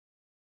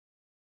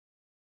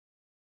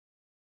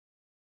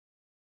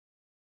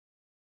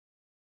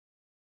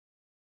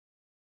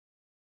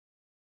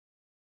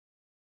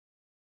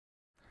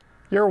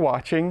You're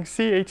watching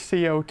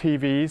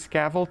CHCO-TV's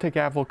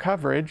gavel-to-gavel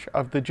coverage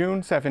of the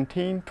June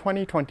 17,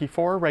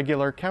 2024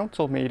 regular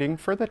council meeting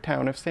for the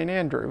town of St.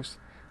 Andrews.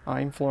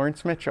 I'm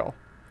Florence Mitchell.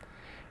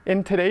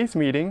 In today's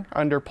meeting,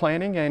 under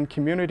Planning and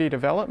Community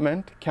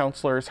Development,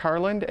 Councillors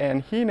Harland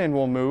and Heenan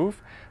will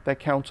move that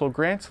Council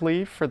grants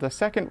leave for the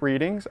second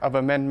readings of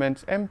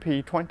Amendments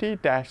MP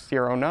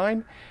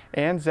 20-09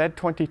 and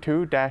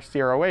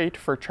Z22-08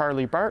 for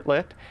Charlie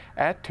Bartlett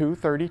at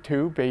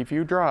 232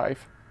 Bayview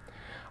Drive.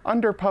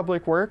 Under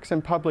Public Works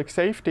and Public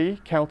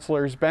Safety,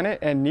 Councillors Bennett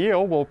and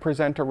Neal will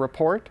present a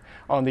report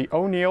on the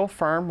O'Neill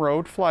Farm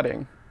Road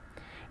flooding.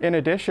 In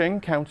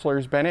addition,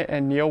 Councillors Bennett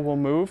and Neal will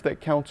move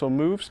that Council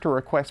moves to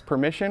request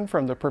permission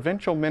from the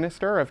Provincial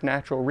Minister of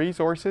Natural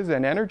Resources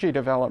and Energy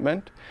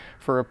Development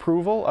for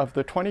approval of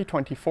the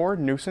 2024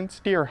 nuisance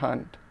deer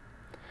hunt.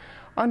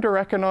 Under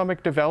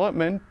Economic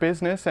Development,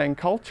 Business and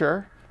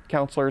Culture,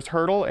 Councillors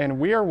Hurdle and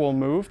Weir will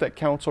move that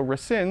Council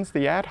rescinds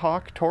the Ad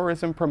Hoc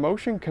Tourism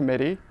Promotion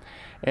Committee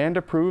and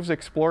approves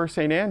Explore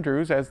St.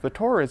 Andrews as the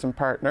tourism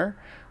partner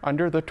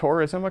under the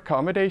Tourism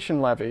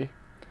Accommodation Levy.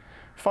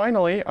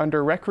 Finally,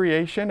 under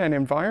Recreation and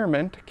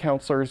Environment,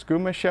 Councillors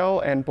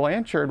Gumichel and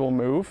Blanchard will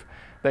move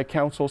that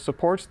Council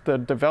supports the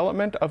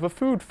development of a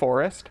food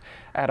forest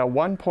at a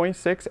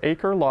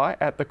 1.6-acre lot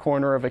at the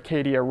corner of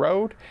Acadia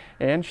Road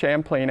and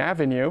Champlain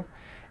Avenue,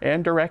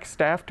 and directs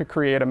staff to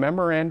create a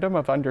memorandum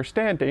of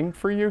understanding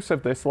for use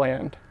of this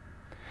land.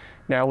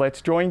 Now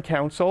let's join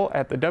Council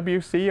at the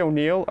W.C.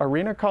 O'Neill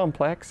Arena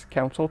Complex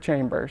Council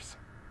Chambers.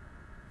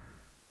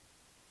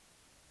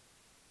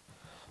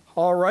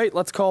 All right,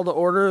 let's call to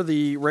order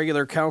the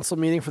regular council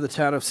meeting for the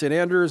town of St.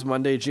 Andrews,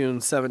 Monday, June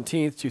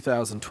 17th,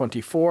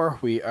 2024.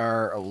 We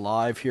are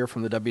live here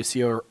from the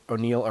W.C.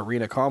 O'Neill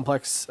Arena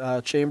Complex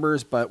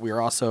chambers, but we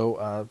are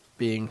also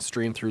being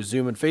streamed through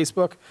Zoom and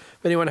Facebook.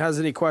 If anyone has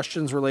any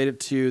questions related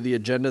to the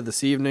agenda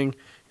this evening,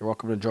 you're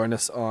welcome to join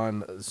us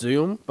on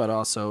Zoom, but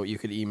also you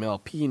could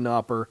email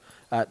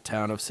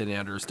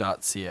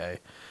pnopper@townofstandrews.ca.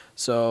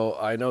 So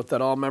I note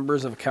that all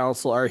members of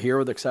council are here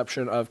with the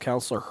exception of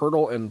Councillor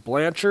Hurdle and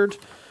Blanchard.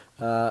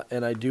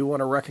 And I do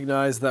want to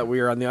recognize that we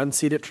are on the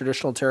unceded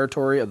traditional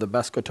territory of the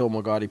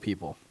Beskoto-Mogadi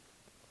people.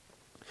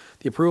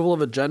 The approval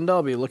of agenda,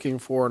 I'll be looking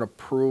for an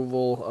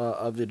approval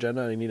of the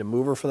agenda. I need a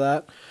mover for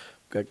that.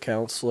 Got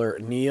Councillor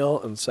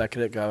Neal and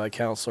seconded by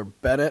Councillor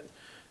Bennett.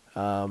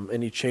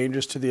 Any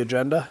changes to the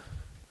agenda?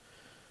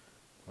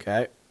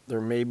 Okay.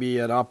 There may be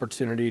an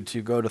opportunity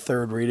to go to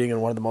third reading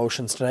in one of the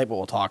motions tonight, but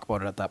we'll talk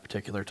about it at that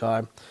particular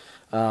time.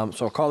 So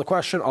I'll call the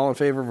question. All in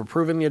favor of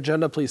approving the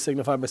agenda, please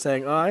signify by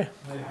saying aye.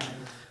 Aye.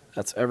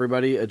 That's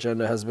everybody.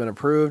 Agenda has been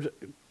approved.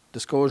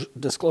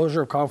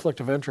 Disclosure of conflict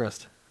of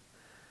interest.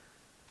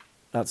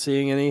 Not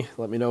seeing any.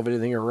 Let me know if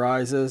anything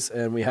arises.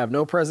 And we have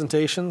no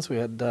presentations. We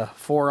had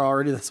 4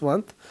 already this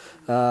month.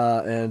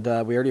 And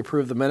we already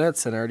approved the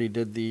minutes and already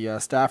did the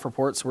staff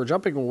report. So we're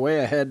jumping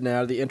way ahead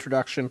now to the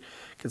introduction,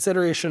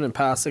 consideration, and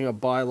passing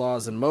of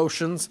bylaws and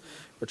motions,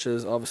 which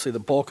is obviously the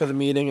bulk of the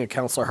meeting. And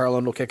Councillor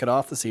Harland will kick it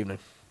off this evening.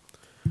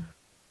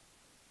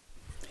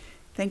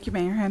 Thank you,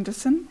 Mayor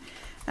Henderson.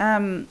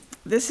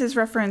 This is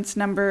reference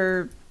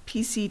number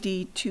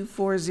PCD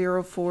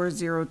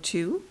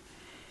 240402,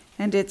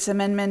 and it's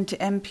amendment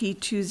MP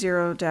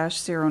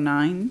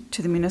 20-09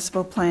 to the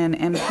municipal plan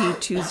MP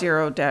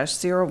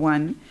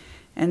 20-01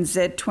 and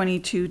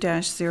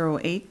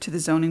Z22-08 to the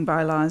zoning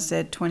bylaws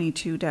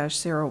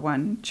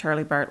Z22-01,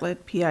 Charlie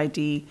Bartlett,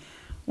 PID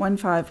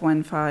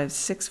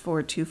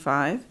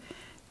 1515-6425,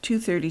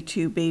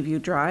 232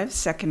 Bayview Drive,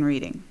 second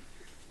reading.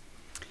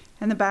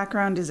 And the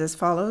background is as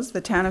follows.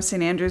 The town of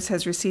St. Andrews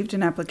has received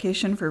an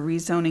application for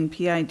rezoning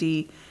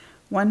PID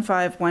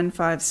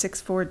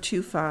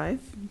 1515-6425,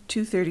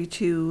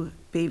 232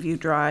 Bayview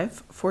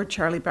Drive for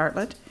Charlie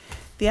Bartlett.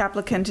 The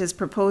applicant is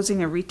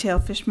proposing a retail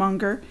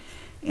fishmonger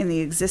in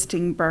the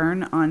existing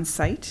barn on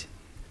site.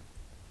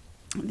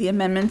 The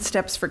amendment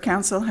steps for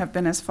council have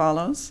been as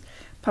follows.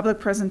 Public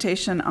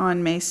presentation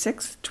on May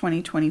 6th,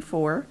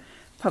 2024.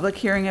 Public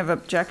hearing of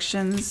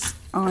objections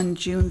on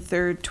June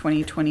 3rd,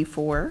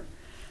 2024.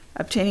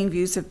 Obtaining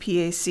views of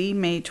PAC,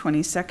 May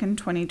 22nd,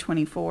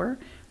 2024.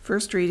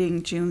 First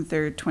reading, June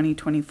 3rd,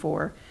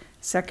 2024.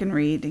 Second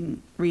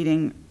reading,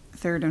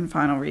 third and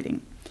final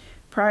reading.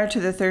 Prior to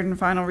the third and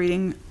final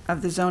reading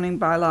of the zoning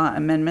bylaw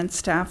amendment,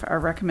 staff are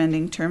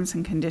recommending terms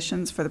and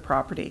conditions for the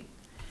property.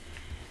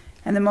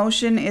 And the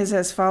motion is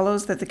as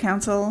follows that the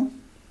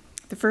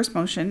first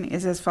motion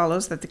is as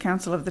follows that the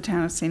council of the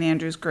town of St.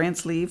 Andrews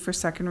grants leave for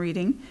second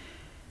reading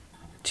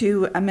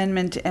to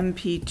Amendment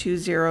MP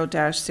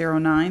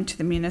 20-09 to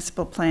the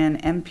Municipal Plan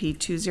MP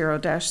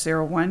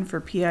 20-01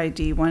 for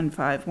PID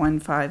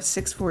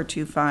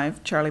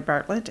 1515-6425 Charlie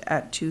Bartlett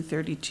at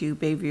 232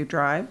 Bayview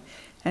Drive,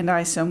 and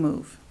I so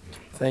move.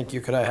 Thank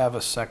you. Could I have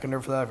a seconder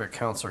for that? For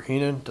Councillor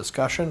Heenan.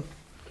 Discussion?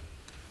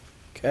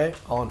 Okay.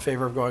 All in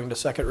favor of going to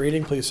second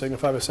reading, please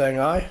signify by saying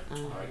aye.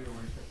 Aye.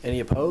 Any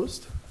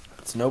opposed?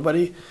 That's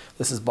nobody.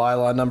 This is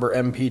bylaw number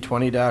MP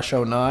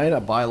 20-09, a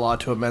bylaw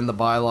to amend the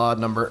bylaw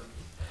number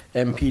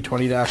MP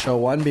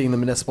 20-01 being the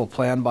municipal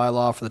plan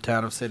bylaw for the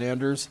town of St.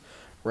 Andrews.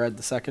 read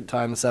the second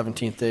time, the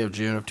 17th day of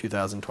June of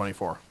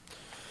 2024.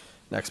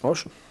 Next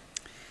motion.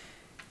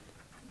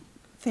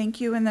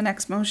 Thank you. And the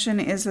next motion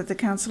is that the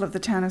Council of the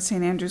Town of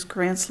St. Andrews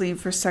grants leave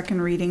for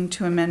second reading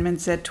to Amendment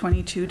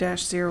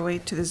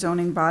Z22-08 to the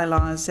zoning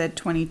bylaw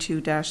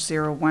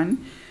Z22-01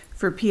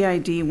 for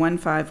PID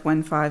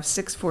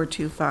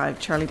 15156425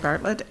 Charlie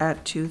Bartlett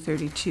at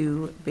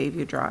 232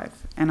 Bayview Drive.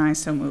 And I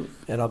so move.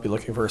 And I'll be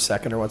looking for a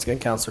seconder once again.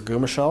 Councillor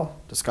Gumashall,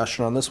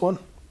 discussion on this one?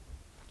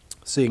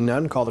 Seeing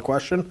none, call the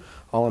question.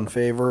 All in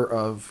favor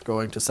of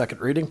going to second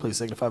reading, please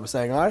signify by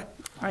saying aye.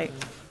 Aye.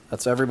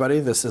 That's everybody.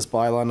 This is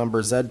bylaw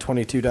number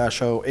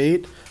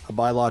Z22-08, a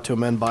bylaw to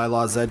amend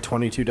bylaw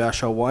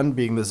Z22-01,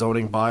 being the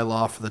zoning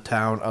bylaw for the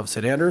town of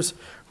St. Andrews.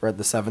 Read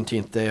the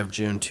 17th day of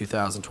June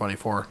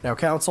 2024. Now,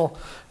 council,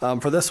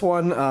 for this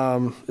one,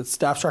 it's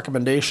staff's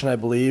recommendation, I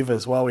believe,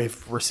 as well.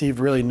 We've received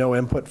really no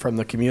input from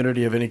the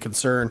community of any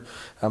concern,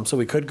 so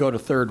we could go to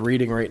third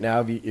reading right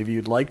now if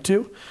you'd like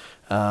to.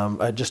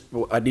 I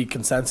need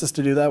consensus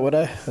to do that, would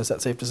I? Is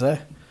that safe to say?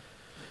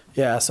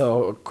 Yeah,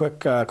 so a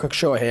quick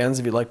show of hands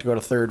if you'd like to go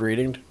to third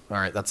reading. All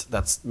right,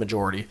 that's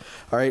majority.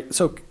 All right,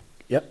 so,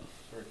 yep.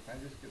 Sorry, can I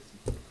just get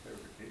some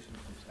clarification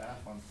from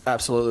staff on?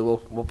 Absolutely,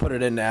 we'll put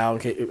it in now.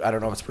 Okay, I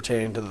don't know if it's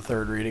pertaining to the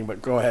third reading,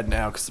 but go ahead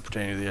now because it's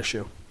pertaining to the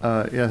issue.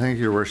 Yeah, thank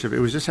you, Your Worship. It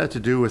was just had to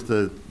do with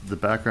the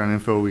background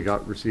info we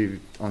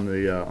received on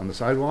the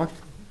sidewalk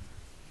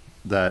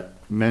that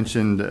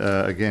mentioned,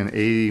 again,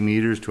 80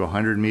 meters to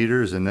 100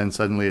 meters, and then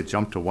suddenly it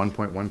jumped to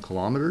 1.1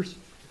 kilometers.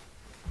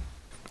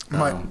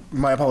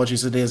 My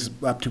apologies, it is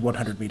up to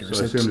 100 meters.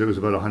 So I assumed it was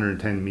about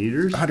 110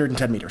 meters?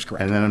 110 meters,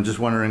 correct. And then I'm just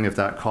wondering if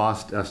that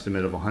cost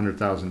estimate of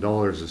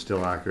 $100,000 is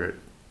still accurate?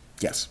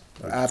 Yes.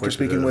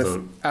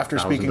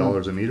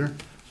 $1,000 a meter?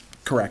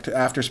 Correct.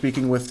 After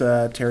speaking with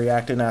Terry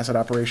Acton, Asset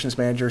Operations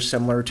Manager,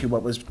 similar to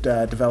what was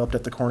developed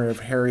at the corner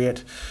of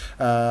Harriet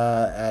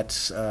by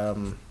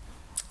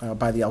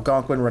the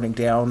Algonquin running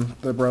down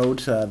the road,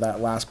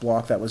 that last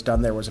block that was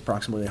done there was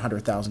approximately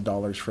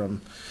 $100,000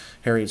 from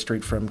Harriet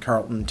Street from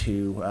Carlton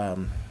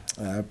to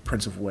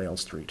Prince of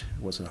Wales Street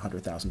was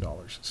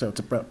 $100,000. So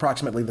it's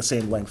approximately the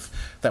same length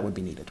that would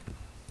be needed.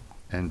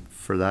 And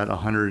for that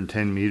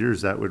 110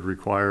 meters, that would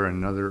require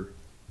another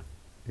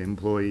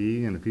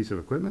employee and a piece of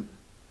equipment?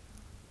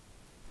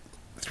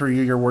 Through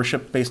you, Your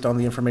Worship, based on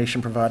the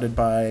information provided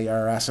by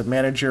our asset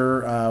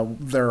manager,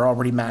 they're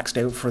already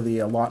maxed out for the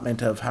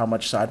allotment of how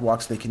much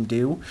sidewalks they can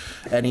do.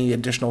 Any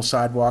additional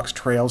sidewalks,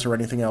 trails, or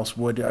anything else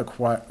would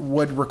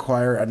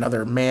require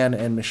another man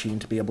and machine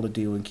to be able to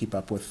do and keep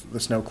up with the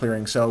snow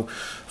clearing. So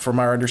from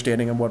our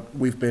understanding and what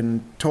we've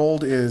been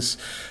told is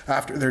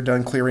after they're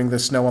done clearing the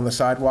snow on the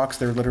sidewalks,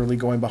 they're literally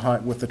going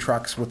behind with the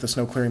trucks with the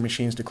snow clearing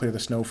machines to clear the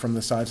snow from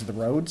the sides of the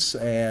roads.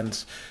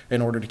 And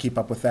in order to keep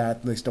up with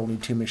that, they still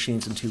need two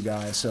machines and two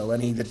guys. So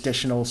any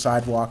additional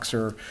sidewalks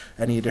or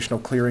any additional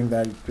clearing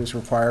that is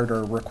required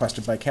or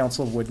requested by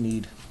council would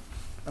need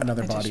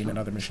another body and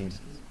another machine.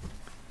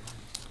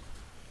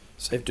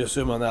 Safe to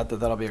assume on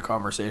that'll be a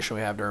conversation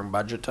we have during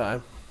budget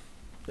time.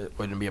 It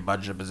wouldn't be a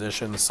budget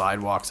position. The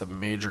sidewalk's a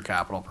major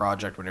capital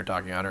project when you're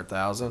talking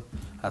 100,000.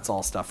 That's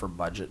all stuff for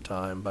budget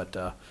time. But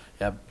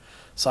yeah,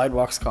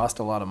 sidewalks cost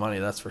a lot of money,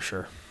 that's for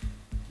sure.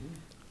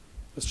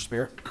 Mr.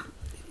 Spear?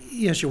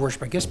 Yes, Your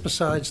Worship. I guess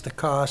besides the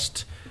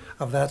cost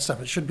of that stuff,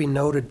 it should be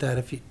noted that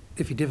if you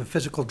did a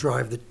physical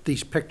drive, that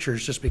these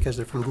pictures, just because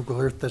they're from Google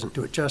Earth, doesn't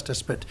do it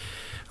justice, but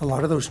a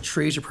lot of those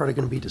trees are probably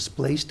going to be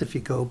displaced if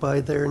you go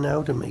by there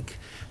now to make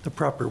the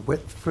proper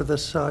width for the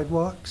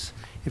sidewalks.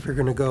 If you're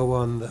going to go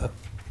on the, I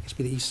guess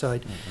be the east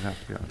side. Have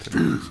to be on the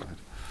east side.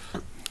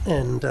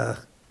 And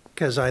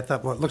because I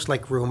thought, well, it looks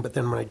like room, but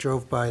then when I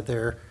drove by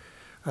there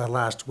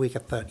last week, I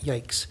thought,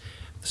 yikes.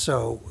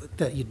 So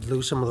that you'd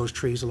lose some of those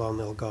trees along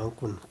the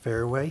Algonquin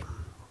Fairway.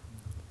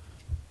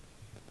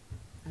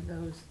 Are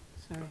those,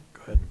 sorry,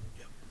 Go ahead.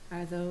 Yep.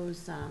 are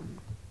those the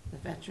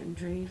veteran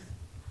trees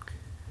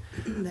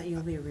that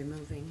you'll be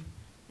removing?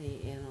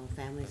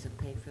 Families have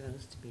paid for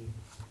those to be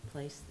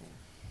placed there.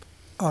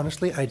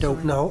 Honestly, I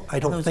don't know. I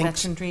don't Those think.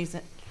 veteran trees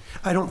that,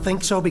 I don't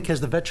think so,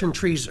 because the veteran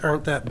trees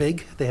aren't that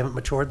big. They haven't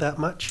matured that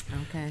much.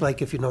 okay.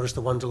 Like if you notice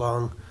the ones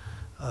along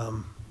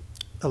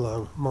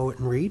Mowat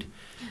and Reed,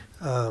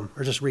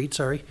 or just Reed,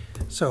 sorry.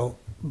 So,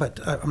 but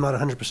I'm not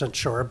 100%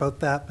 sure about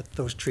that, but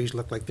those trees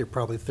look like they're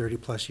probably 30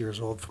 plus years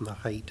old from the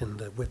height and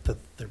the width of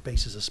their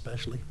bases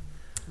especially.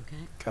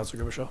 Okay.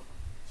 Councillor Gumashall?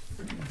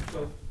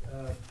 So,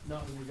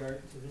 not with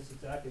regard to this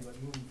exactly,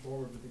 but moving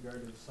forward with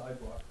regard to the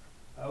sidewalk,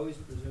 I always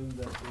presumed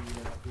that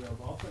the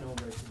Algonquin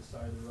owned right to the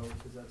side of the road,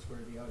 because that's where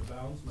the out of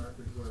bounds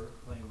markers were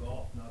playing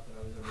golf, not that I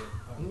was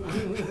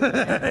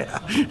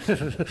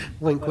ever.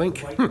 Wink, wink.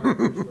 The white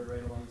markers were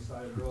right along the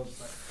side of the road,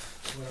 but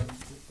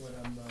what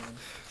I'm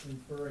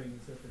inferring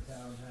is that the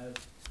town has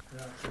an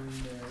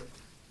opportunity there,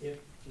 if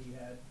we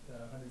had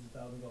hundreds of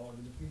thousands of dollars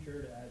in the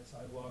future, to add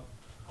sidewalk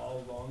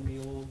all along the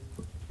old,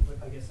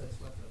 I guess that's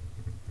what,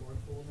 the fourth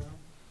pole now?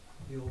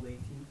 The old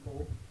 18th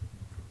pole?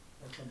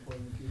 At some point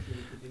in the future,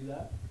 we could do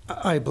that?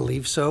 I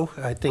believe so.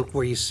 I think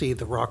where you see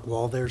the rock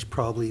wall there is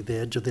probably the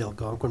edge of the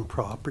Algonquin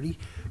property,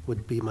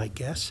 would be my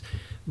guess.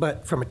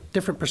 But from a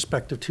different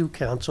perspective too,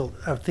 council,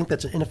 I think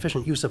that's an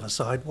inefficient use of a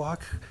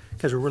sidewalk,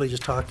 because we're really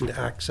just talking to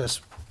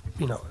access,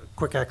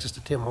 quick access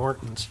to Tim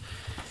Hortons.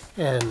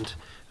 And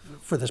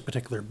for this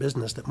particular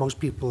business, that most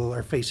people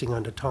are facing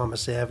onto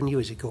Thomas Avenue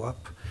as you go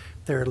up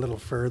there a little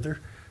further.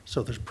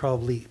 So there's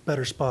probably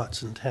better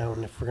spots in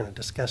town, if we're going to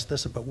discuss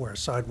this, about where a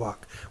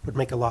sidewalk would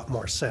make a lot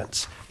more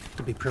sense,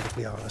 to be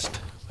perfectly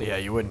honest. Yeah,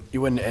 you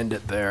wouldn't end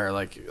it there.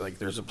 Like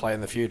there's a plan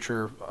in the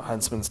future.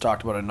 Huntsman's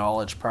talked about a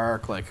knowledge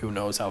park. Like, who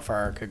knows how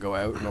far it could go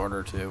out in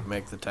order to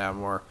make the town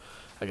more,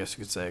 I guess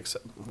you could say,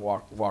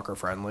 walker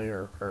friendly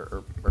or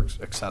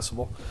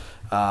accessible.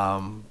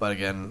 But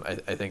again,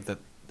 I think that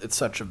it's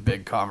such a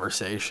big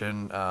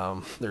conversation.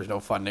 There's no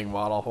funding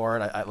model for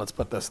it. Let's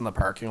put this in the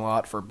parking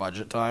lot for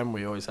budget time.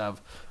 We always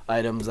have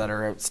items that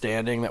are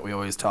outstanding that we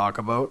always talk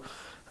about.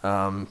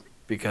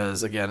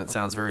 Because again, it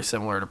sounds very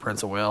similar to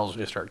Prince of Wales when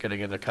you start getting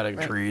into cutting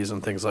trees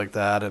and things like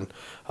that. And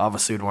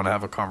obviously we'd want to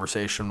have a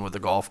conversation with the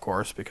golf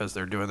course, because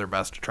they're doing their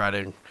best to try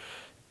to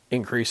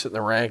increase it in the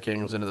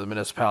rankings, and the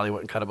municipality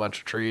went and cut a bunch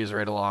of trees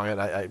right along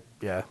it.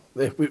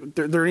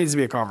 There needs to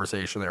be a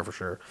conversation there for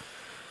sure.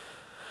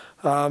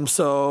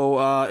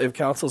 So if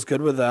council's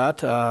good with that,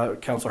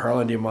 Councillor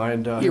Harlan, do you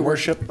mind? Your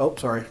worship. Oh,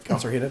 sorry,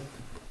 Councillor Heaton.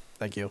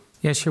 Thank you.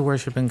 Yes, Your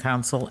Worship and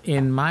Council.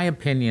 In my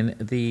opinion,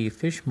 the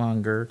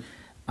fishmonger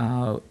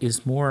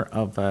is more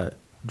of a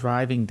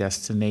driving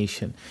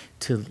destination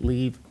to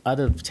leave out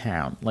of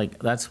town. Like,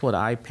 that's what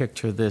I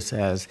picture this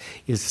as,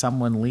 is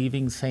someone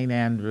leaving St.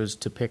 Andrews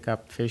to pick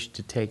up fish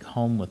to take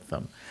home with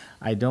them.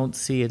 I don't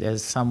see it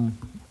as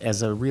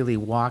a really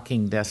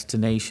walking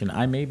destination.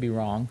 I may be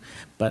wrong,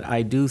 but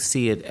I do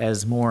see it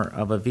as more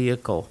of a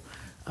vehicle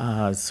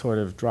sort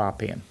of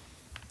drop-in.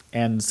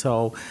 And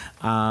so,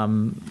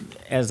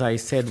 as I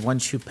said,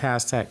 once you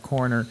pass that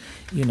corner,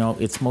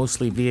 it's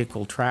mostly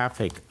vehicle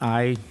traffic.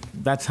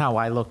 That's how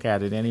I look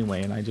at it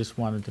anyway, and I just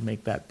wanted to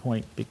make that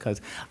point,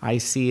 because I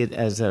see it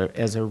as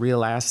a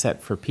real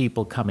asset for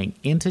people coming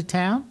into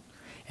town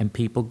and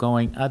people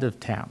going out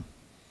of town.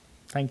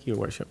 Thank you,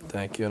 Your Worship.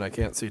 Thank you, and I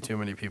can't see too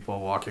many people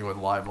walking with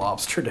live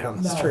lobster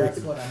down the street. That's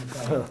what I'm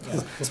saying.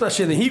 Yeah.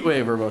 Especially in the heat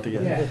wave we're about to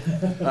get.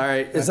 Yeah. All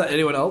right, is that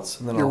anyone else?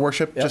 And then Your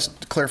Worship,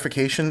 just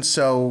clarification.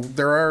 So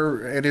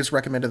it is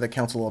recommended that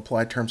council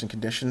apply terms and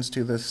conditions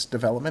to this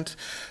development.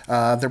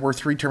 There were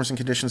 3 terms and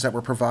conditions that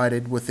were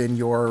provided within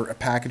your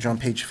package on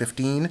page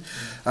 15.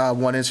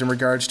 One is in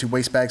regards to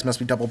waste bags must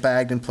be double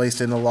bagged and placed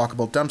in a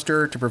lockable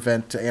dumpster to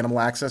prevent animal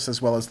access,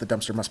 as well as the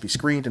dumpster must be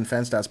screened and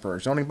fenced as per our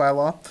zoning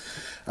bylaw.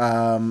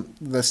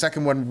 The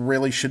second one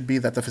really should be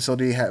that the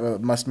facility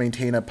must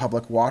maintain a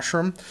public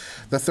washroom.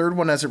 The third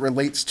one, as it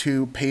relates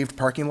to paved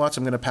parking lots,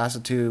 I'm going to pass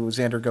it to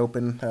Xander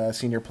Gopin,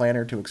 Senior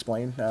Planner, to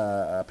explain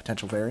a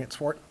potential variance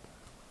for it.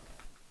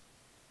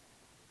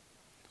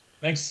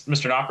 Thanks,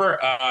 Mr.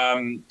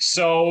 Knopper.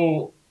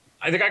 So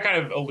I think I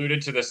kind of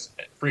alluded to this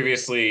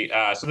previously.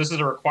 So this is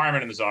a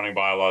requirement in the zoning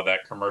bylaw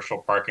that commercial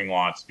parking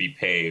lots be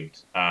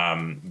paved.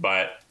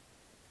 But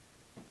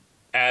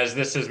as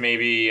this is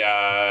maybe,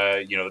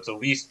 it's a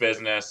lease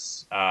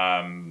business,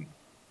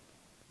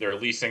 they're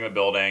leasing the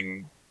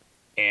building,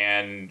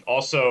 and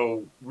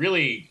also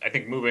really, I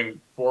think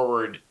moving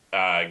forward,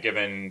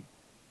 given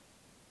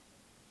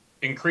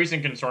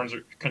increasing concerns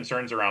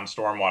around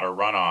stormwater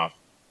runoff,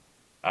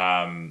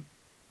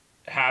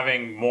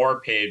 having more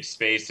paved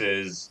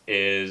spaces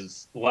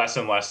is less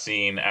and less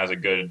seen as a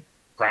good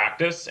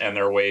practice, and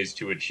there are ways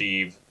to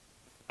achieve,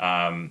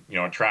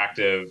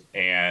 attractive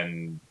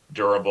and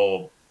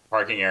durable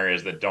parking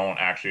areas that don't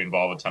actually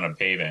involve a ton of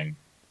paving.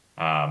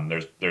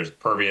 There's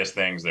pervious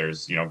things.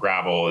 There's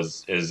gravel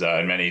is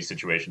in many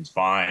situations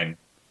fine,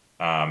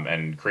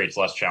 and creates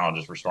less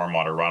challenges for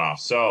stormwater runoff.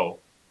 So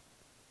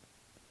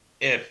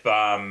if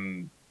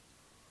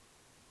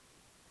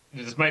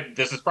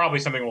this is probably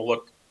something we'll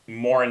look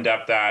more in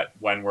depth at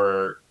when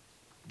we're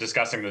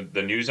discussing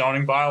the new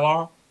zoning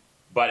bylaw.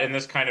 But in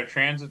this kind of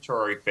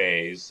transitory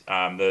phase,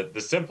 the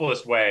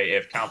simplest way,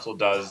 if council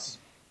does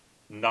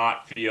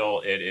not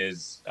feel it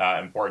is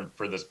important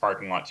for this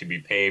parking lot to be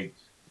paved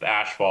with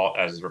asphalt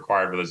as is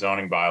required by the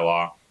zoning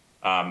bylaw,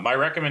 my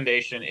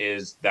recommendation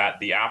is that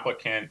the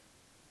applicant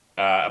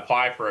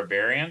apply for a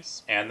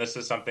variance, and this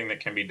is something that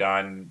can be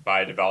done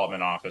by a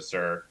development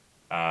officer.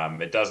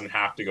 It doesn't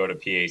have to go to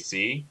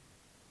PAC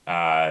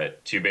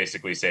to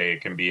basically say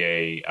it can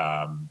be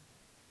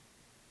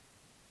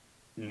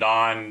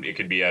it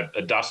could be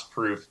a dust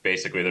proof.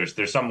 Basically,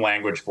 there's some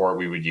language for it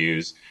we would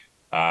use.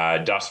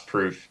 Dust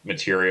proof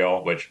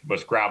material, which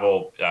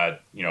gravel,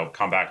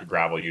 compacted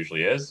gravel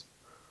usually is.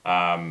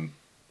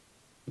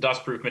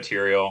 Dust proof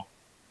material,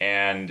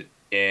 and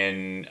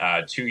in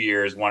 2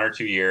 years, 1 or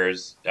 2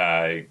 years,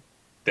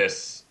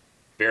 this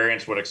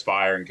variance would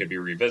expire and could be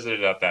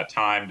revisited at that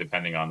time,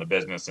 depending on the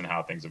business and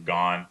how things have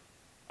gone.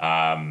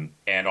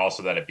 And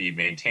also that it be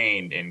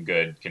maintained in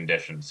good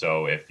condition.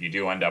 So if you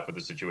do end up with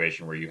a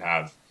situation where you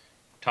have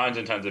tons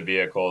and tons of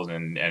vehicles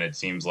and it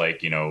seems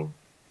like,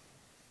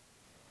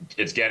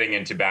 it's getting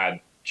into bad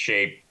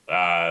shape,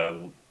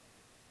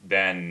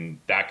 then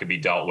that could be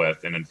dealt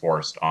with and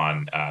enforced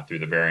on through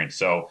the variance.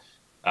 So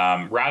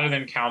rather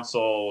than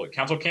council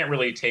can't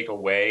really take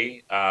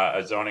away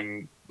a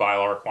zoning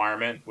bylaw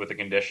requirement with a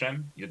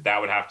condition. That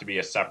would have to be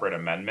a separate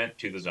amendment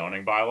to the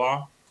zoning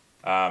bylaw.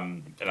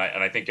 And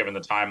I think given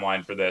the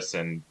timeline for this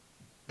and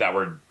that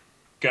we're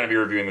going to be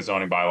reviewing the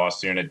zoning bylaw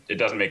soon, it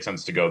doesn't make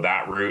sense to go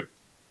that route.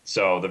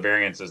 So the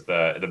variance is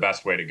the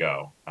best way to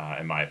go,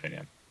 in my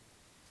opinion.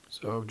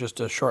 So just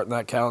to shorten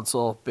that,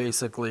 council,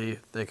 basically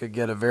they could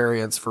get a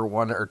variance for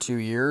 1 or 2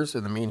 years.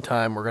 In the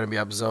meantime, we're going to be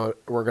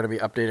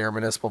updating our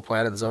municipal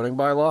plan and zoning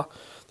bylaw.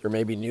 There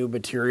may be new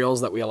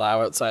materials that we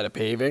allow outside of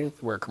paving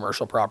where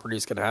commercial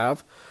properties can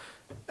have.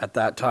 At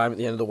that time, at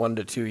the end of the 1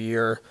 to 2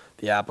 year,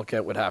 the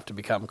applicant would have to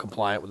become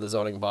compliant with the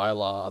zoning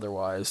bylaw.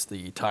 Otherwise,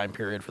 the time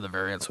period for the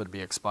variance would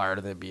be expired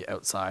and they'd be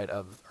outside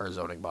of our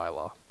zoning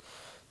bylaw.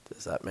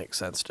 Does that make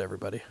sense to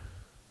everybody?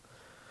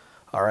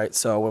 All right,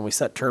 so when we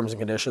set terms and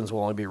conditions,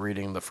 we'll only be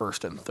reading the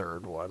first and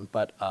third one,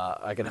 but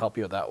I can help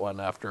you with that one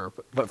after.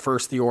 But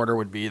first, the order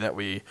would be that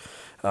we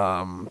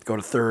go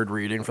to third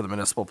reading for the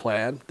municipal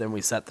plan, then we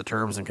set the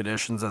terms and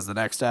conditions as the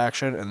next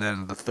action, and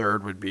then the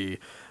third would be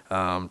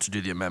to do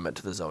the amendment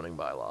to the zoning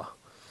bylaw.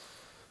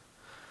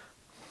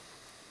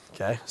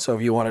 Okay, so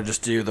if you want to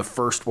just do the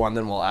first one,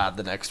 then we'll add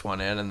the next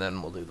one in, and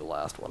then we'll do the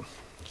last one.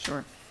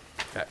 Sure.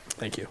 Okay,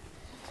 thank you.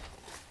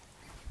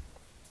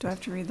 Do I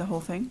have to read the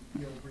whole thing?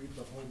 You'll read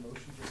the whole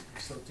motion,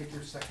 so take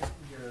your second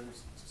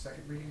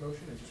reading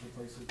motion and just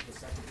replace it with the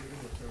second reading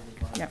with third and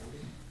final Yep.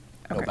 reading.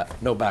 Okay.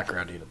 No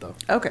background needed, though.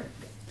 Okay.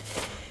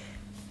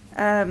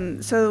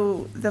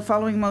 So the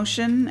following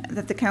motion,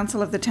 that the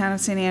Council of the Town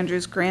of St.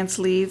 Andrews grants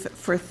leave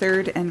for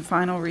third and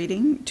final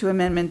reading to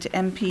amendment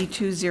MP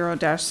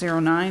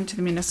 20-09 to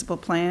the municipal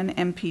plan,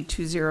 MP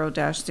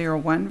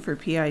 20-01 for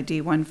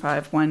PID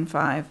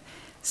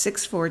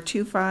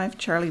 1515-6425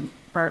 Charlie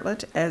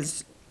Bartlett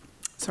at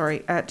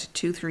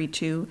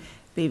 232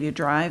 Bayview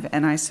Drive,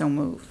 and I so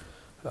move.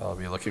 I'll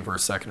be looking for a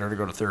seconder to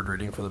go to third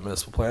reading for the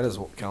municipal plan is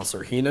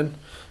Councillor Heenan.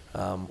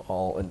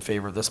 All in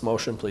favor of this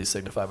motion, please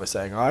signify by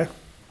saying aye.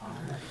 Aye.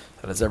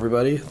 That is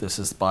everybody. This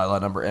is bylaw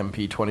number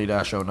MP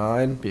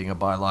 20-09, being a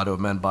bylaw to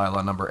amend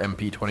bylaw number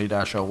MP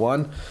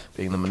 20-01,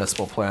 being the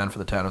municipal plan for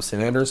the town of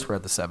St. Andrews. We're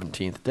at the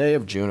 17th day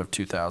of June of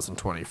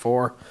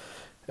 2024.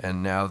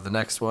 And now the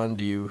next one,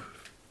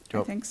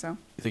 I think so.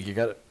 You think you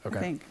got it? Okay.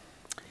 I think.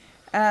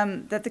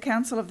 That the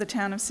Council of the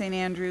Town of St.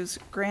 Andrews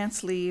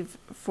grants leave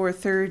for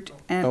third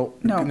and...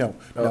 No.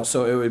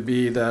 So it would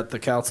be that the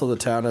Council of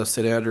the Town of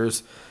St.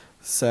 Andrews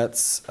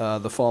sets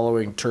the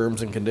following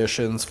terms and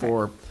conditions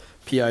for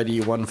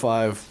PID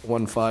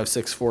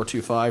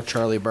 15156425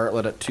 Charlie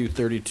Bartlett at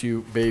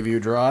 232 Bayview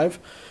Drive.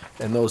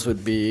 And those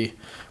would be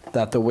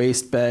that the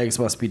waste bags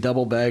must be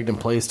double bagged and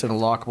placed in a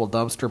lockable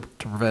dumpster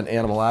to prevent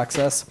animal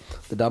access.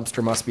 The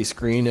dumpster must be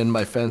screened in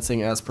by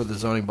fencing as per the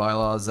zoning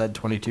bylaw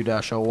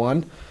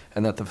Z22-01,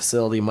 and that the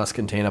facility must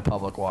contain a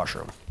public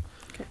washroom.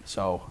 Okay.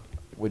 So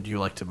would you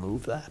like to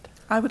move that?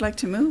 I would like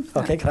to move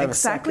that. Okay, can I have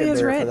exactly a second as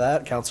there read. for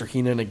that? Councillor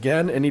Heenan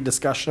again. Any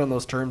discussion on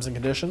those terms and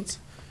conditions?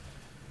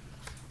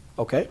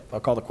 Okay, I'll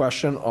call the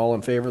question. All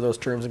in favor of those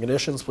terms and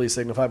conditions, please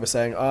signify by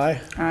saying aye.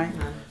 Aye.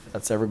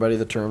 That's everybody.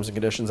 The terms and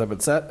conditions have been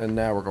set, and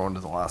now we're going to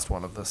the last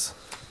one of this.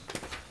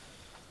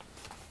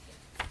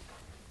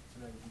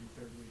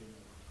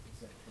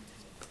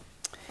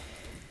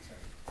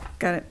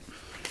 Got it.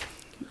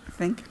 I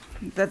think.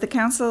 That the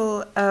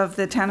Council of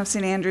the Town of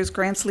St. Andrews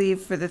grants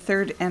leave for the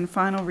third and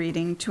final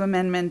reading to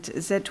amendment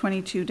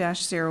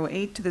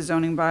Z22-08 to the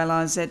zoning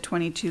bylaw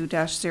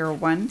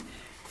Z22-01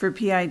 for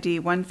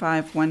PID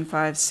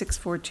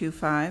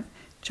 15156425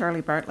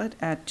 Charlie Bartlett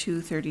at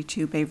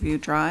 232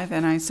 Bayview Drive,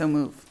 and I so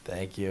move.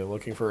 Thank you.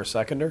 Looking for a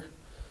seconder?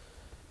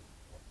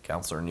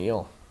 Councillor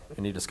Neal.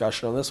 Any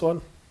discussion on this one?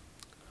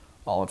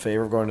 All in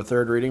favor of going to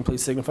third reading,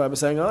 please signify by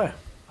saying aye.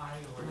 Aye.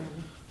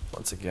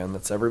 Once again,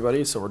 that's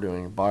everybody. So we're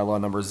doing bylaw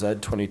number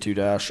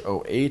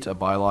Z22-08, a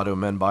bylaw to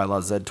amend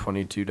bylaw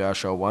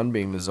Z22-01,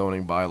 being the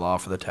zoning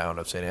bylaw for the town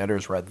of St.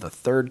 Andrews, read the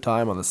third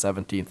time on the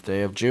 17th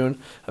day of June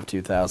of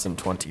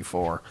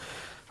 2024.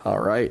 All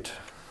right,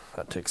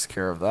 that takes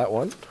care of that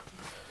one.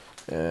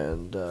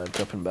 And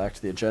jumping back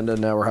to the agenda,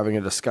 now we're having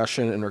a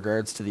discussion in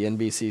regards to the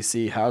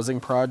NBCC housing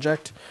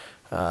project.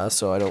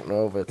 So I don't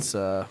know if it's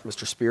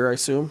Mr. Spear, I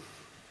assume.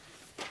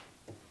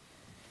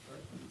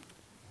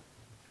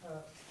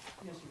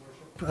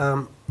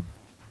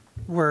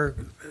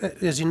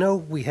 As you know,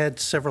 we had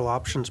several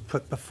options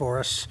put before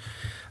us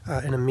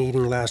in a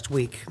meeting last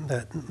week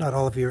that not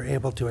all of you are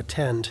able to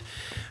attend.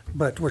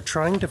 But we're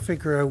trying to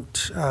figure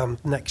out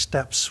next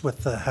steps with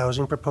the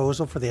housing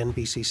proposal for the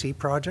NBCC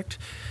project.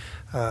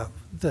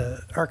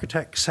 The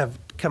architects have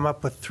come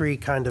up with three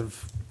kind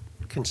of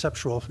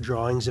conceptual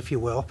drawings, if you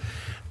will,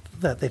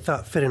 that they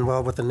thought fit in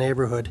well with the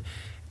neighborhood.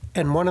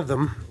 And one of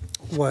them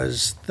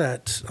was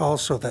that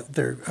also that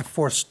a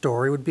fourth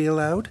story would be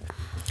allowed.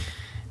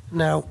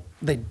 Now,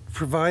 they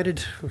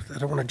provided, I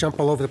don't want to jump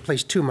all over the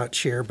place too much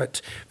here,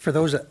 but for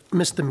those that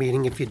missed the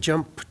meeting, if you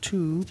jump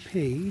to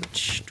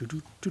page,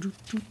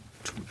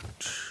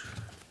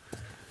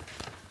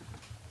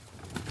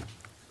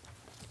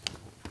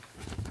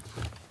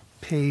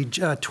 page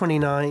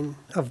 29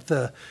 of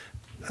the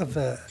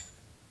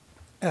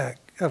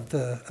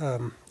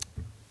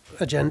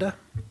agenda.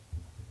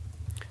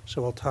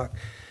 So we'll talk.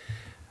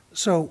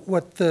 So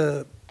what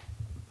the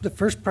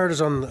first part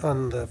is on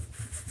the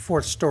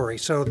fourth story.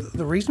 So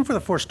the reason for the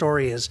fourth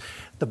story is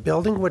the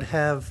building would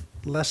have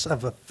less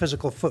of a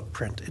physical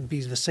footprint. It'd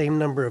be the same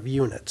number of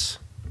units,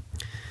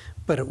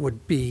 but it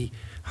would be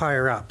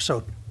higher up.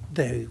 So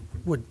they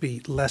would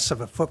be less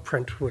of a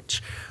footprint,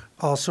 which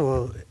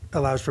also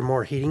allows for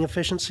more heating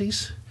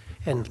efficiencies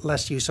and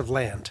less use of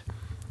land.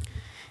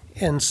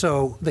 And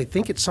so they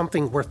think it's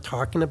something worth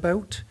talking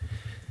about.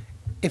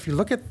 If you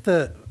look at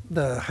the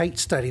height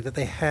study that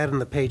they had on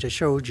the page I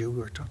showed you,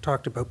 or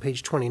talked about,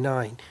 page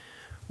 29,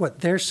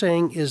 what they're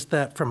saying is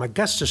that from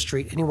Augusta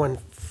Street, anyone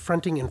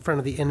fronting in front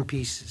of the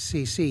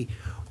NPCC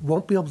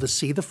won't be able to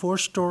see the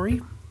fourth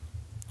story,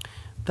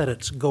 that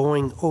it's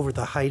going over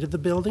the height of the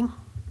building.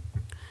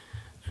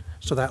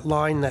 So that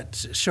line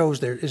that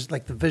shows there is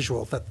like the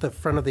visual that the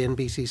front of the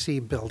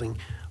NBCC building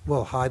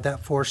will hide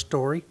that fourth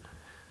story.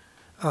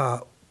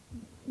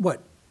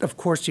 Of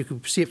course, you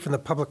could see it from the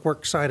Public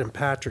Works side on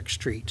Patrick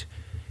Street,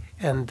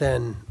 and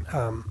then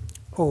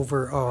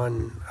over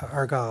on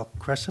Argyle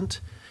Crescent,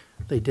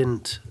 they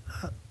didn't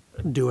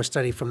do a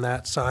study from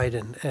that side,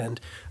 and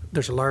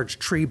there's a large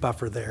tree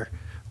buffer there,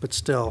 but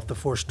still the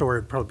fourth story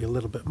would probably be a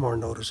little bit more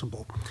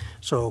noticeable.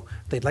 So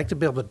they'd like to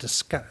be able to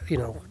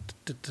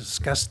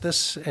discuss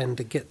this and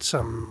to get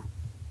some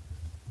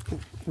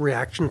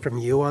reaction from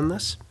you on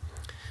this.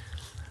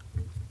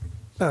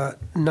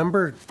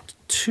 Number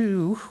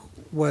 2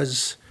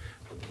 was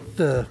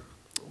the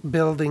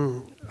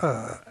building,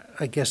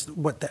 I guess,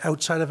 what the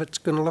outside of it's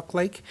going to look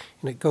like,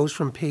 and it goes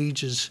from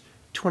pages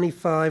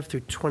 25 through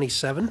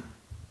 27.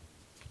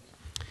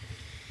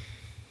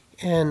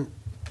 And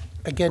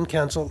again,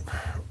 Council,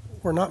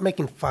 we're not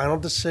making final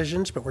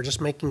decisions, but we're just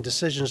making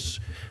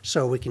decisions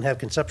so we can have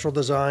conceptual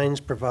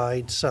designs,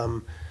 provide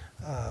some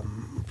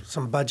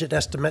budget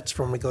estimates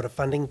when we go to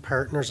funding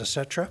partners,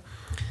 etc.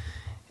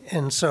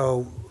 And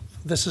so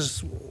this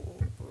is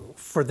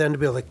for them to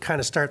be able to kind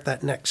of start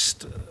that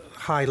next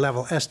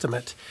high-level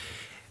estimate,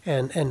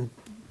 and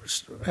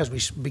as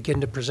we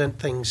begin to present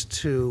things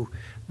to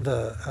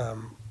the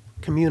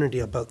community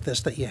about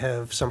this, that you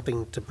have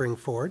something to bring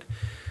forward.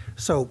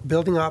 So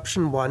building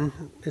option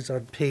 1 is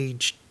on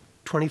page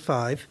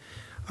 25.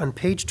 On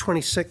page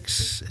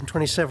 26 and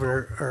 27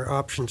 are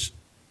options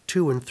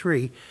 2 and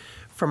 3.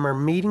 From our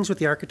meetings with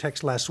the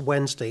architects last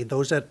Wednesday,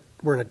 those that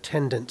were in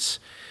attendance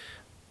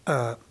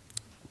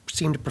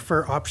seemed to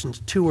prefer options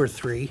 2 or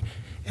 3,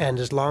 and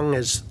as long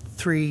as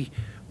 3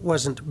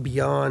 wasn't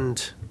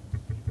beyond,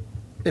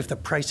 if the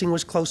pricing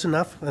was close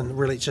enough, and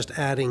really it's just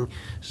adding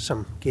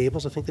some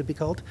gables, I think they'd be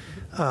called,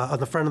 on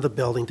the front of the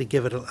building to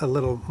give it a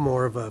little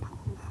more of a,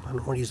 I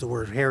don't want to use the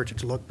word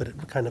heritage look, but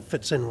it kind of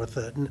fits in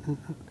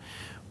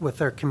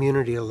with our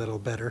community a little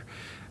better.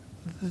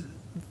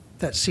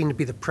 That seemed to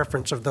be the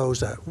preference of those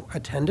that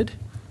attended.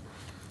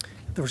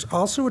 There was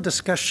also a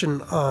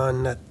discussion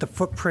on that the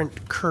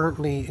footprint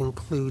currently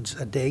includes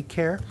a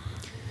daycare.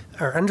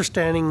 Our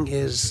understanding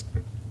is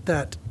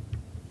that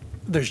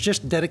there's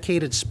just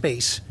dedicated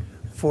space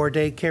for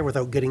daycare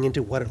without getting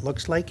into what it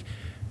looks like.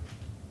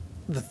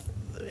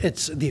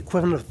 It's the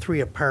equivalent of 3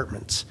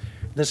 apartments.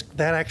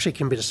 That actually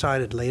can be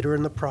decided later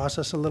in the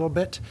process a little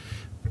bit,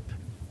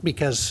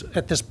 because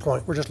at this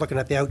point we're just looking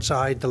at the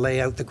outside, the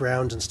layout, the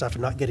grounds and stuff,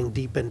 and not getting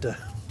deep into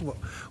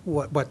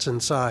what's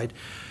inside.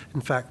 In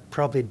fact,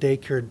 probably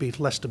daycare would be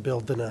less to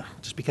build than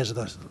just because of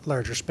the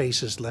larger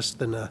spaces, less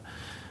than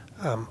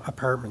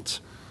apartments.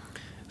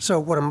 So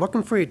what I'm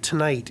looking for you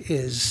tonight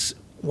is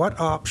what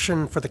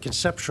option for the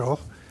conceptual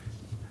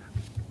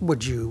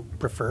would you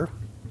prefer?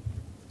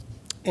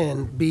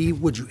 And B,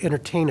 would you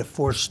entertain a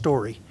 4th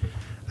story?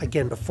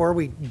 Again, before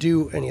we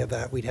do any of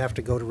that, we'd have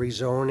to go to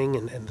rezoning,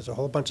 and there's a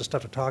whole bunch of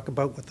stuff to talk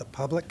about with the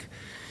public,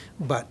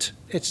 but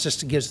it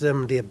just gives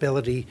them the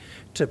ability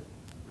to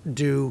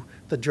do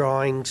the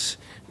drawings,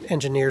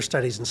 engineer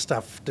studies and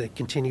stuff to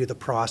continue the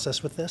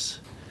process with this.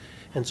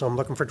 And so I'm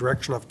looking for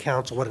direction of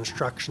council, what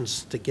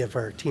instructions to give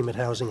our team at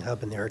Housing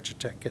Hub and the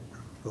architect at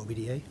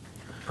OBDA.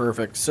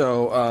 Perfect.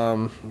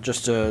 So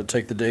just to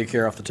take the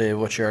daycare off the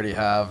table, what you already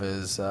have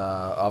is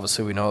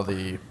obviously we know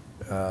the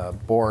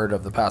board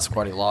of the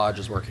Passamaquoddy Lodge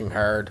is working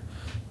hard.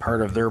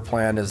 Part of their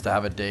plan is to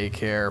have a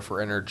daycare for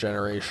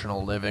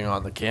intergenerational living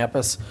on the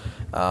campus.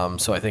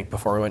 So I think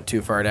before we went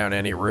too far down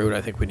any route,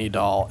 I think we need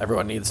to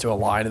everyone needs to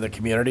align in the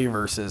community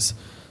versus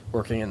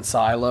working in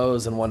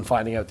silos and one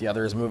finding out the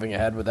other is moving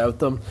ahead without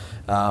them.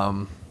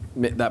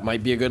 That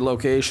might be a good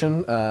location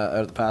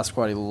at the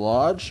Passamaquoddy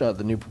Lodge,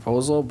 the new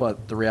proposal,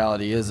 but the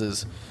reality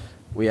is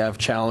we have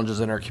challenges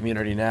in our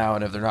community now,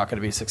 and if they're not going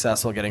to be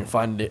successful getting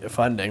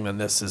funding, then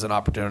this is an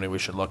opportunity we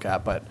should look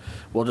at. But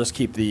we'll just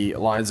keep the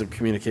lines of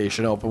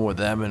communication open with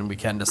them, and we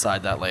can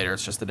decide that later.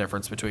 It's just the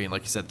difference between,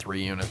 like you said,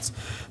 3 units.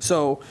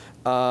 So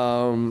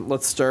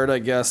let's start, I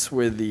guess,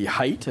 with the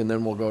height, and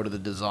then we'll go to the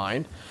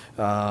design.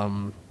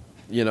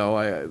 you know,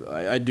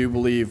 I do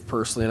believe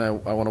personally,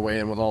 and I want to weigh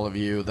in with all of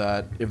you,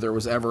 that if there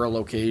was ever a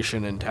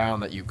location in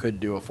town that you could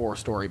do a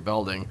 4-story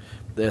building,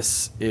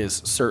 this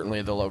is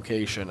certainly the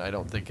location. I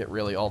don't think it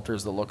really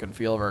alters the look and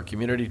feel of our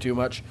community too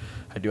much.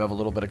 I do have a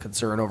little bit of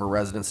concern over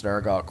residents in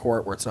Argyle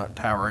Court where it's not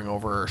towering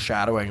over or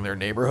shadowing their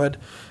neighborhood.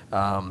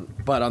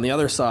 But on the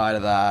other side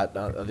of that,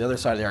 the other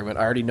side of the argument,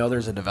 I already know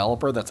there's a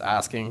developer that's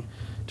asking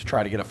to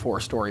try to get a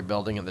 4-story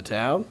building in the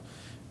town.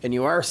 And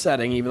you are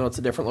setting, even though it's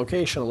a different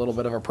location, a little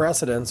bit of a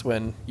precedence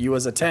when you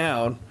as a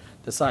town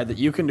decide that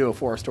you can do a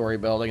 4-story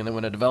building, and then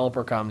when a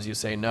developer comes, you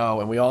say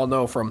no. And we all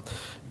know from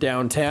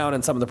downtown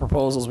and some of the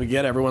proposals we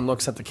get, everyone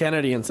looks at the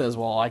Kennedy and says,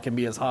 well, I can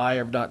be as high,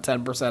 if not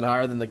 10%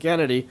 higher than the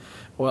Kennedy.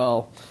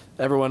 Well,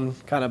 everyone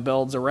kind of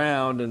builds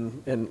around,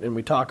 and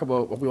we talk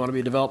about we want to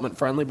be development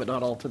friendly, but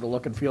not alter the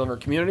look and feel of our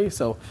community.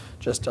 So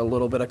just a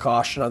little bit of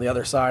caution on the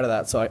other side of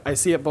that. So I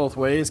see it both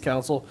ways.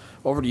 Council,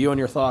 over to you on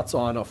your thoughts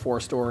on a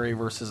 4-story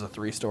versus a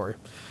 3-story.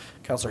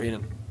 Councillor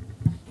Heenan.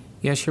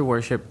 Yes, Your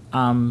Worship.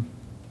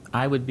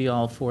 I would be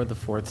all for the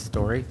 4th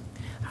story.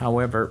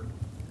 However,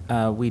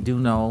 we do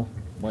know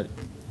what,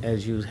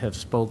 as you have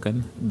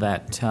spoken,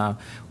 that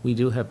we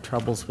do have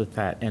troubles with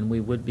that, and we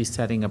would be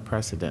setting a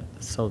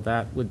precedent. So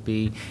that would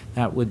be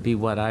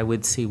what I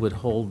would see would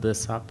hold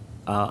this up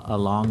a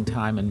long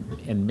time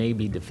and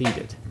maybe defeat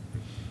it.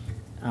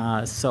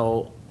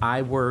 So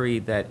I worry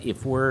that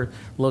if we're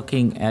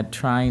looking at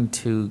trying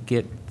to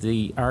get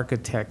the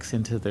architects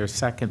into their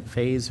 2nd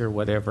phase or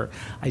whatever,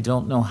 I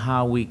don't know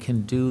how we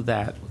can do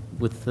that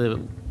with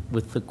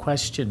the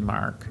question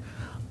mark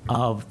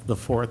of the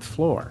 4th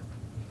floor,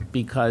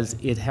 because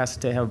it has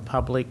to have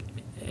public,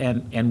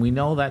 and we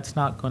know that's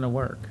not going to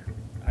work.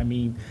 I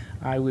mean,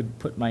 I would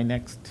put my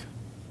next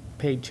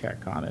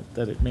paycheck on it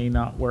that it may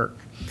not work,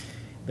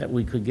 that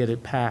we could get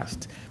it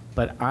passed.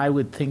 But I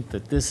would think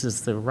that this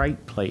is the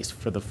right place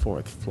for the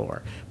 4th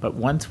floor. But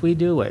once we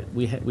do it,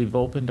 we've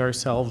opened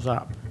ourselves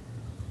up.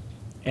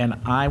 And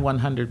I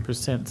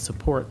 100%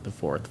 support the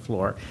 4th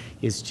floor.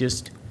 It's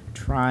just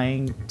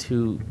trying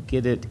to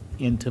get it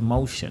into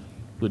motion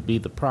would be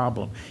the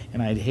problem.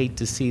 And I'd hate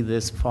to see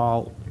this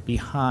fall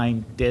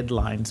behind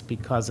deadlines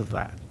because of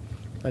that.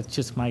 That's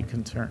just my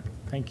concern.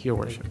 Thank you, Your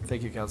Worship.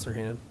 Thank you, Councillor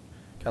Heenan.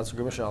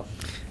 Councillor Michelle.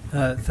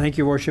 Thank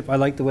you, Your Worship. I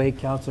like the way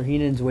Councillor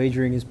Heenan's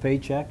wagering his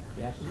paycheck.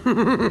 Yeah.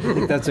 I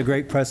think that's a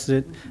great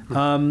precedent.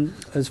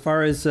 As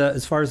far as the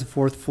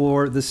 4th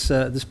floor,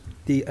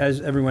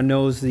 as everyone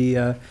knows,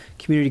 the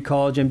community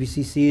college,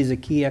 MBCC, is a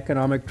key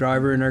economic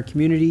driver in our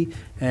community,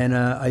 and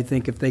I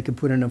think if they could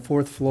put in a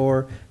 4th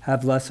floor,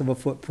 have less of a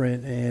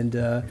footprint, and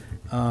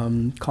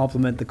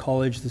complement the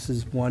college, this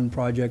is one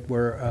project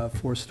where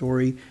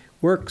 4-story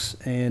works,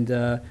 and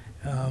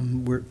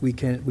we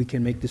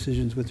can make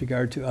decisions with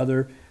regard to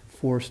other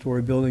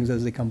 4-story buildings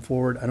as they come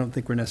forward. I don't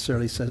think we're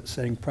necessarily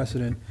setting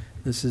precedent.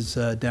 This is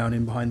down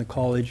in behind the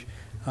college,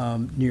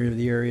 near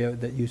the area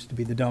that used to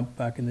be the dump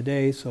back in the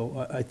day.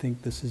 So I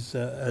think this is,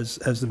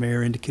 as the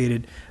mayor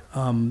indicated,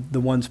 the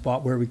one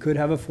spot where we could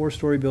have a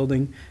 4-story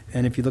building.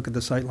 And if you look at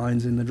the sight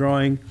lines in the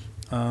drawing,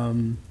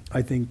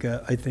 I think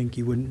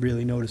you wouldn't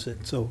really notice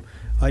it. So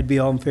I'd be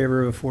all in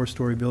favor of a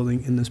 4-story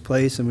building in this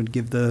place, and would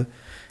give the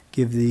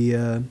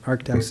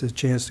architects a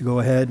chance to go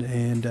ahead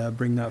and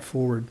bring that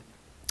forward.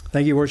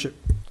 Thank you, Your Worship.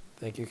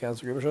 Thank you,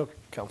 Councillor Grimshaw.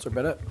 Councillor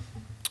Bennett.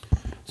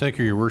 Thank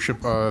you, Your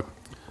Worship.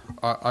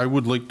 I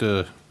would like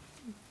to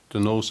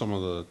know some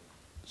of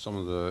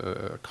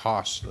the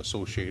costs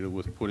associated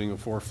with putting a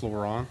 4th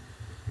floor on.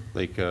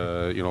 Like,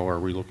 you know, are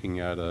we looking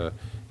at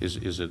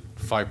is it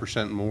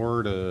 5%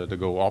 more to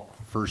go up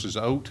versus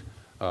out?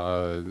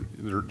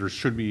 There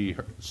should be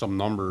some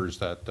numbers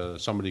that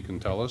somebody can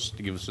tell us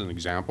to give us an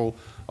example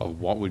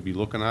of what we'd be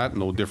looking at.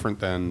 No different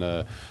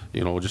than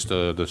you know, just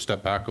to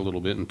step back a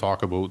little bit and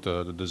talk about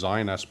the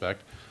design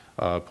aspect.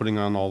 Putting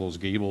on all those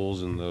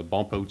gables and the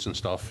bump outs and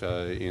stuff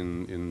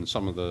in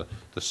some of the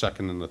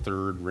 2nd and the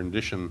 3rd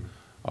rendition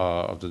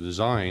of the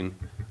design,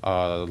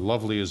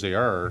 lovely as they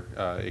are,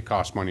 it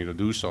costs money to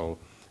do so.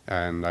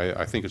 And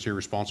I think it's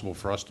irresponsible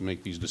for us to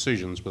make these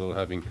decisions without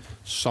having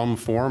some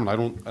form.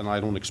 And I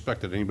don't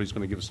expect that anybody's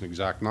going to give us an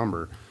exact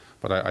number,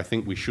 but I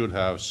think we should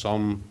have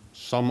some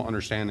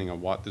understanding of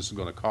what this is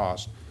going to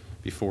cost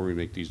before we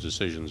make these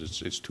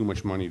decisions. It's too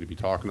much money to be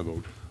talking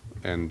about,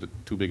 and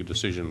too big a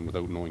decision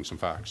without knowing some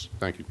facts.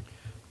 Thank you.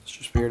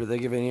 Mr. Spear, did they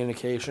give any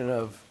indication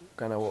of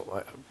kind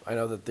of? I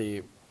know that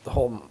the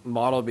whole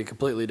model would be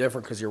completely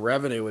different because your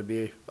revenue would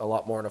be a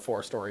lot more in a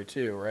 4-story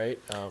too, right?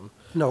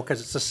 No, because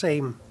it's the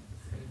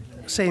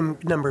same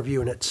number of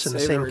units and the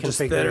same just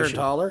configuration. thinner and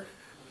taller?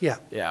 Yeah.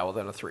 Yeah, well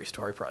then a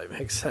 3-story probably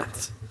makes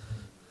sense.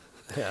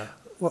 Yeah.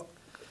 Well,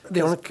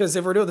 because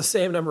if we're doing the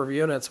same number of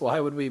units, why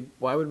would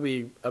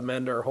we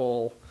amend our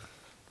whole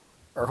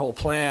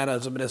plan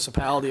as a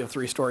municipality of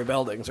 3-story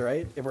buildings,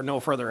 right? If we're no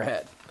further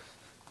ahead.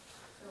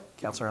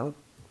 Councillor Allen?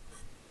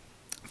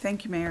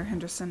 Thank you, Mayor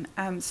Henderson.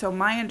 So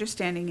my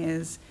understanding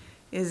is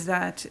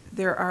that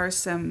there are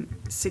some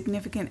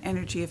significant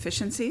energy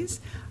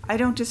efficiencies. I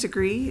don't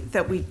disagree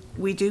that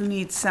we do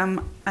need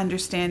some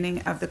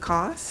understanding of the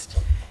cost.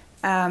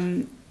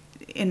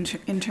 in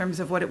terms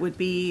of what it would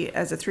be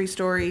as a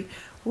 3-story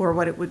or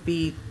what it would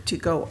be to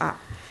go up.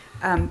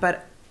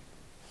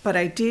 But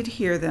I did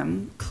hear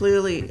them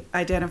clearly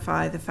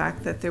identify the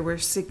fact that there were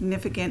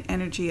significant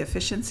energy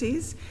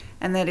efficiencies,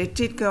 and that it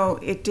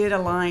did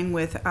align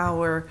with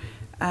our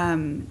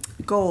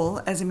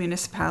goal as a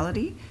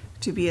municipality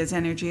to be as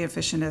energy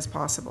efficient as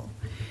possible.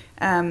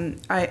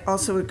 I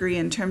also agree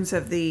in terms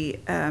of the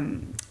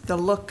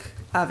look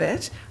of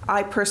it.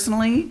 I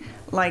personally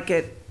like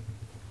it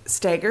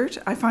staggered.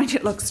 I find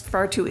it looks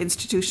far too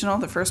institutional.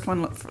 The first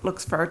one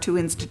looks far too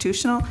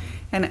institutional,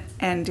 and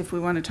if we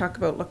want to talk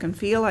about look and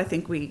feel, I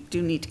think we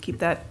do need to keep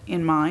that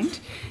in mind,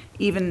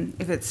 even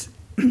if it's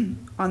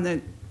on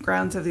the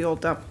grounds of the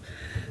old dump.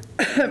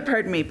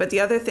 Pardon me. But the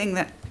other thing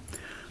that,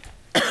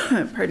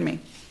 pardon me.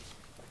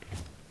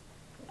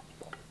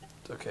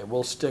 It's okay.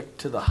 We'll stick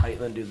to the height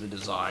and then do the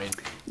design.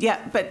 Yeah,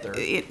 but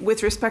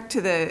with respect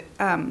to the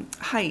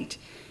height,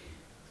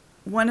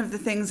 one of the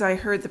things I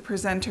heard the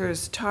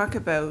presenters talk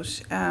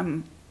about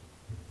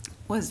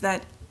was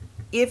that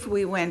if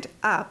we went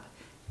up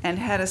and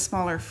had a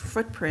smaller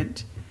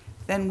footprint,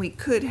 then we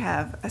could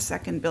have a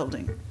second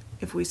building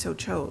if we so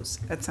chose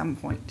at some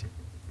point.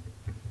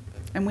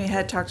 And we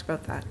had talked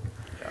about that.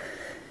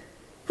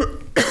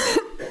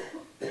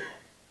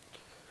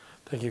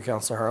 Thank you,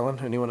 Councillor Harlan.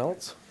 Anyone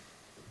else?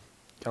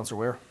 Councillor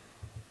Ware?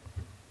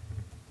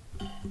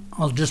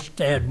 I'll just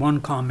add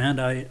one comment.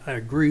 I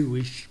agree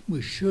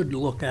we should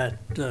look at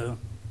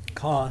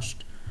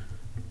cost.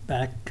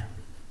 Back a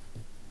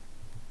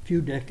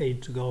few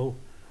decades ago,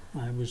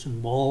 I was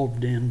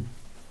involved in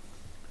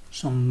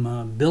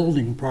some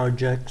building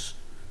projects.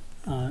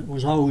 It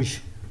was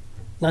always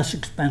less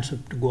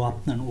expensive to go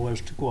up than it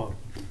was to go out.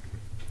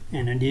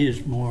 And it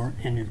is more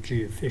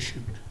energy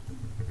efficient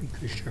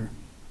because you're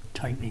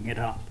tightening it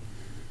up.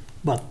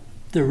 But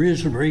there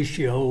is a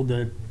ratio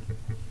that,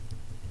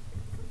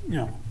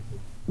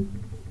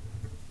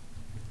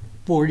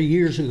 40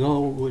 years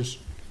ago it was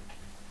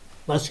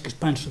less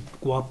expensive to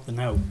go up than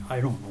out.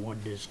 I don't know what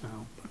it is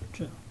now,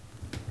 but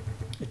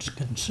it's a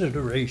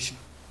consideration.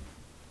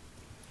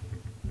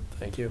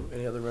 Thank you.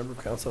 Any other member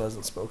of council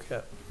hasn't spoke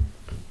yet?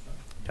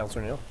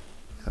 Councillor Neal?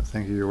 Yeah,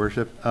 thank you, Your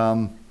Worship.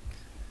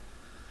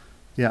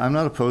 Yeah, I'm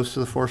not opposed to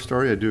the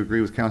 4-story. I do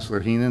agree with Councillor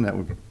Heenan that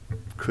we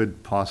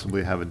could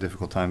possibly have a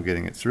difficult time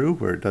getting it through,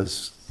 where it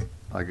does,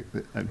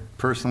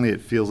 personally,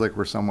 it feels like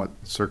we're somewhat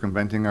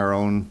circumventing our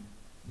own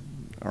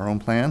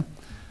plan.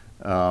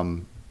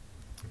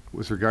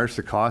 With regards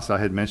to costs, I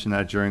had mentioned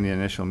that during the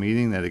initial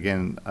meeting, that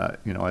again,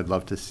 I'd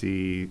love to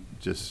see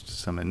just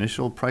some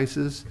initial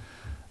prices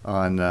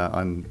on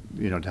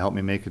to help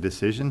me make a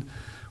decision.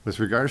 With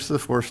regards to the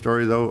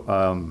 4-story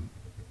though,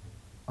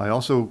 I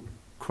also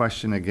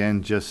question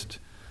again just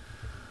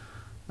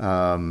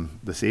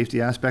the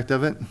safety aspect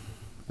of it.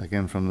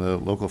 Again, from the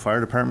local fire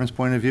department's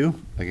point of view,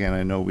 again,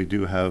 I know we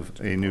do have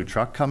a new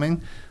truck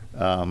coming,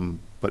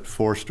 but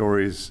 4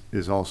 stories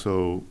is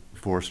also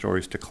 4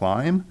 stories to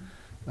climb.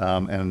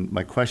 And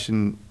my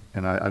question,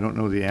 and I don't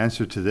know the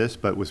answer to this,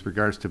 but with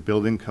regards to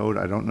building code,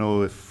 I don't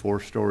know if 4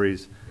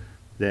 stories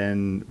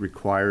then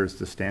requires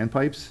the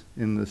standpipes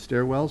in the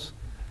stairwells,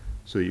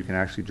 so you can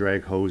actually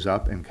drag hose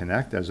up and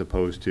connect, as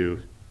opposed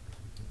to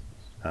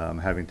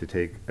having to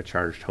take a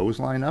charged hose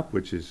line up,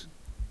 which is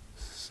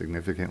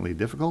significantly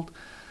difficult.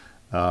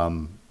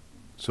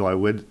 So I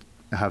would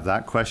have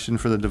that question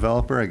for the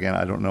developer. Again,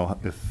 I don't know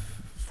if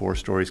 4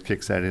 stories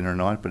kicks that in or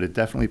not, but it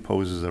definitely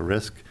poses a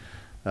risk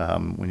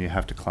when you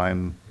have to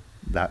climb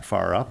that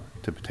far up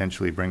to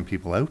potentially bring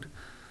people out.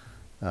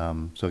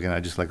 So again,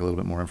 I'd just like a little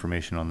bit more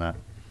information on that.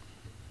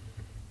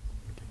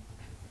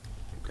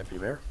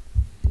 Deputy Mayor?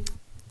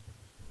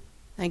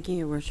 Thank you,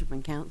 Your Worship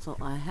and Council.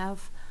 I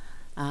have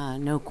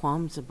no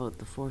qualms about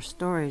the 4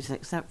 stories,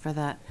 except for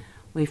that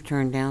we've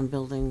turned down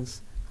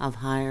buildings of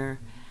higher,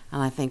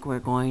 and I think we're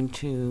going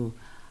to,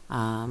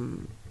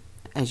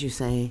 as you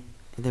say,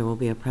 there will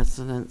be a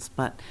precedence,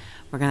 but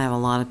we're going to have a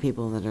lot of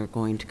people that are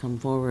going to come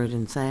forward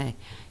and say,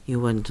 you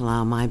wouldn't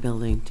allow my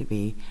building to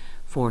be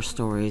 4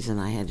 stories, and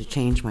I had to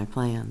change my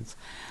plans.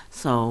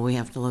 So we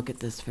have to look at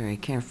this very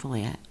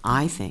carefully,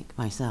 I think,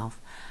 myself.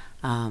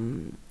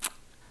 And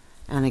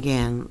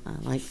again,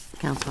 like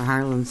Councillor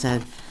Harlan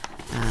said,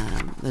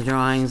 the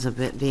drawings of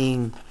it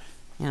being,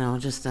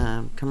 just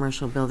a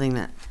commercial building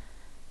that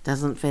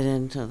doesn't fit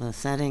into the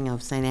setting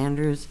of St.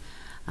 Andrews,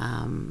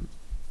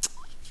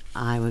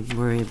 I would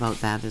worry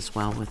about that as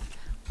well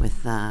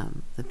with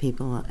the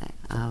people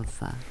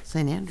of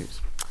St.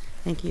 Andrews.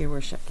 Thank you, Your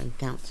Worship and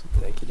Council.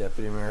 Thank you,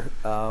 Deputy Mayor.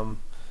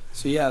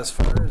 So yeah, as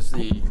far as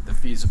the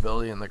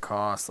feasibility and the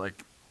cost,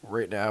 like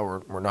right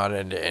now we're not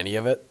into any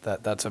of it.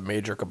 That's a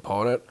major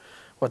component.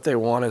 What they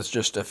want is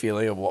just a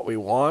feeling of what we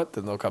want,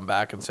 then they'll come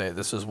back and say,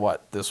 this is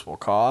what this will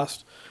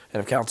cost.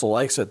 And if council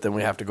likes it, then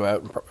we have to go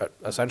out and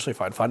essentially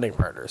find funding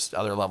partners,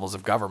 other levels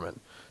of government,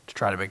 to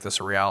try to make this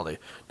a reality.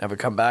 Now, if we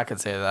come back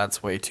and say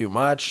that's way too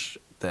much,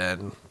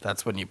 then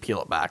that's when you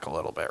peel it back a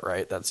little bit,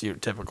 right? That's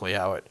typically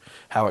how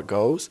it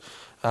goes.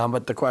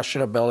 But the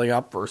question of building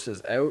up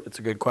versus out, it's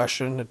a good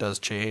question. It does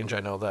change. I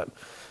know that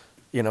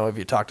you know, if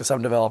you talk to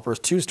some developers,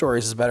 2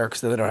 stories is better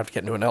because then they don't have to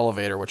get into an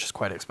elevator, which is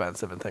quite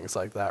expensive and things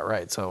like that,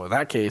 right? So in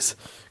that case,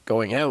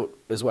 going out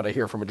is what I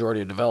hear from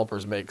majority of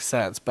developers makes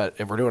sense. But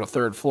if we're doing a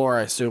 3rd floor,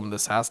 I assume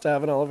this has to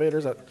have an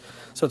elevator.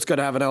 So it's going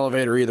to have an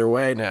elevator either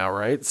way now,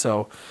 right?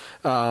 So,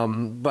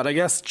 but I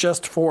guess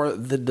just for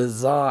the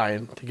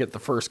design to get the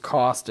first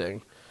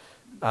costing,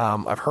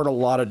 I've heard a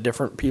lot of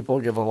different people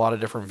give a lot of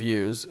different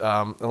views.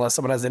 Unless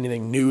someone has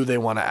anything new they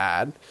want to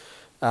add,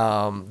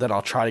 then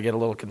I'll try to get a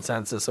little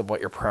consensus of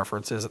what your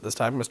preference is at this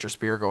time. Mr.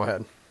 Spear, go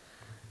ahead.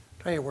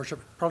 Hi, Your Worship.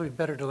 Probably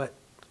better to let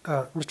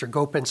Mr.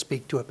 Gopin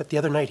speak to it, but the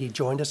other night he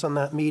joined us on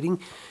that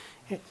meeting.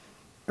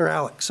 Or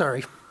Alex,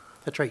 sorry.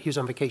 That's right, he was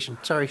on vacation.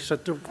 Sorry, so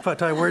to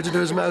put words into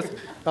his mouth.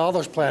 All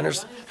those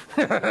planners.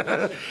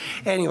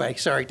 Anyway,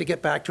 sorry, to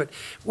get back to it.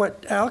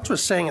 What Alex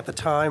was saying at the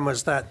time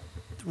was that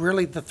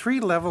really the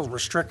 3-level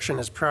restriction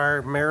has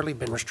primarily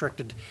been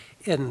restricted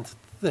in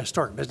the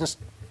historic business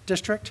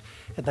district,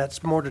 and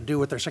that's more to do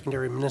with their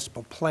secondary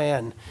municipal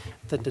plan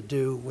than to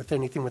do with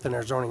anything within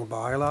our zoning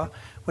bylaw.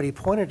 What he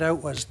pointed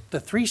out was the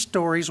 3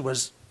 stories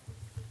was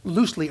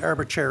loosely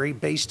arbitrary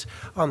based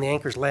on the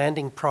Anchor's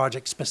Landing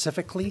project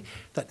specifically,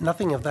 that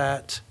nothing of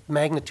that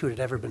magnitude had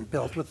ever been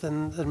built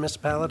within the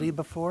municipality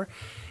before.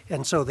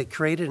 And so they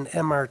created an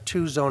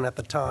MR2 zone at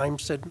the time,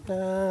 said,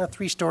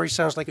 3 stories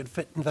sounds like it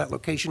fit in that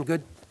location,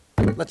 good,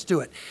 let's do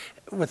it,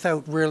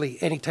 without really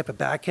any type of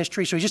back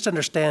history. So you just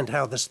understand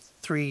how this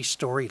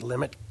 3-story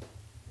limit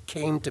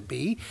came to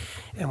be.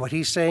 And what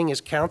he's saying is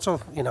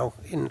council, you know,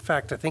 in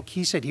fact, I think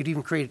he said he'd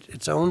even create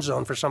its own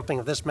zone for something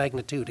of this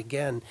magnitude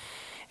again.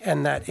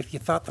 And that if you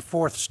thought the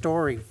 4th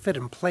story fit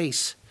in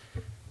place,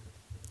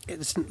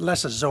 it's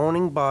less a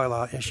zoning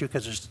bylaw issue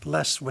because there's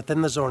less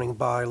within the zoning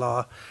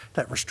bylaw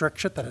that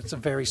restricts it, that it's a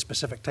very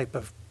specific type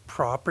of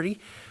property.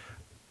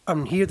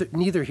 I'm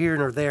neither here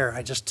nor there.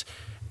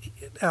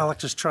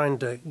 Alex is trying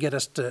to get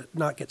us to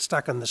not get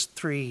stuck on this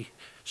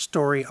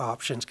 3-story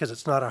options because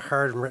it's not a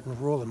hard and written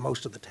rule in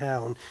most of the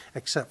town,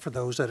 except for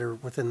those that are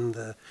within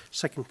the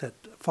that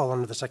fall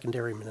under the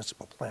secondary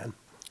municipal plan.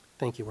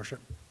 Thank you, Worship.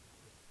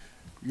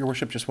 Your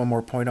Worship, just one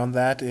more point on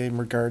that in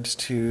regards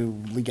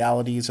to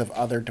legalities of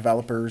other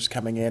developers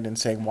coming in and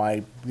saying,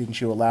 why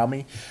didn't you allow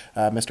me?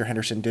 Mr.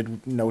 Henderson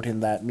did note in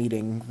that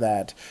meeting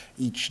that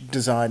each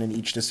design and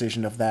each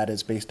decision of that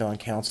is based on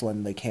council,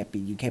 and you can't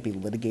be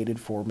litigated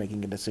for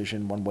making a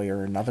decision one way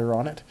or another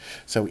on it.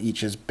 So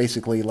each is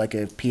basically like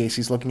a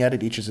PAC's looking at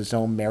it, each is its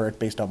own merit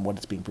based on what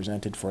is being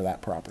presented for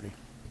that property.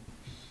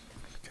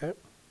 Okay.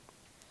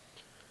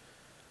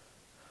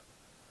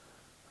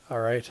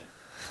 All right.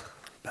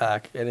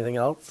 Pack. Anything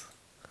else?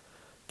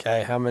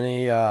 Okay. How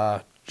many?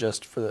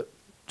 Just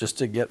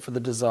to get for the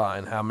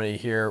design, how many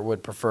here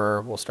would prefer?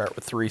 We'll start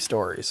with 3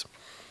 stories.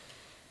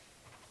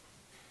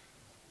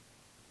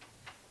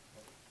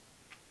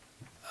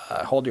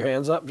 Hold your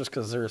hands up, just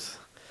because there's.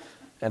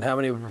 And how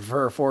many would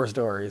prefer 4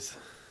 stories?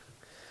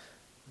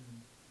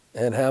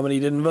 And how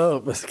many didn't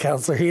vote, Mr.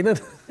 Councillor Heenan?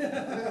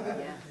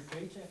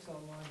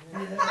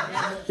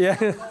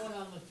 Yeah.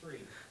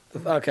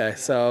 Okay,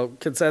 so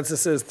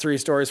consensus is 3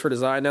 stories for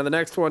design. Now the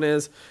next one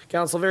is,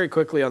 council, very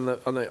quickly on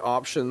the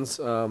options.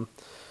 Does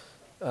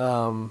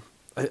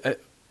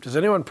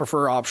anyone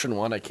prefer option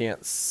 1? I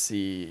can't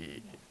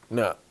see.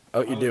 No.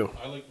 Oh, you do.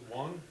 I like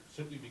 1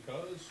 simply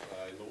because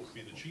I know it would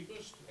be the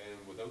cheapest, and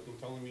without them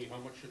telling me how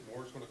much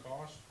more it's going to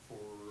cost for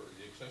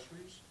the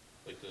accessories,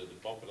 like to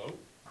bump it out,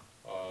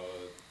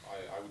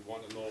 I would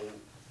want to know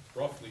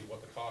roughly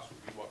what the cost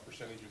would be, what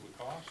percentage it would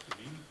cost to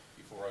me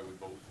before I would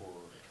vote for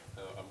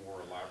a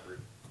more elaborate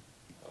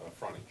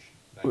frontage.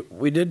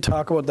 We did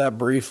talk about that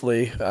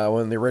briefly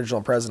when the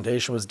original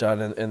presentation was done,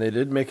 and they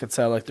did make it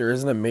sound like there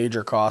isn't a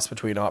major cost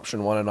between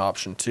option 1 and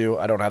option 2.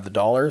 I don't have the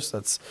dollars,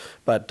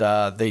 but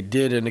they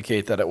did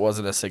indicate that it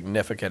wasn't a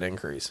significant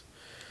increase.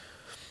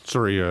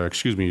 Sorry,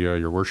 excuse me,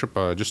 Your Worship.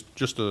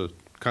 Just to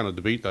kind of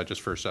debate that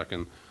just for a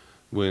second,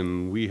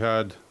 when we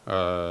had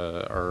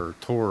our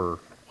tour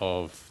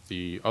of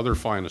the other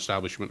fine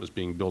establishment that's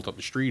being built up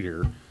the street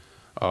here,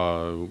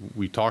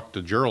 we talked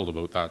to Gerald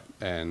about that,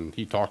 and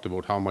he talked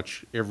about how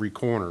much every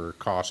corner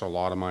costs a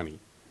lot of money.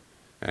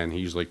 And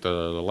he's like, the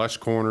less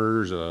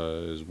corners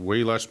is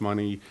way less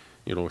money.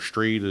 You know,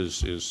 straight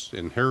is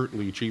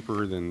inherently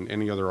cheaper than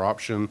any other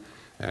option.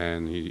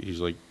 And he's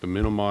like, to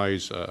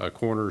minimize a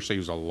corner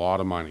saves a lot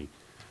of money.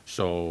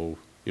 So,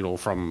 you know,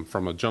 from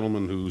a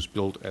gentleman who's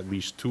built at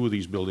least 2 of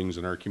these buildings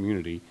in our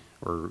community,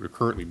 or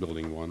currently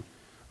building one,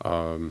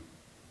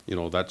 you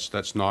know,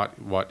 that's not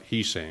what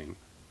he's saying.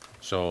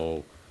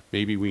 So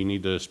maybe we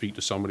need to speak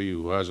to somebody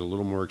who has a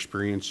little more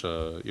experience,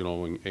 you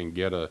know, and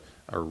get a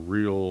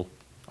real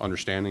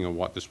understanding of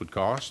what this would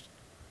cost.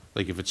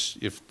 Like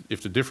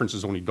if the difference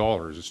is only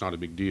dollars, it's not a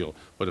big deal.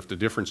 But if the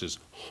difference is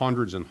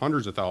hundreds and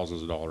hundreds of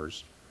thousands of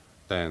dollars,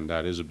 then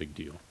that is a big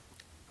deal.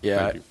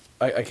 Yeah,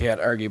 I can't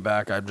argue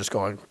back. I'm just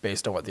going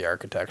based on what the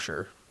architect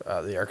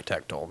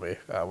told me.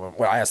 Well,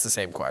 I asked the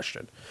same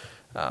question.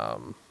 Yeah,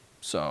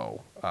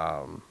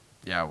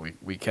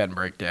 we can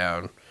break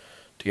down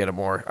to get a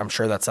more, I'm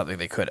sure that's something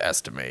they could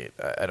estimate.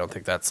 I don't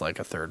think that's like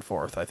a third,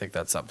 fourth. I think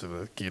that's something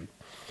that could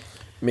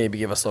maybe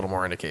give us a little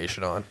more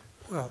indication on.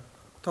 Well,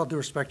 with all due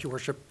respect, Your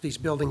Worship, these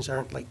buildings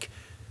aren't like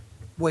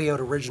way out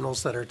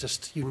originals that are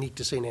just unique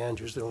to St.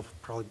 Andrews. There'll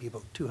probably be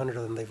about 200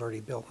 of them they've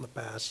already built in the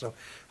past, so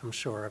I'm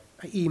sure.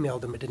 I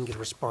emailed them, I didn't get a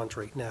response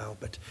right now,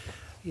 but,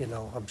 you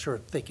know, I'm sure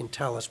they can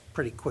tell us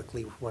pretty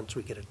quickly once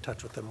we get in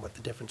touch with them what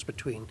the difference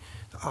between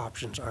the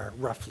options are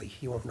roughly.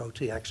 You won't know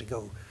till you actually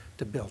go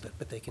to build it,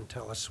 but they can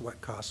tell us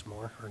what costs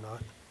more or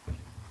not.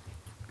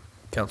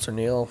 Councillor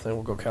Neal, then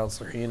we'll go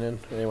Councillor Heenan.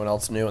 Anyone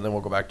else new? And then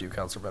we'll go back to you,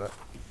 Councillor Bennett.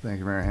 Thank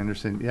you, Mayor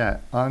Henderson. Yeah,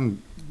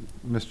 on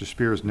Mr.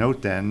 Spear's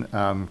note then,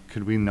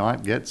 could we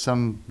not get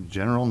some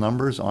general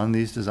numbers on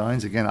these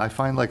designs? Again, I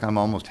find like I'm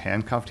almost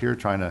handcuffed here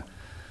trying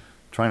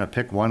to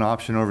pick one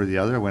option over the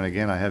other when,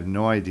 again, I have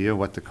no idea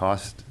what the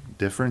cost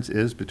difference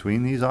is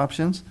between these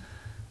options.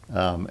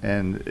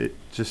 And it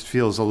just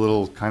feels a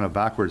little kind of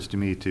backwards to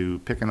me to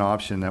pick an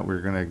option that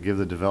we're going to give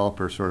the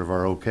developer sort of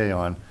our okay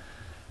on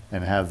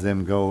and have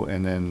them go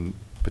and then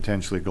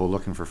potentially go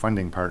looking for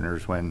funding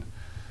partners when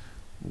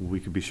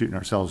we could be shooting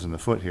ourselves in the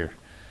foot here.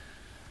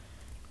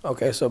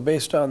 Okay, so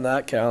based on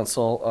that,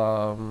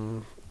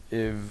 Council,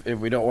 if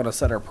we don't want to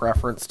set our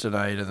preference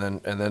tonight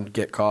and then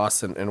get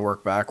costs and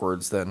work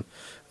backwards, then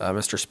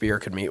Mr. Spear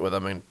could meet with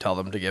them and tell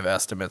them to give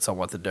estimates on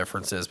what the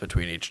difference is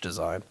between each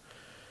design.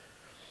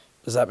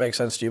 Does that make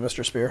sense to you,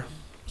 Mr. Spear?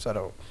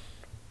 So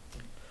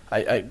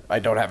I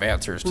don't have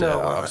answers to any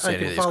of these questions. I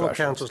can follow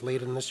Council's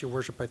lead in this, Your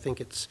Worship. I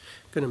think it's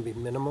going to be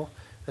minimal,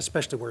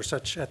 especially we're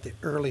such at the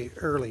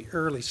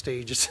early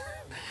stages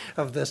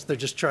of this. They're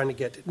just trying to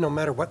get, no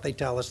matter what they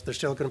tell us, they're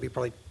still going to be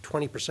probably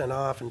 20%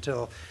 off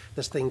until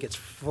this thing gets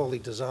fully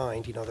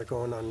designed. You know, they're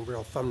going on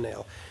real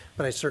thumbnail.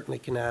 But I certainly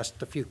can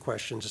ask a few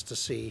questions just to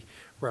see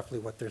roughly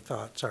what their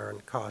thoughts are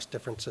and cost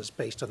differences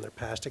based on their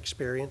past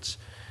experience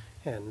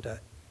and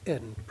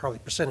in probably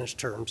percentage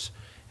terms.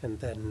 And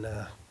then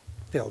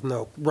they'll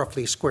know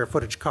roughly square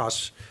footage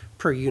costs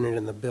per unit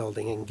in the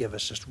building and give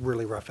us just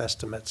really rough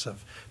estimates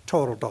of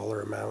total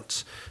dollar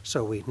amounts.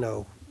 So we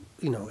know,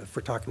 you know, if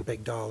we're talking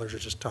big dollars or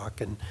just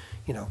talking,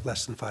 you know,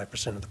 less than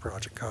 5% of the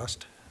project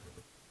cost.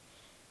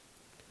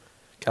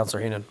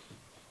 Councillor Heenan.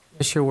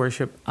 Yes, Your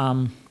Worship.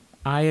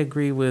 I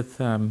agree with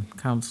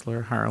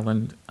Councillor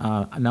Harland.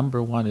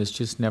 Number one is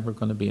just never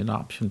going to be an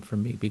option for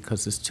me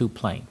because it's too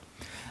plain.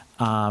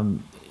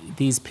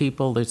 These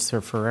people, it's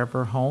their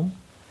forever home,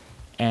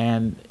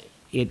 and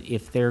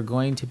if they're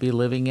going to be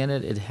living in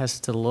it, it has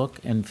to look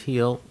and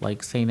feel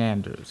like St.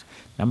 Andrews.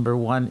 Number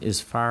one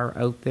is far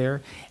out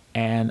there,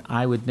 and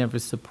I would never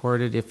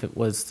support it if it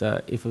was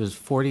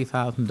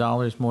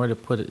 $40,000 more to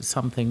put it,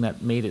 something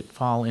that made it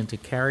fall into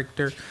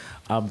character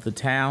of the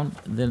town,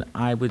 then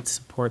I would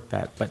support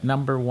that. But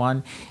number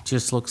one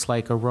just looks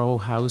like a row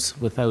house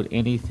without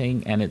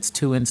anything, and it's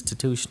too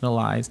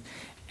institutionalized,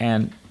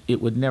 and it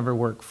would never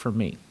work for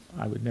me.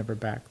 I would never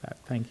back that.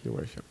 Thank you, Your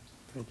Worship.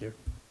 Thank you.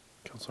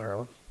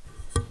 Councillor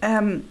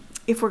Harlan.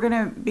 If we're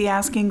going to be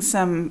asking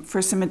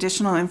for some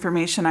additional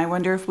information, I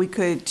wonder if we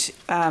could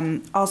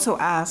also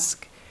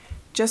ask,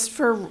 just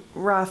for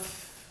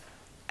rough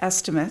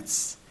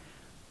estimates,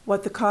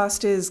 what the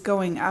cost is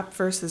going up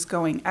versus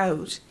going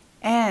out,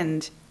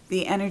 and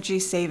the energy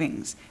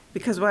savings.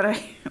 Because what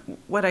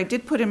I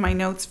did put in my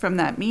notes from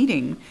that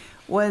meeting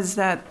was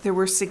that there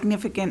were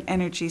significant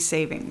energy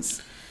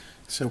savings.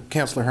 So,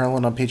 Councillor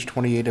Harlan, on page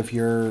 28 of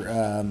your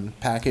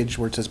package,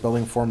 where it says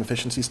building form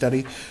efficiency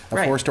study, a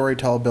Right. 4-story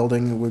tall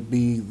building would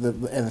be, and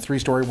the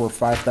 3-story were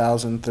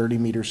 5,030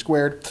 meters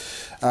squared.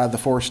 The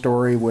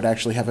 4-story would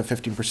actually have a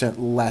 15%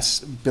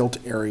 less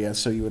built area,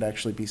 so you would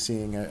actually be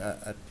seeing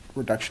a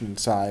reduction in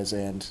size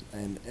and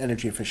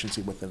energy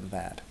efficiency within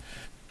that.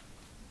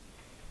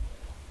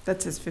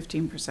 That says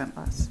 15%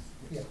 less.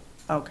 Yeah.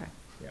 Okay.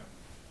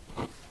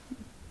 Yeah.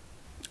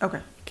 Okay.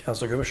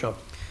 Councillor Gubishov.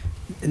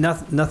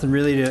 Nothing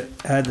really to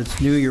add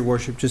that's new, Your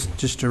Worship.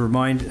 Just to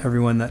remind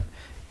everyone that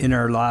in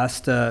our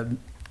last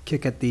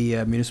kick at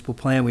the municipal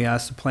plan, we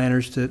asked the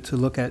planners to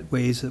look at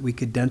ways that we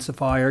could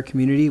densify our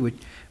community, which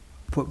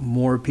put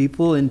more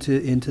people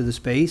into the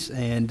space,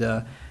 and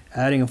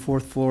adding a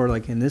 4th floor,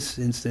 like in this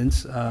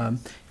instance,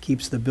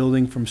 keeps the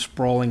building from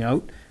sprawling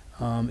out.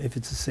 If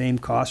it's the same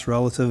cost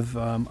relative,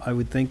 I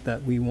would think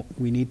that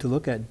we need to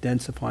look at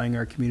densifying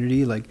our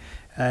community, like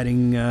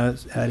adding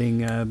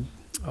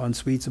en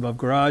suites above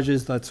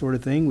garages, that sort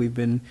of thing. We've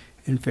been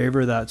in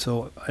favor of that,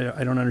 so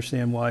I don't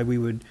understand why we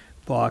would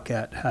balk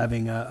at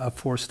having a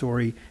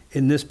 4-story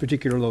in this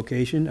particular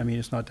location. I mean,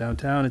 it's not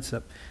downtown; it's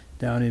up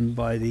down in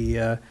by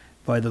the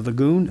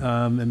lagoon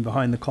and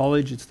behind the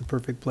college. It's the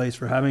perfect place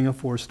for having a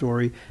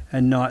 4-story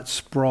and not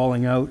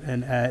sprawling out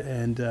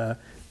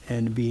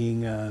and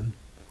being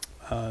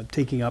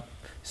taking up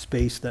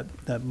space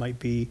that might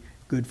be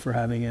good for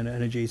having an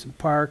adjacent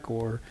park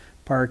or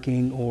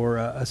parking or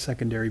a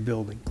secondary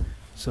building.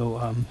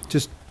 So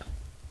just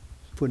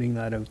putting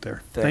that out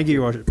there. Thank you,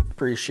 Your Worship.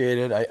 Appreciate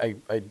it.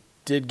 I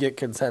did get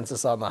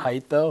consensus on the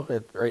height, though.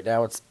 Right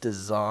now it's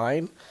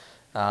design.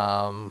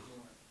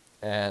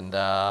 And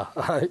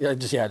I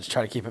just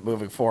try to keep it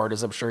moving forward,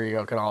 as I'm sure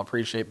you can all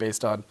appreciate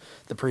based on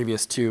the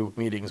previous 2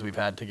 meetings we've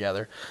had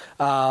together.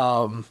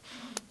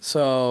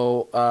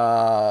 So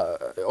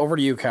over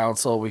to you,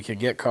 council. We can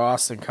get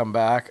costs and come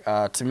back.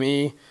 To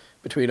me,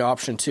 between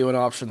option 2 and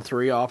option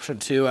 3, option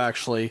 2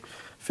 actually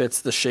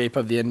fits the shape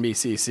of the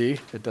NBCC.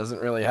 It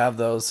doesn't really have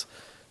those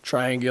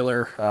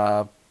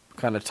triangular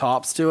kind of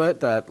tops to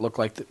it that look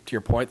like, to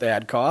your point, they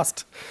add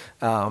cost.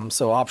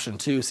 So option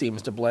 2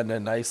 seems to blend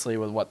in nicely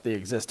with what the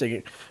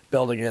existing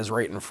building is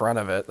right in front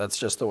of it. That's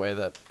just the way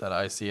that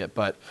I see it.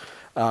 But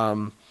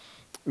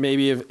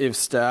maybe if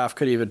staff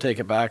could even take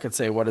it back and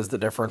say, what is the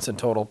difference in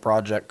total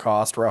project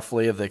cost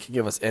roughly? If they could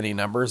give us any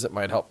numbers, it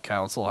might help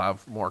council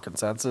have more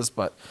consensus.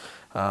 But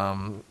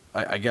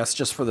I guess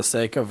just for the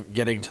sake of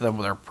getting to them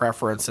with their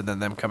preference and then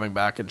them coming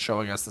back and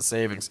showing us the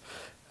savings,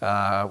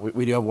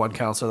 we do have one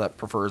councillor that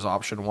prefers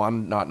option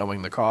 1, not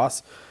knowing the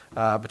cost.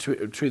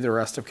 Between the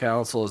rest of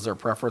council, is there a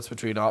preference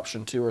between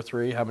option 2 or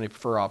 3? How many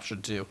prefer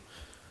option 2?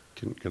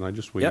 Can I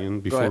just weigh in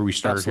before we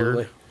start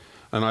Absolutely. here?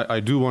 And I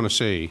do want to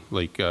say,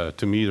 like,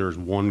 to me, there's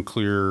one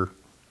clear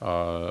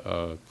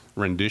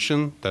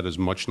rendition that is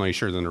much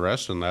nicer than the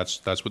rest, and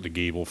that's with the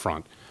gable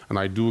front. And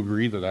I do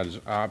agree that is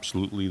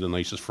absolutely the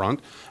nicest front.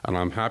 And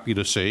I'm happy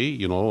to say,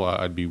 you know,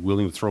 I'd be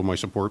willing to throw my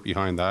support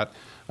behind that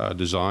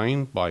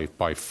design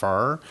by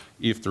far,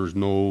 if there's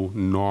no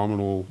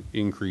nominal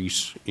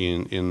increase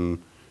in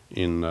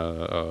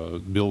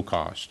bill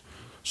cost.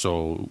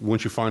 So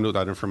once you find out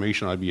that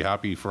information, I'd be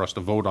happy for us to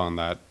vote on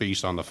that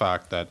based on the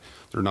fact that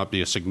there not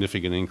be a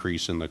significant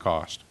increase in the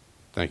cost.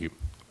 Thank you.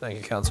 Thank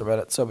you, Councillor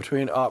Bennett. So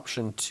between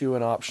option 2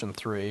 and option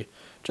 3,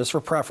 just for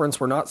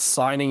preference, we're not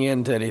signing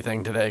into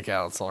anything today,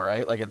 council,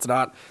 right? Like, it's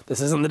not,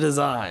 this isn't the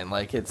design.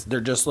 Like, they're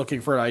just looking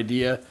for an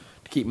idea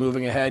to keep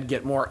moving ahead,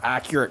 get more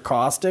accurate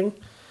costing.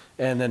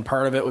 And then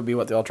part of it would be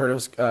what the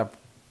alternatives,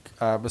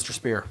 Mr.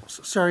 Spear.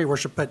 Sorry, Your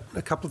Worship, but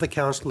a couple of the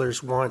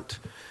councillors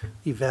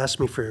you've asked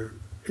me for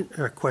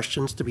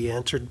questions to be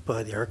answered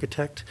by the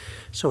architect.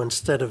 So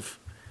instead of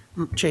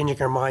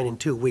changing our mind in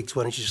 2 weeks,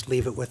 why don't you just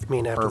leave it with me,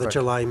 and after the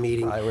July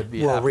meeting,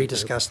 we'll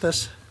rediscuss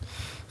this.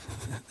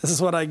 This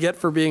is what I get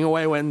for being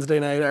away Wednesday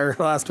night or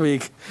last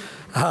week.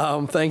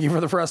 Thank you for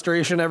the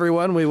frustration,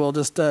 everyone. We will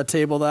just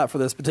table that for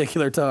this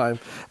particular time.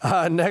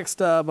 Next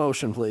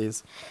motion,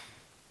 please.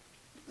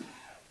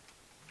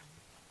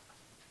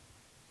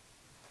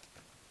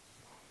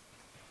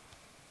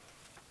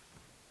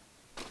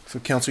 So,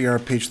 Council, you're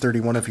on page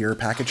 31 of your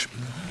package.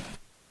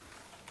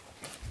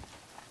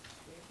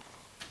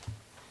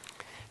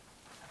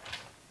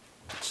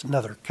 It's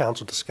another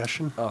council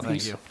discussion. Oh,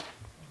 thank you.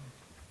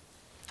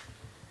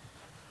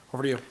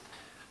 Over to you.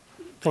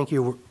 Thank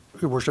you,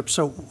 Your Worship.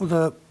 So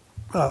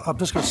I'm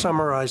just going to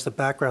summarize the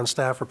background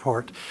staff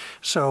report.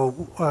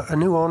 So a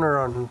new owner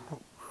on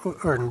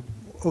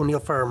O'Neill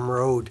Farm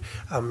Road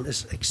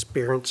is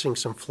experiencing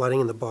some flooding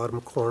in the bottom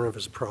corner of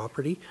his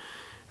property.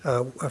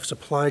 I've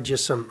supplied you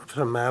some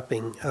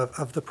mapping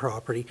of the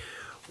property.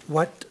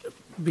 What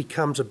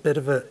becomes a bit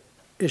of an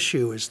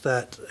issue is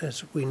that,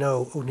 as we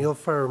know, O'Neill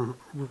Farm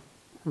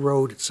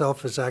Road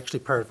itself is actually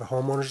part of a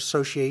homeowners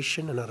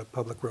association and not a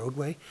public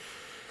roadway.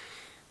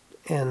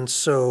 And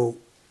so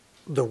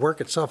the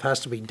work itself has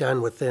to be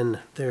done within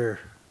their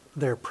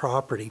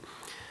property.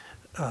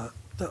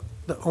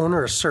 The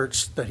owner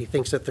asserts that he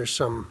thinks that there's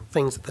some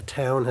things that the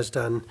town has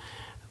done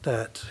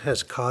that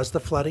has caused the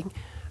flooding.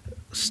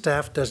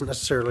 Staff doesn't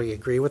necessarily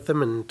agree with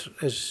them, and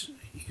as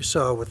you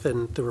saw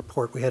within the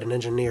report, we had an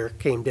engineer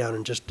came down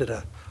and just did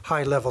a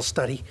high-level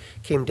study,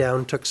 came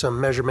down, took some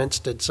measurements,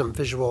 did some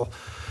visual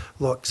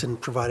looks, and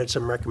provided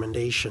some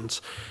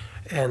recommendations.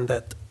 And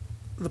that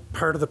the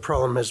part of the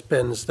problem has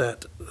been is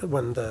that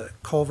when the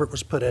culvert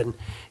was put in,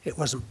 it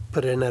wasn't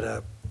put in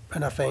at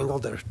enough angle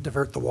to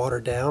divert the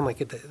water down. Like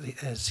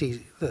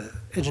the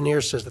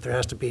engineer says that there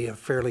has to be a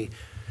fairly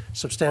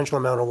substantial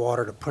amount of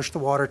water to push the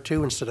water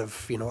to, instead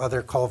of, you know,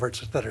 other culverts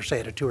that are, say,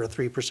 at a 2 or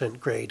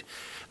 3% grade,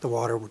 the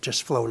water would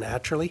just flow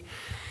naturally.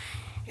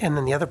 And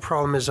then the other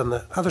problem is on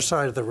the other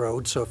side of the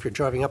road. So if you're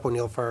driving up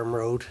O'Neill Farm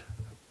Road,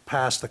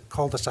 past the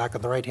cul-de-sac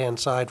on the right-hand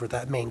side where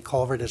that main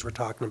culvert is we're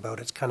talking about,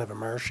 it's kind of a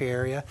marshy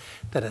area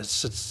that is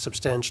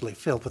substantially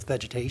filled with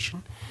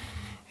vegetation.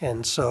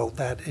 And so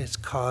that is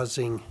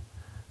causing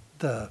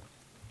the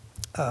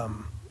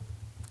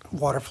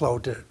water flow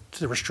to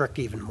restrict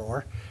even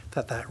more,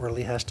 that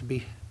really has to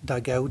be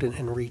dug out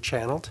and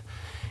rechanneled.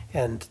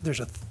 And there's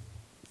a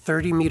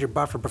 30-meter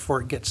buffer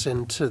before it gets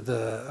into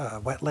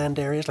the wetland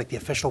areas, like the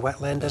official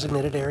wetland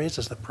designated areas,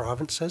 as the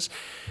province says.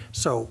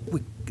 So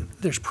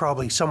there's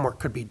probably some work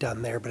could be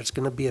done there, but it's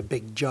going to be a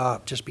big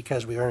job just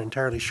because we aren't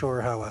entirely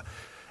sure how a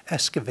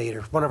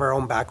excavator, one of our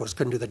own backhoes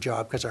couldn't do the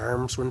job because our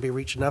arms wouldn't be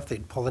reaching enough.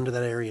 They'd pull into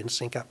that area and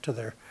sink up to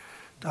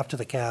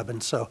the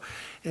cabin. So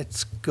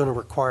it's going to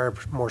require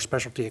more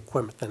specialty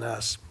equipment than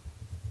us.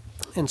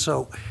 And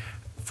so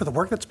for the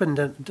work that's been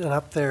done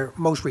up there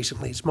most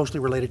recently, it's mostly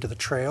related to the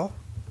trail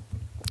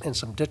and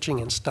some ditching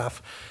and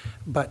stuff.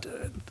 But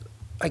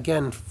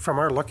again, from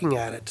our looking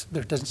at it,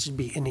 there doesn't seem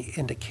to be any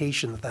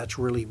indication that that's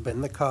really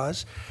been the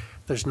cause.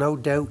 there's no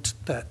doubt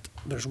that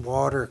there's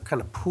water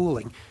kind of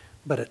pooling,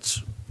 but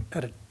it's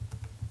at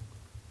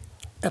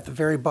the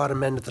very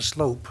bottom end of the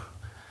slope,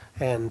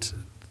 and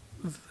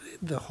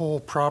the whole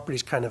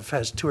properties kind of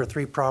has 2 or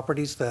 3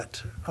 properties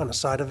that on the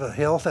side of a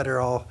hill that are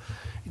all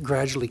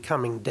gradually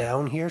coming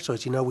down here. So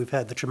as you know, we've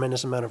had the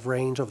tremendous amount of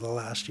rains over the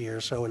last year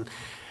or so, and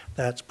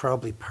that's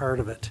probably part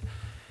of it.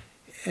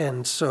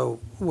 And so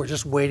we're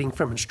just waiting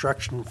for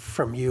instruction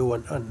from you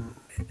on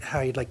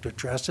how you'd like to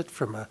address it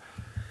from a,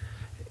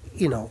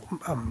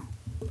 I'm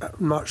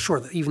not sure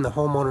that even the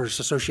homeowners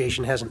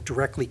association hasn't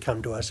directly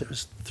come to us. It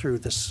was through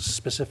this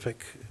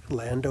specific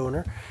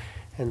landowner.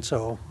 And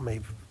so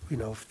maybe,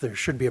 if there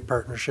should be a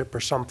partnership or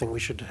something, we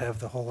should have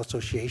the whole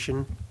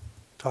association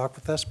talk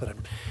with us. But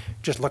I'm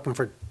just looking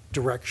for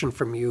direction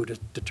from you to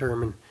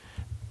determine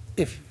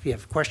if you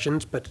have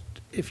questions, but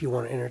if you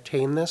want to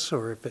entertain this,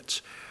 or if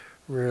it's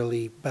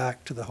really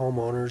back to the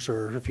homeowners,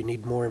 or if you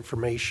need more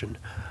information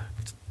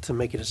to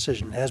make a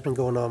decision. It has been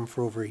going on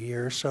for over a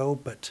year or so,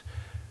 but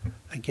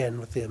again,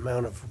 with the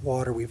amount of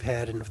water we've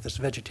had and with this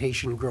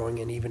vegetation growing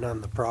in even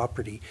on the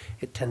property,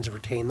 it tends to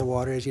retain the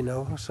water, as you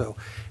know. So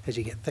as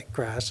you get thick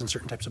grass and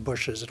certain types of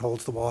bushes, it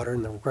holds the water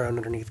and the ground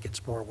underneath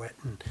gets more wet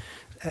and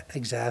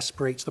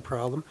exacerbates the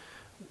problem.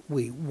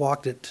 We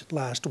walked it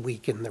last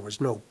week and there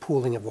was no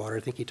pooling of water. I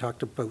think he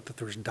talked about that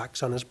there was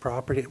ducks on his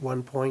property at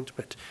one point,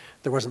 but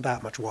there wasn't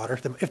that much water.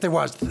 If there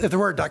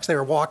were ducks, they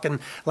were walking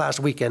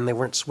last weekend. They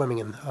weren't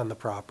swimming on the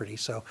property.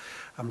 So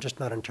I'm just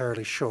not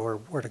entirely sure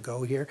where to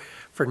go here.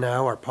 For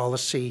now, our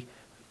policy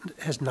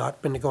has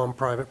not been to go on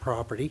private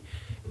property,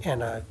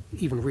 and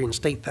even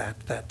reinstate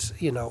that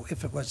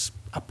if it was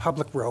a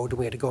public road and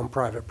we had to go on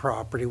private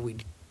property,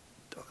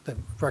 the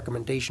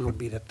recommendation would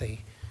be that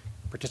they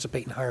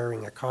participate in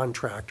hiring a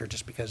contractor,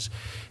 just because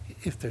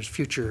if there's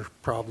future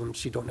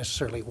problems, you don't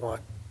necessarily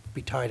want to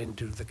be tied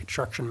into the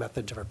construction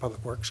methods of our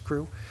public works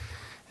crew.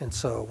 And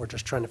so we're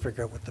just trying to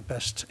figure out what the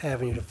best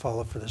avenue to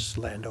follow for this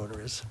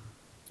landowner is.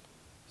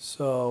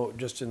 So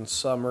just in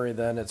summary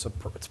then, it's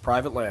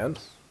private land,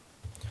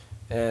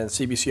 and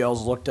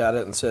CBCL's looked at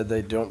it and said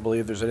they don't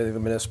believe there's anything the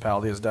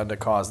municipality has done to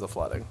cause the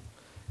flooding.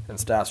 And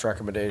staff's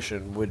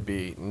recommendation would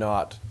be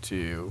not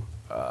to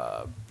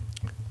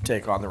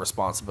take on the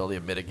responsibility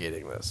of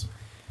mitigating this.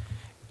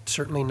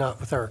 Certainly not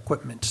with our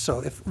equipment.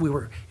 So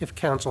if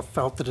council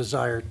felt the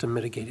desire to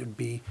mitigate, it would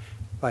be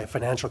by a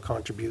financial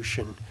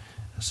contribution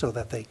so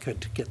that they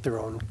could get their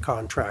own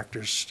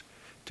contractors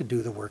to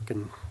do the work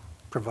and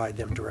provide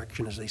them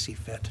direction as they see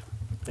fit.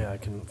 Yeah, I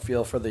can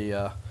feel for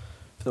the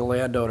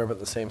landowner, but in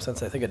the same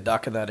sense, I think a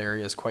duck in that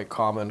area is quite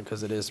common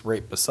because it is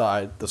right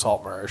beside the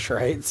salt marsh,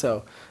 right?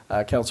 So,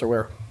 Councillor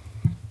Ware.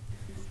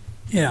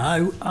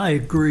 Yeah, I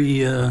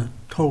agree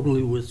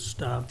totally with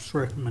staff's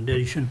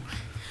recommendation.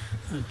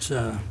 It's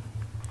a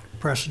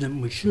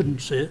precedent we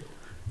shouldn't set.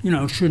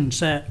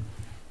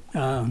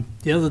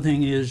 The other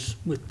thing is,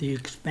 with the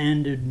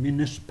expanded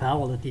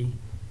municipality,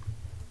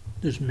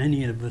 there's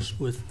many of us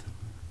with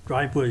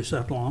driveways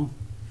that long.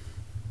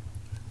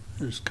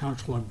 As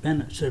Councillor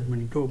Bennett said when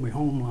he drove me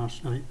home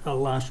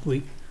last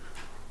week,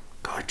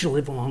 God, you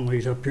live a long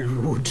ways up here in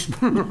the woods.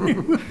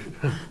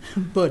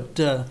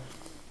 But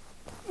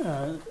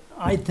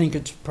I think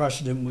it's a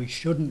precedent we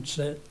shouldn't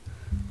set.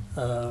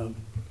 The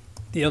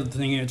other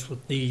thing is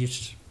with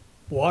these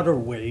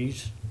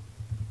waterways,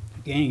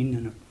 again,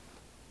 in a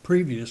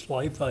previous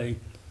life, I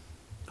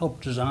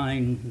helped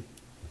design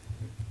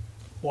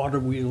water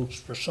wheels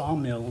for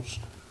sawmills,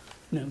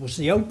 and it was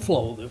the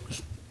outflow that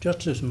was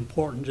just as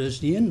important as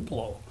the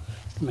inflow,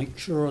 to make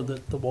sure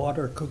that the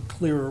water could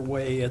clear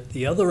away at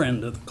the other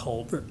end of the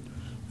culvert,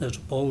 as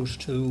opposed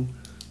to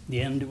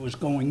the end it was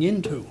going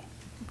into,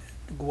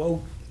 to go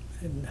out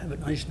and have it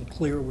nice and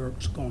clear where it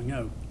was going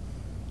out.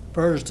 As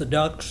far as the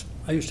ducks,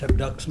 I used to have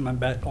ducks in my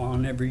back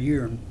lawn every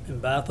year in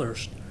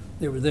Bathurst.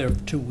 They were there for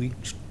 2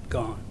 weeks,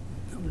 gone.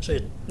 That was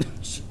it.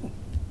 So.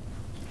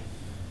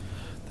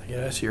 Thank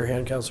you. I see your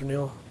hand, Councillor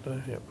Neal.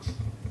 Yep.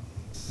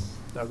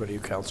 I'll go to you,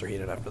 Councillor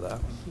Heaton, after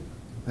that.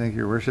 Thank you,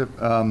 Your Worship.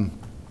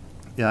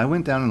 Yeah, I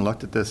went down and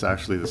looked at this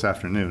actually this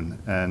afternoon,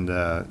 and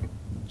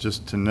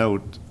just to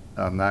note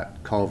on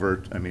that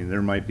culvert, I mean,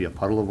 there might be a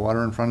puddle of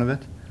water in front of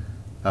it.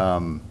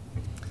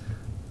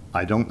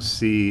 I don't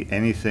see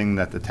anything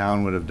that the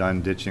town would have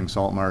done ditching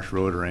Salt Marsh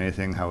Road or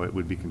anything, how it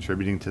would be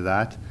contributing to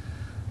that.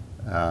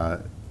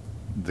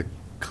 The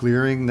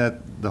clearing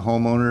that the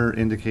homeowner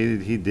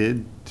indicated he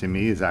did, to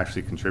me, is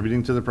actually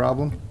contributing to the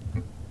problem.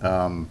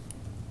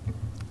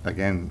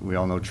 Again, we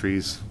all know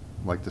trees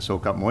like to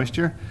soak up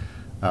moisture,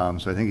 so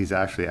I think he's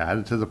actually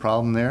added to the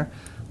problem there.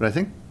 But I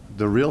think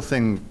the real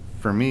thing,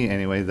 for me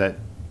anyway, that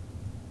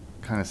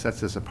kind of sets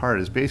this apart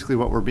is basically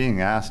what we're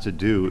being asked to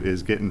do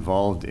is get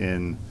involved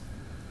in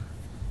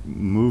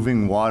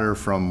moving water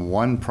from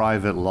one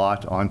private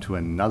lot onto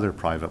another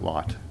private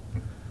lot,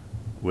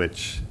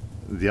 which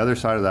the other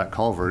side of that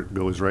culvert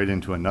goes right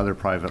into another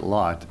private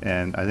lot.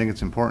 And I think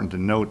it's important to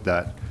note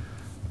that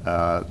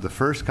the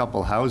first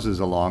couple houses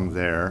along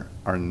there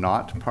are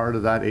not part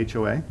of that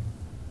HOA.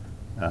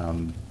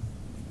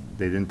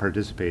 They didn't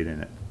participate in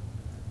it.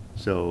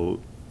 So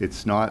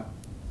it's not,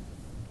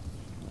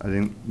 I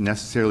didn't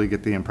necessarily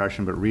get the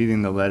impression, but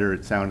reading the letter,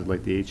 it sounded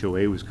like the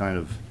HOA was kind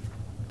of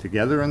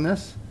together in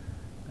this.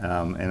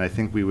 And I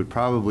think we would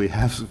probably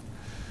have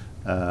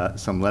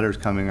some letters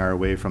coming our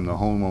way from the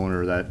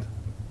homeowner that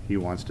he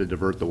wants to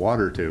divert the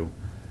water to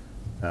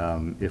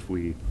if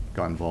we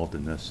got involved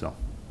in this. So,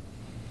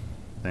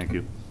 thank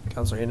you.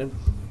 Councillor Heenan?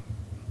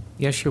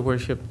 Yes, Your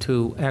Worship,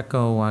 to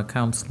echo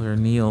Councillor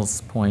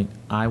Neal's point,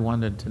 I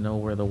wanted to know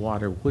where the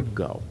water would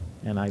go,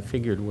 and I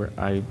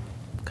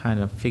kind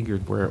of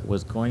figured where it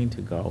was going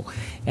to go.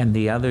 And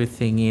the other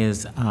thing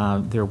is,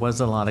 there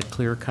was a lot of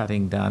clear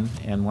cutting done,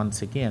 and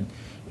once again,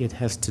 it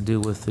has to do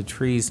with the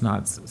trees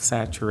not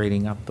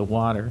saturating up the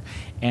water.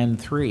 And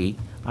 3,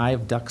 I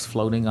have ducks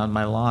floating on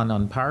my lawn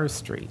on Parr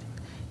Street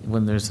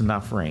when there's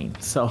enough rain.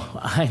 So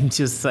I'm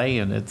just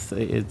saying,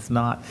 it's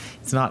not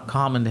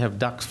common to have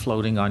ducks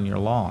floating on your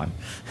lawn.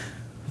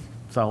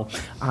 So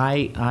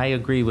I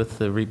agree with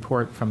the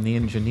report from the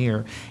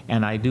engineer,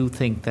 and I do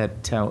think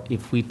that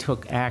if we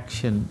took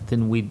action,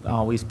 then we'd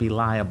always be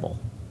liable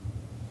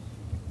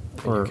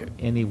for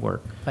any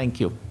work. Thank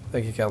you.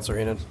 Thank you, Councillor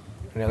Heenan.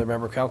 Any other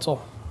member of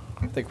council?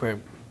 I think we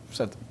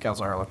said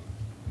Councillor Harlan.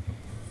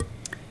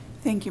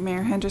 Thank you,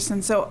 Mayor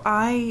Henderson. So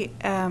I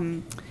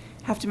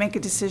have to make a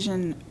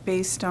decision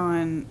based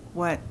on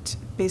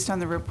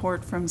the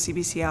report from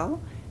CBCL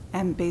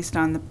and based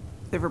on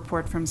the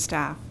report from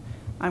staff.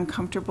 I'm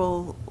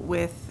comfortable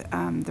with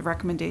the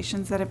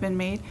recommendations that have been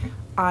made.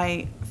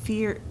 I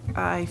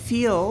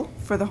feel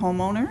for the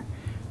homeowner.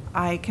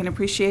 I can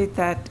appreciate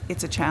that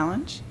it's a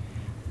challenge,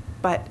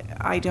 but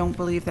I don't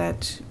believe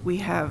that we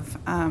have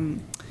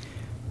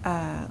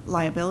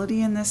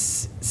liability in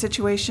this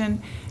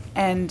situation,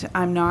 and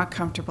I'm not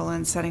comfortable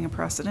in setting a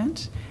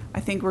precedent. I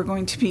think we're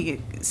going to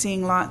be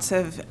seeing lots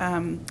of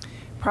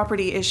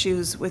property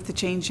issues with the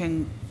change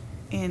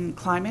in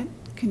climate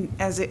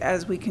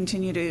as we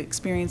continue to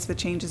experience the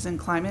changes in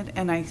climate,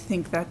 and I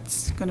think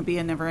that's going to be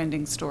a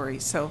never-ending story.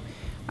 So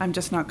I'm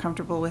just not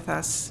comfortable with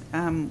us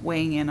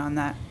weighing in on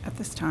that at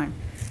this time.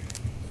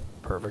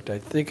 Perfect. I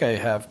think I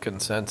have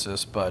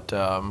consensus, but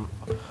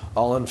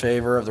all in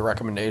favor of the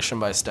recommendation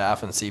by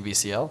staff and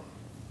CBCL?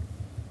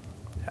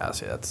 Yeah,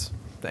 see,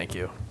 thank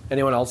you.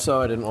 Anyone else?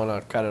 So I didn't want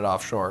to cut it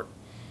off short.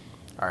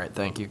 All right,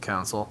 thank you,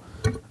 council.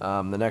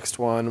 The next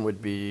one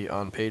would be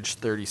on page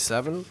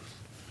 37.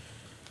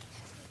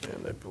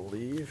 And I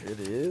believe it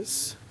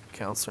is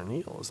Councillor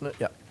Neal, isn't it?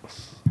 Yeah.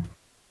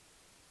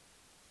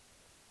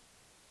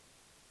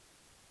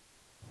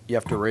 You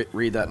have to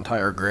read that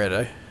entire grid,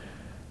 eh?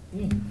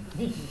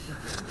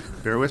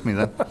 Bear with me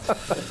then.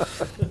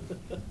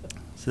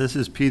 So this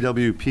is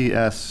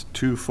PWPS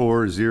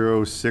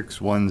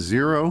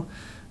 240610,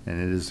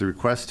 and it is the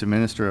request to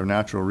Minister of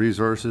Natural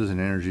Resources and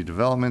Energy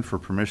Development for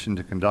permission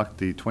to conduct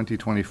the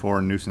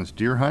 2024 nuisance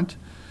deer hunt.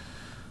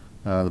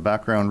 The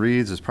background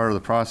reads, as part of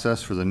the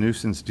process for the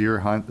nuisance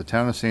deer hunt, the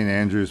town of St.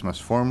 Andrews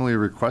must formally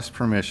request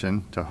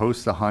permission to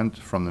host the hunt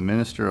from the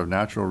Minister of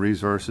Natural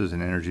Resources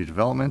and Energy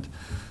Development.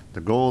 The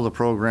goal of the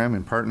program,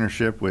 in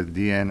partnership with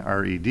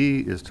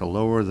DNRED, is to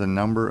lower the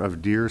number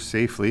of deer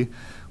safely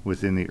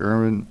within the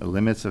urban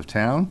limits of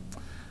town.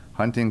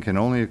 Hunting can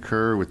only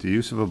occur with the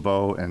use of a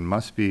bow and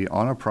must be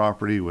on a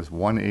property with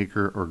 1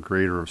 acre or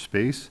greater of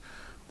space.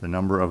 The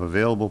number of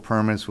available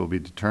permits will be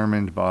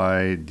determined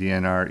by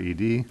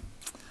DNRED.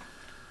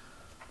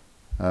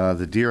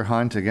 The deer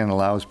hunt, again,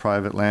 allows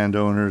private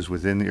landowners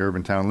within the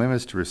urban town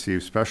limits to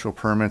receive special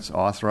permits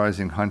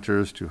authorizing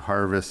hunters to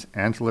harvest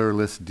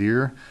antlerless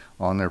deer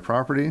on their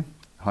property.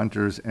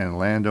 Hunters and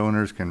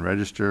landowners can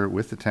register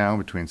with the town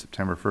between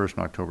September 1st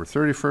and October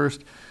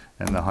 31st,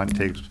 and the hunt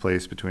takes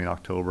place between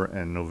October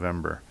and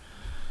November.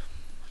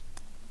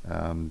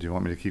 Do you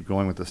want me to keep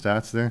going with the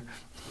stats there?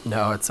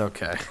 No, it's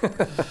okay.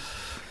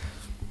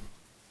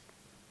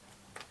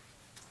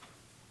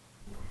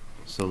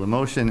 So the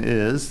motion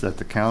is that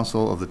the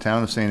Council of the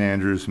Town of St.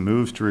 Andrews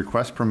moves to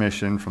request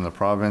permission from the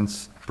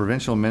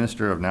Provincial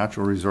Minister of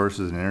Natural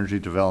Resources and Energy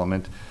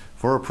Development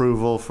for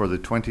approval for the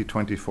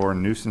 2024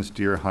 nuisance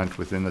deer hunt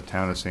within the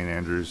Town of St.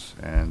 Andrews,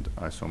 and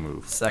I so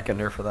move.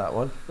 Seconder for that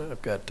one.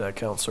 I've got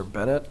Councillor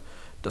Bennett.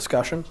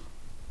 Discussion?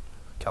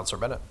 Councillor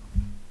Bennett.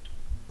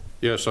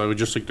 Yes, I would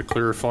just like to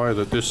clarify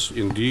that this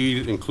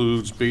indeed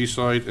includes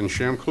Bayside and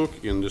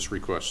Shamcook in this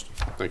request.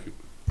 Thank you.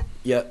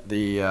 Yeah,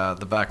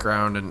 the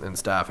background and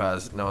staff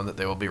has known that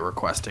they will be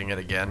requesting it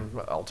again.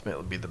 Ultimately,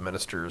 it'll be the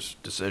minister's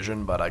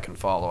decision, but I can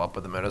follow up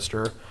with the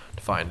minister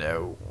to find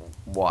out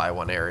why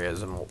one area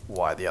is and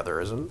why the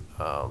other isn't,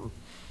 for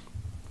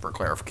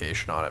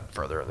clarification on it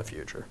further in the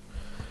future.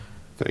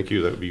 Thank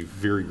you. That would be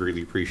very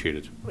greatly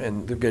appreciated.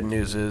 And the good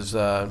news is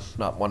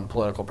not one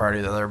political party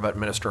or the other, but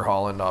Minister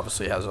Holland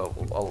obviously has a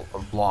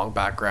long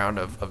background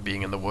of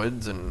being in the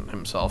woods and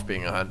himself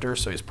being a hunter,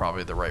 so he's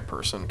probably the right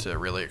person to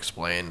really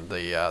explain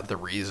the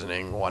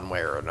reasoning one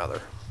way or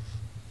another.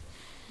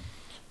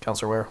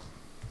 Councillor Ware.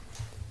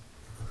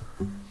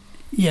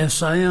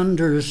 Yes, I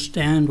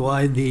understand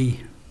why the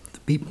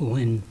people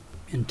in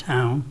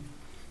town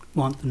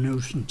want the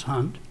nuisance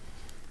hunt.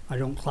 I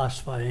don't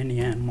classify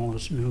any animal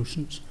as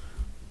nuisance.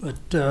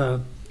 But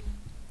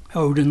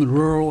out in the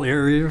rural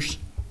areas,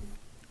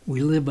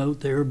 we live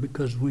out there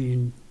because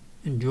we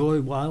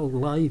enjoy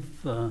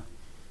wildlife.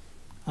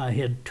 I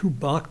had 2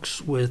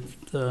 bucks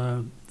with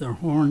their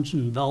horns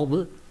and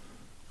velvet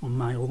on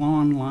my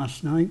lawn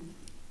last night.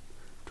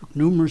 Took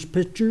numerous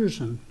pictures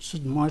and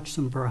sit and watched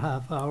them for a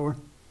half hour.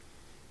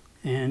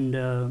 And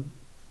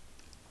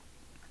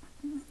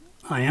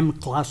I am a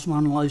Class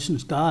 1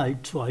 licensed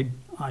guide, so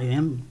I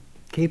am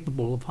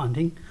capable of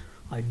hunting.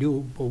 I do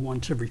it about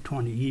once every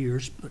 20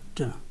 years, but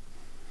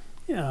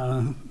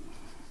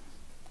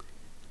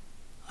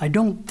I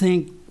don't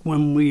think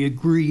when we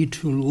agree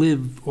to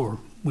live, or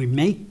we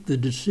make the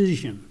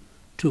decision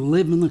to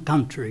live in the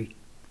country,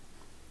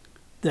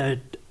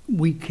 that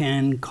we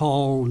can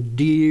call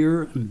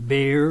deer and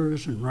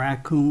bears and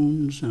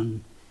raccoons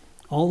and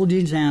all of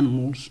these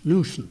animals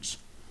nuisance.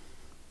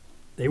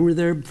 They were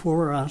there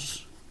before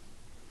us.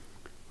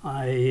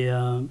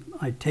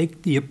 I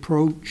take the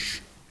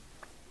approach,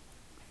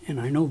 and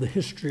I know the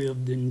history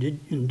of the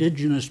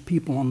indigenous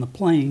people on the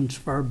plains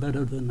far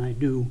better than I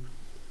do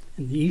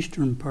in the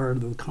eastern part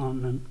of the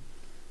continent,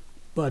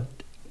 but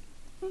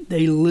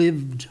they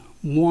lived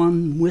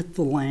one with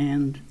the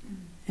land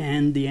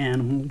and the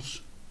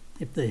animals.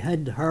 If they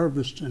had to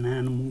harvest an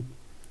animal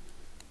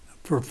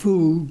for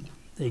food,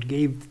 they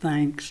gave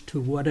thanks to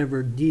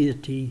whatever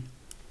deity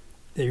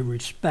they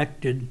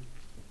respected.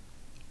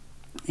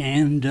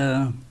 And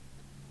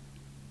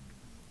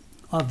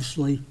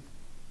obviously,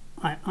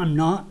 I'm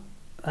not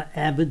an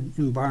avid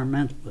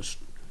environmentalist,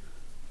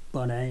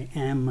 but I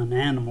am an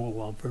animal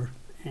lover.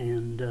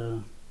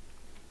 And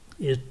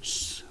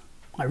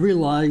I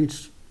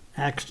realize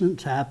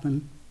accidents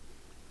happen.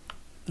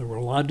 There were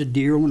a lot of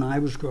deer when I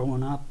was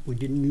growing up. We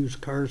didn't use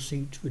car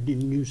seats, we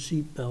didn't use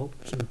seat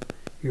belts, and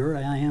here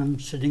I am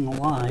sitting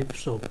alive.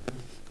 So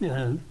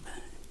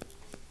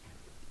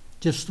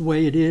just the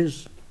way it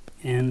is.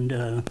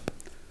 And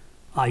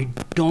I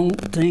don't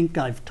think,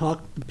 I've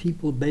talked to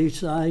people of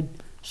Bayside,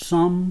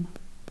 some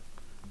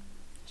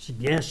said,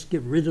 yes,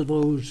 get rid of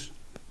those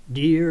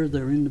deer,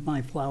 they're into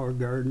my flower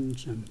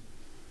gardens, and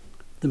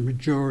the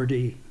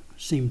majority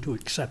seem to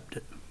accept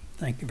it.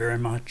 Thank you very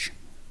much.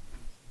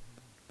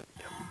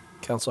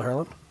 Councillor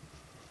Harlan?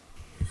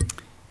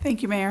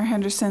 Thank you, Mayor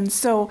Henderson.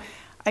 So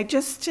I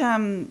just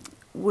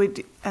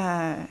would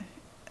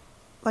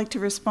like to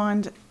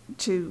respond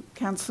to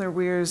Councillor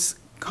Weir's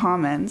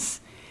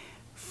comments.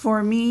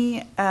 For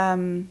me,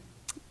 I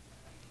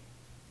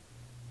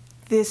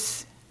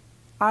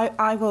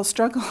will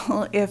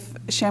struggle if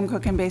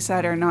Shamcook and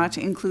Bayside are not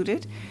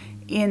included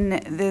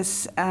in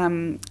this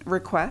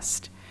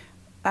request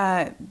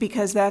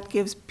because that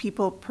gives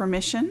people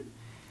permission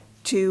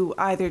to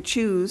either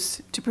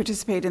choose to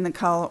participate in the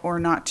cull or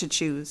not to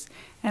choose.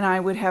 And I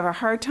would have a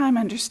hard time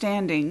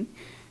understanding,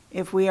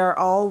 if we are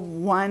all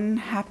one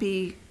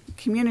happy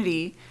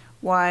community,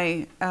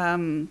 why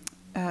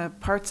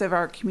parts of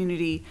our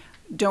community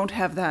don't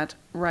have that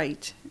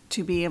right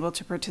to be able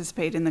to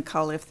participate in the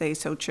cull if they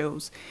so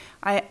chose.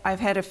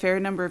 I've had a fair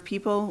number of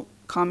people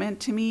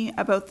comment to me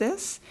about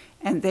this,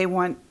 and they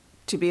want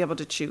to be able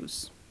to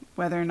choose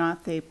whether or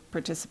not they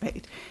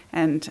participate.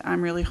 And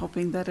I'm really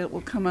hoping that it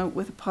will come out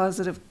with a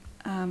positive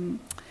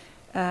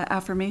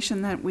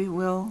affirmation that we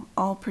will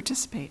all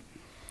participate.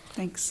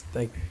 Thanks.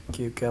 Thank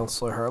you,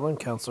 Councillor Harlan.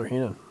 Councillor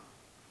Heenan.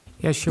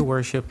 Yes, Your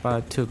Worship,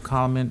 to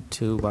comment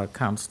to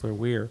Councillor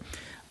Weir,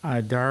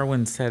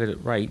 Darwin said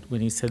it right when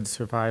he said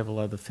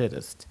survival of the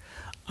fittest.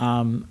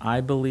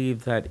 I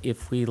believe that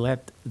if we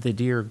let the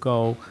deer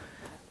go,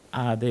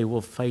 they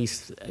will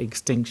face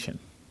extinction.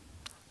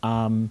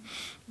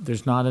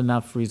 There's not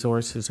enough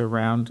resources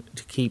around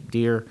to keep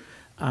deer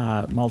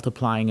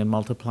multiplying and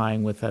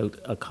multiplying without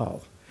a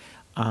cull.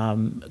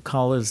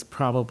 Cull is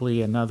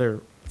probably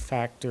another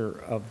factor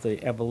of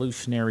the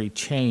evolutionary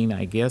chain,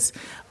 I guess.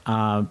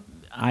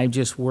 I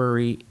just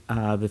worry,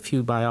 the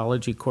few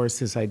biology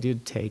courses I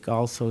did take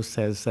also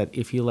says that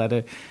if you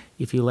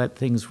let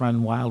things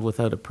run wild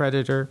without a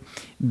predator,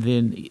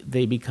 then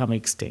they become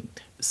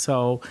extinct.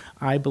 So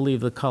I believe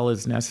the cull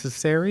is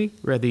necessary,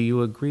 whether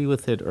you agree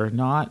with it or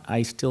not.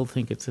 I still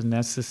think it's a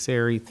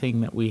necessary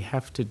thing that we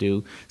have to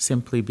do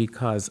simply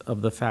because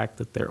of the fact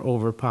that they're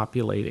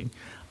overpopulating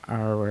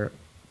our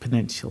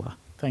peninsula.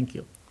 Thank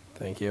you.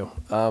 Thank you.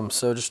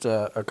 So just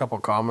a couple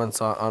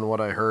comments on what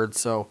I heard.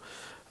 So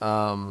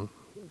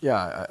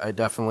yeah, I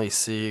definitely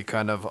see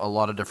kind of a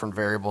lot of different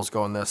variables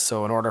go in this.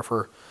 So in order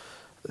for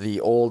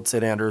the old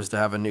St. Andrews to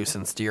have a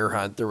nuisance deer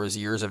hunt, there was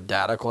years of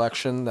data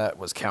collection that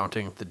was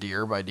counting the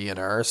deer by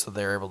DNR, so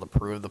they were able to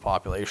prove the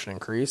population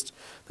increased.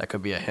 That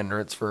could be a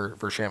hindrance for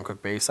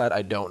Shamcook Bayside.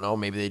 I don't know.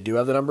 Maybe they do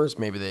have the numbers.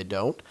 Maybe they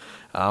don't.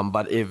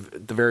 But if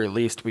at the very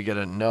least we get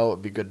a no,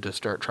 it'd be good to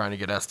start trying to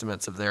get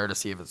estimates of there to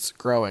see if it's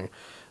growing.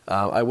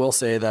 I will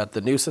say that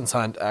the nuisance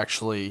hunt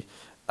actually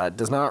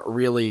does not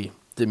really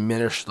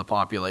diminish the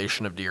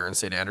population of deer in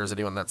St. Andrews,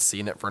 anyone that's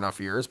seen it for enough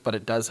years, but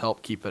it does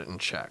help keep it in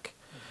check.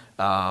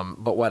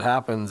 But what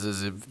happens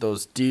is if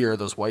those deer,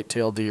 those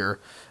white-tailed deer,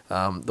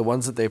 the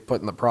ones that they put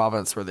in the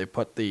province where they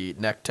put the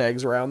neck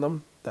tags around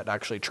them that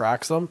actually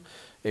tracks them,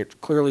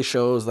 it clearly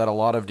shows that a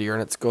lot of deer,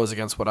 and it goes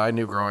against what I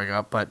knew growing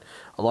up, but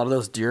a lot of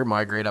those deer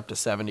migrate up to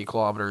 70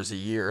 kilometers a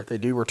year. They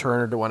do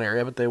return to one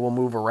area, but they will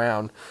move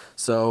around.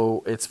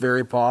 So it's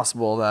very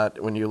possible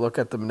that when you look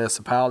at the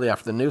municipality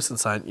after the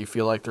nuisance hunt, you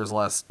feel like there's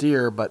less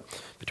deer, but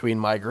between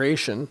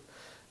migration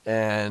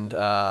and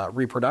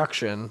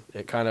reproduction,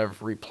 it kind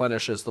of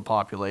replenishes the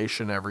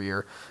population every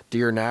year.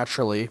 Deer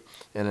naturally,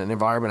 in an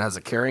environment, has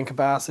a carrying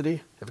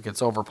capacity. If it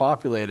gets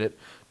overpopulated,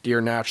 deer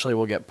naturally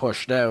will get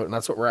pushed out, and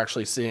that's what we're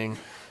actually seeing.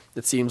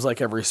 It seems like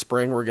every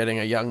spring we're getting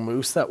a young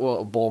moose a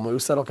bull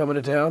moose that'll come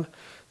into town.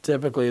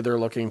 Typically, they're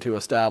looking to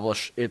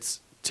establish its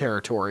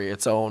territory,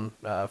 its own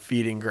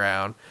feeding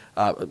ground.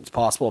 It's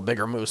possible a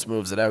bigger moose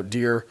moves it out.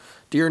 Deer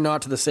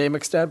not to the same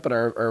extent, but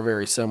are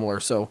very similar.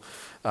 So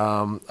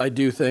I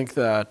do think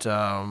that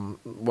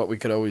what we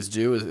could always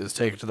do is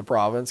take it to the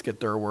province, get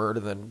their word,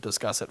 and then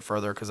discuss it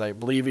further, because I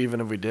believe even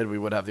if we did, we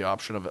would have the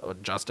option of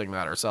adjusting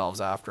that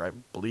ourselves after. I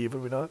believe,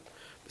 would we not?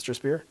 Mr.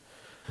 Spear?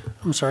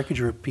 I'm sorry, could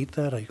you repeat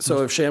that?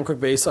 So if Shamcook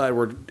Bayside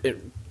were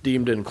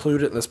deemed to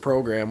include it in this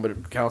program,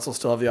 would council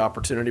still have the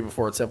opportunity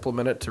before it's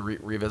implemented to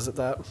revisit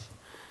that?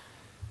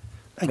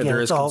 Again,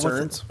 there it's is all,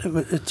 concerns?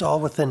 it's all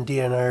within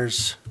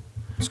DNR's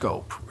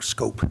Scope.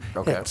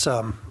 Okay. It's,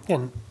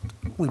 and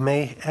we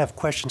may have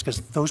questions,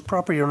 because those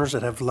property owners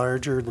that have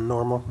larger than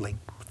normal, like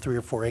 3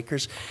 or 4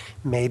 acres,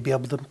 may be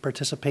able to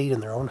participate in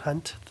their own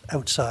hunt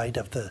outside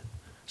of the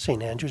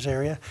St. Andrews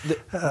area.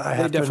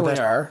 They definitely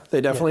are.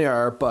 They definitely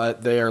are,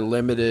 but they are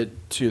limited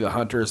to the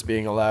hunters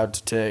being allowed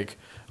to take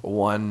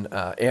one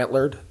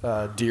antlered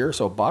deer,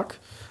 so buck.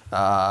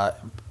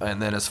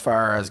 And then as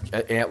far as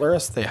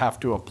antlers, they have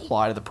to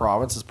apply to the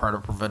province as part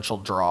of a provincial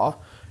draw,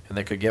 and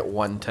they could get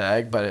one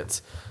tag, but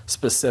it's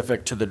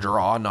specific to the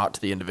draw, not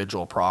to the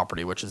individual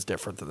property, which is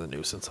different than the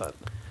nuisance hunt.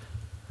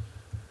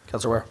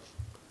 Councillor Ware?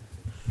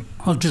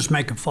 I'll just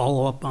make a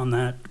follow-up on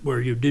that,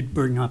 where you did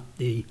bring up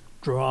the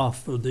draw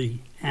for the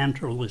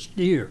antlerless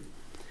deer.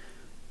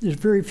 There's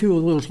very few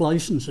of those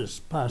licenses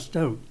passed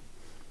out,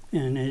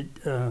 and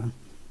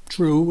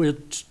true,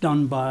 it's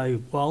done by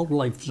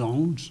wildlife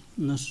zones,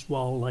 and this is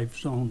wildlife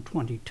zone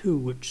 22,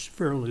 which is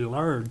fairly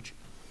large,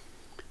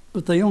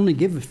 but they only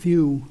give a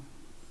few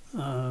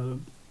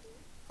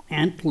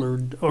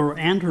antlered or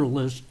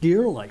antlerless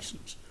deer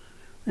license.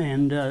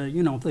 And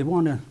if they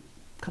want to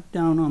cut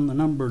down on the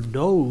number of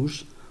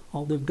does,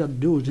 all they've got to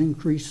do is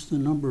increase the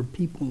number of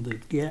people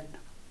that get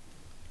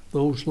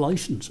those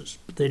licenses,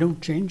 but they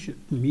don't change it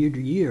from year to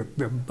year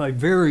by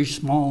very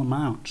small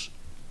amounts.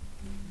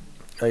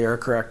 You're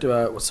correct.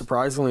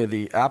 Surprisingly,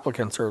 the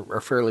applicants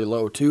are fairly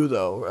low too,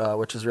 though,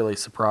 which is really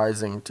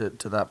surprising to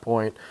that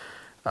point.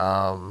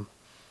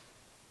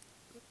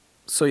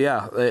 So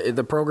yeah,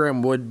 the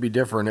program would be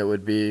different. It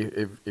would be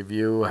if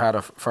you had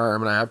a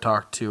farm, and I have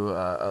talked to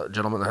a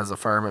gentleman that has a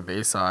farm at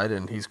Bayside,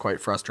 and he's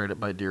quite frustrated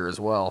by deer as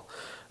well.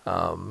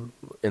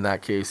 In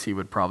that case, he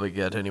would probably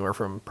get anywhere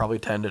from probably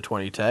 10 to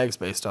 20 tags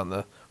based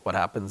on what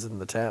happens in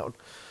the town.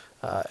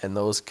 And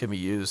those can be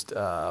used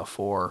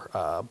for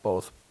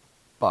both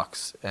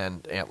bucks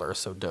and antlers,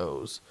 so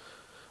does.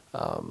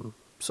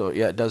 So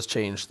yeah, it does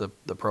change the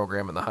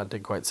program and the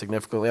hunting quite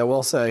significantly. I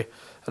will say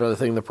another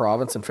thing the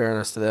province, in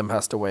fairness to them,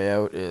 has to weigh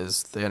out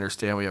is they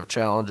understand we have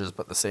challenges,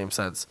 but in the same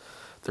sense,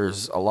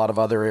 there's a lot of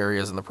other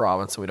areas in the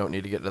province, and we don't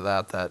need to get into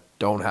that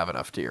don't have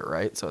enough deer,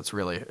 right? So it's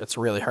a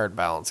really hard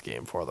balance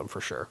game for them,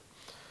 for sure.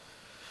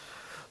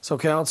 So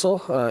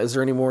council, is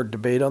there any more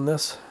debate on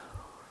this?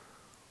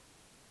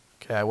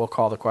 Okay, I will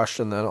call the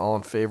question then. All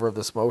in favor of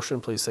this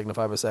motion, please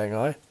signify by saying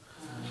aye.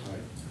 Aye.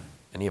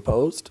 Any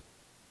opposed?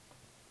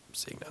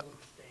 Seeing none.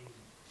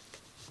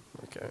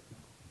 Okay.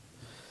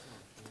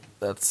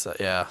 That's,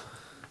 yeah.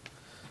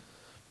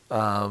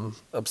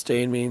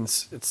 Abstain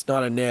means it's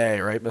not a nay,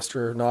 right,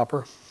 Mr.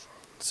 Nopper?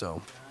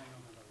 So,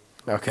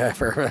 okay,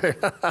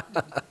 perfect.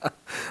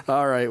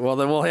 All right, well,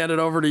 then we'll hand it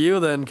over to you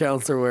then,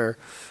 Councillor Ware.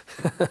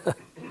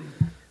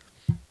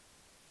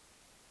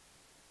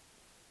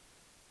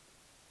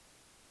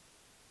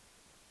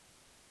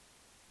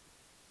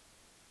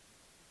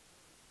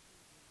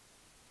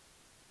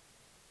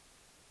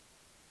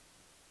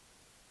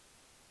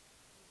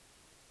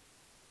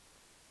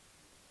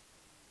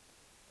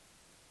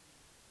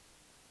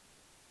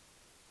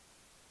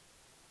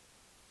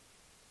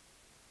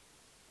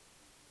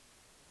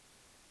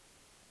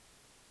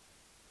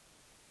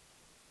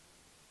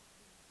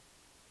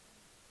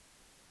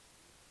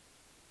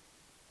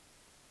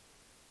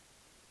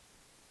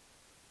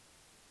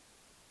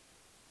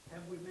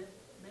 Have we met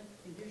the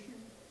condition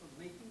of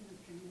making the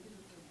changes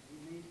that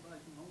we made by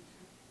the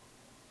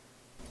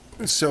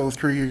motion? So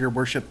through your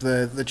worship,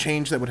 the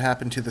change that would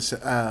happen to this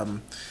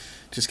to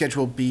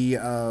Schedule B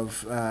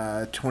of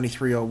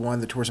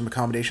 2301, the Tourism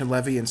Accommodation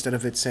Levy, instead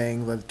of it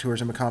saying the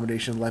Tourism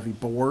Accommodation Levy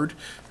Board,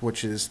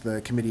 which is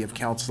the committee of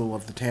council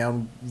of the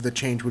town, the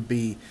change would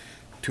be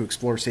to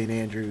Explore St.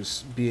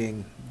 Andrews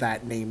being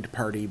that named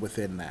party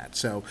within that.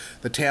 So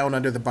the town,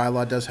 under the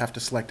bylaw, does have to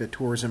select a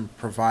tourism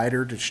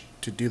provider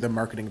to do the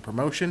marketing and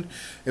promotion.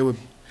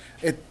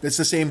 It's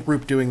the same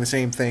group doing the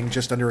same thing,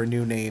 just under a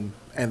new name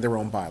and their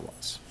own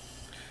bylaws.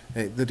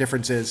 The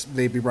difference is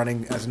they'd be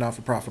running as a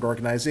not-for-profit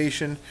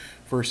organization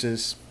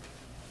versus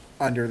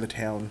under the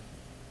town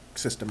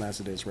system as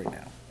it is right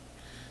now.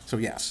 So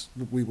yes,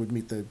 we would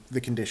meet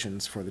the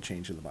conditions for the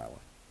change of the bylaw.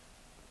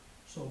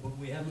 So, but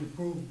we haven't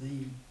approved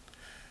the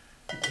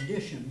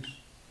conditions.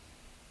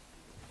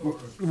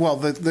 Well,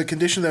 the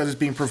condition that is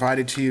being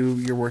provided to you,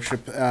 Your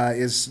Worship,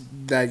 is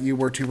that you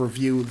were to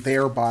review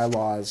their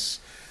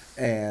bylaws,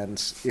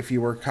 and if you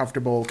were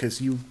comfortable,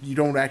 because you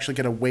don't actually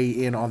get a weigh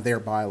in on their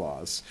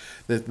bylaws.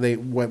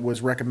 What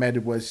was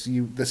recommended was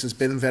this has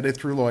been vetted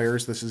through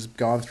lawyers, this has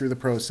gone through the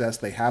process,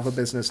 they have a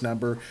business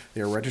number,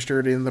 they are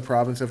registered in the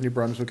province of New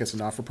Brunswick as a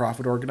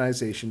not-for-profit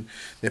organization,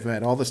 they've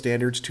met all the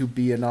standards to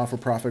be a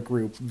not-for-profit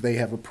group, they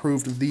have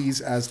approved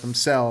these as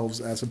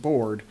themselves as a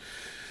board.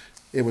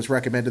 It was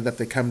recommended that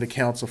they come to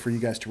council for you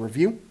guys to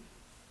review,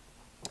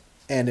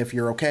 and if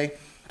you're okay,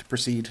 to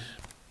proceed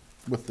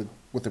with the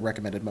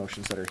recommended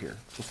motions that are here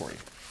before you.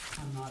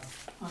 I'm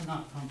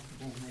not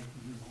comfortable making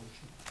the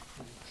motion.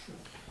 Sure.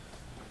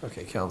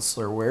 Okay,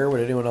 Councillor Ware. Would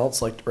anyone else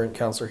like to bring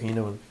Councillor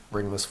Heenan and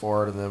bring this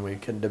forward, and then we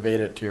can debate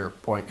it to your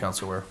point,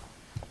 Councillor Ware.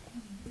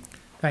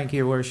 Thank you,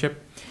 Your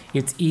Worship.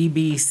 It's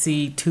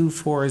EBC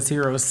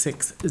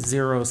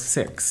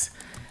 240606.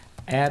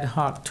 Ad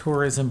hoc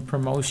Tourism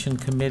Promotion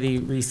Committee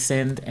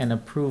rescind and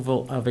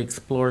approval of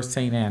Explore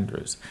St.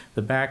 Andrews.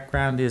 The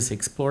background is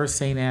Explore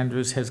St.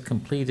 Andrews has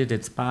completed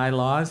its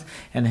bylaws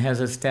and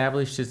has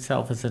established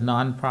itself as a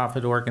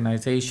nonprofit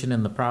organization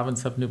in the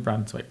province of New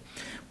Brunswick.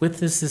 With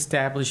this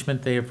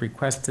establishment, they have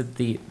requested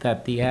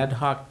that the Ad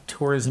hoc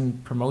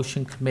Tourism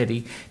Promotion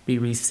Committee be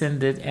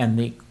rescinded and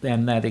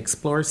that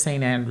Explore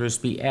St. Andrews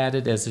be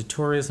added as a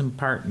tourism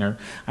partner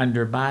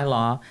under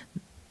bylaw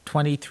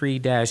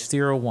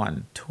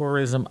 23-01,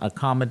 Tourism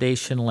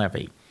Accommodation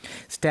Levy.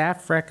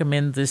 Staff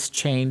recommend this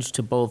change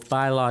to both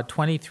bylaw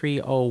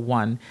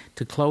 2301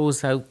 to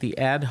close out the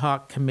ad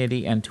hoc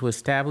committee and to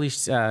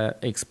establish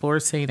Explore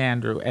St.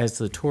 Andrew as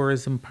the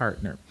tourism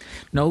partner.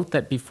 Note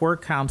that before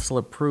council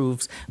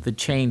approves the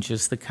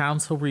changes, the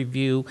council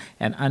review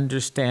and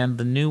understand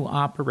the new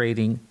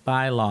operating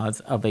bylaws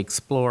of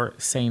Explore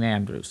St.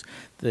 Andrews.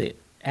 The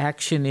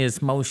action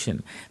is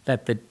motion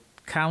that the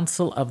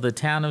Council of the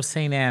Town of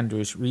St.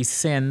 Andrews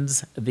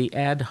rescinds the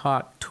Ad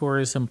hoc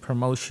Tourism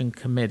Promotion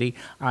Committee.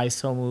 I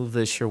so move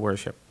this, Your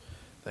Worship.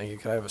 Thank you.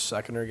 Can I have a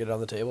seconder get it on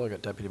the table? I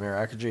got Deputy Mayor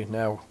Akaji.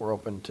 Now we're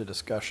open to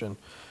discussion.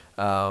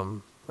 I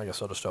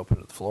guess I'll just open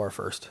it to the floor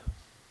first.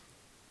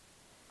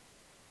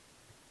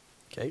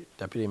 Okay,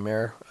 Deputy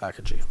Mayor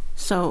Akaji.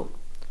 So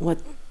what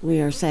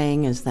we are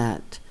saying is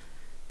that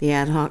the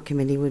ad hoc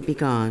committee would be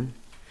gone,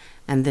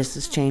 and this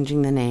is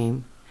changing the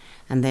name,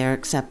 and they're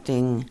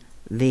accepting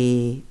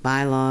the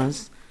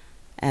bylaws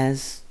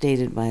as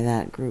stated by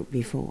that group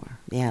before,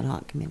 the ad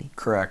hoc committee.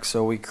 Correct.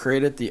 So we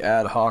created the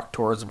Ad hoc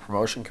Tourism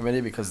Promotion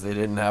Committee because they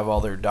didn't have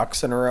all their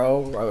ducks in a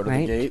row out of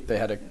the gate. They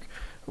had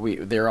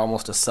they're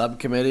almost a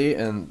subcommittee,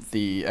 and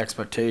the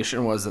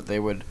expectation was that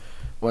they would,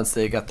 once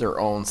they got their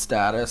own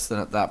status, then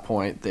at that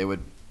point they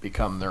would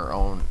become their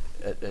own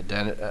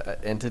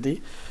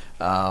entity.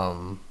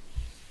 And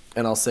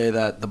I'll say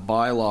that the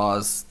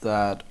bylaws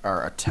that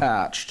are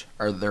attached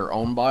are their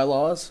own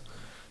bylaws.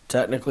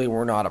 Technically,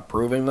 we're not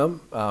approving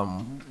them.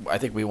 I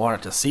think we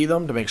wanted to see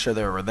them to make sure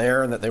they were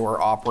there and that they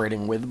were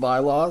operating with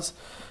bylaws.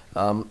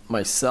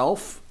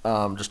 Myself,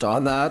 just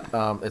on that,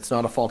 it's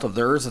not a fault of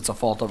theirs, it's a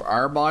fault of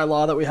our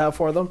bylaw that we have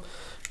for them,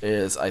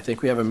 is I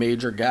think we have a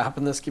major gap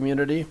in this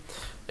community.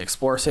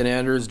 Explore St.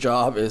 Andrews'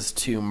 job is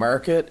to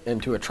market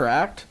and to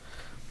attract.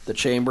 The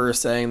chamber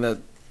is saying that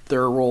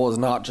their role is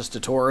not just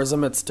to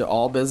tourism, it's to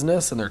all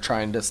business, and they're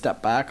trying to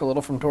step back a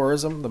little from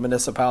tourism. The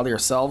municipality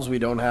ourselves, we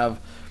don't have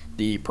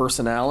the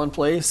personnel in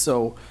place,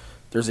 so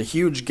there's a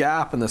huge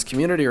gap in this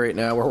community right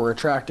now where we're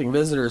attracting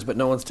visitors, but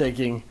no one's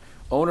taking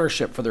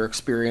ownership for their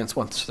experience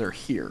once they're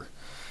here.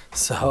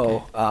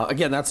 So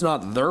again, that's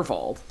not their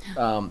fault.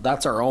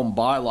 That's our own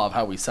bylaw of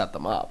how we set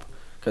them up,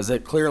 because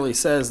it clearly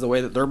says the way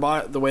that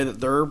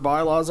their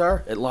bylaws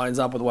are, it lines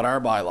up with what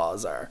our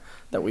bylaws are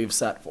that we've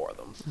set for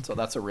them. So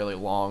that's a really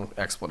long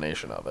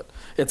explanation of it.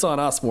 It's on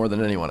us more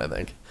than anyone, I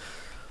think.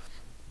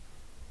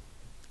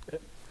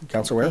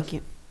 Councillor Ware? Thank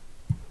you.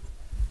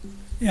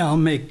 Yeah, I'll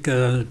make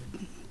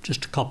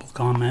just a couple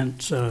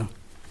comments.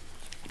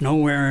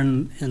 Nowhere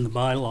in the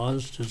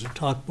bylaws does it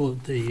talk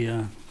about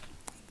the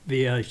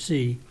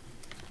VIC,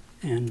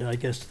 and I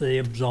guess they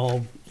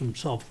absolve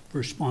themselves of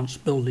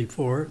responsibility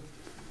for it.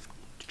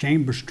 The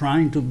Chamber's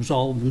trying to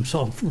absolve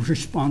themselves of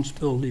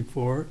responsibility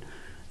for it,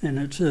 and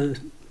it's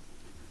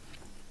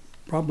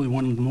probably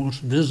one of the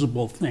most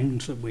visible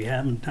things that we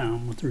have in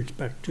town with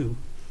respect to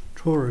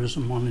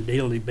tourism on a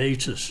daily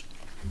basis.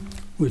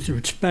 With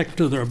respect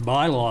to their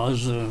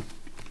bylaws, I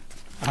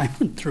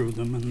went through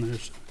them, and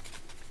there's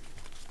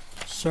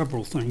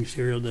several things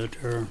here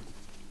that are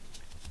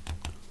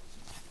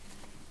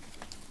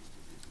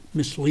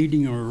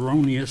misleading or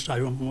erroneous. I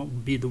don't know what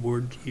would be the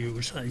word to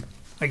use.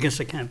 I guess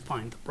I can't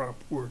find the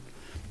proper word,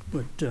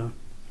 but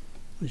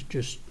it's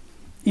just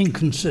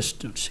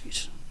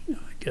inconsistencies.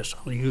 I guess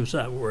I'll use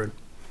that word.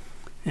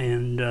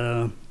 And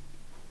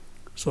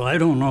So I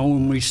don't know,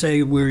 when we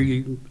say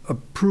we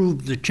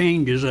approve the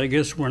changes, I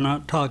guess we're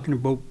not talking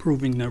about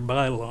approving their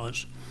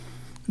bylaws.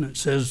 And it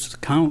says the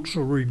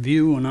council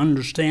review and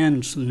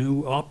understands the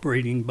new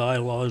operating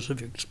bylaws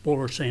of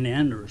Explore St.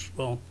 Andrews.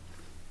 Well,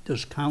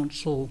 does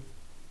council,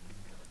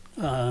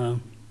 has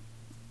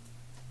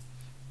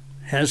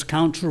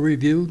council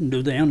reviewed and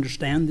do they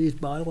understand these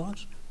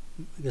bylaws?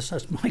 I guess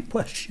that's my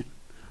question.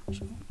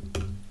 So.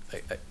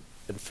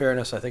 In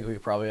fairness, I think we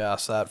could probably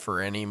ask that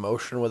for any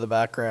motion with a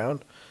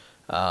background.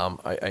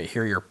 I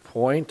hear your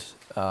point.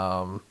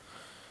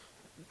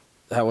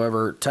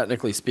 However,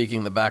 technically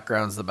speaking, the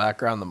background's the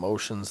background, the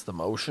motion's the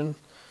motion.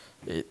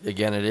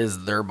 Again, it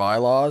is their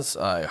bylaws.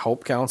 I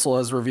hope council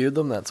has reviewed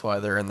them. That's why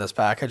they're in this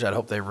package. I'd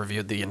hope they've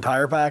reviewed the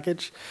entire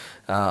package.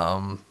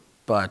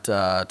 But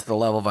to the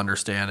level of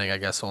understanding, I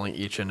guess only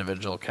each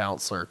individual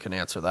councillor can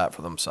answer that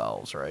for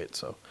themselves, right?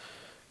 So,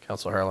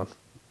 Councillor Harlan.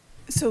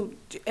 So,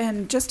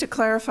 and just to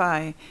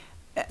clarify,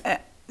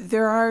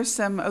 there are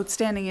some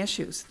outstanding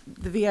issues,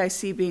 the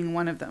VIC being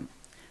one of them,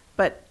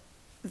 but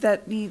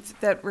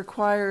that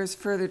requires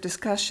further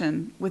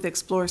discussion with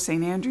Explore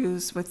St.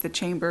 Andrews, with the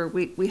Chamber.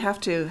 We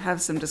have to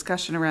have some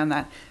discussion around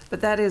that,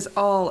 but that is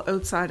all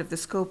outside of the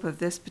scope of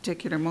this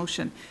particular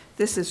motion.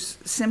 This is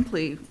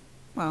simply,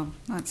 well,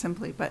 not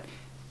simply, but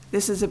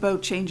this is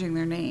about changing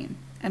their name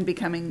and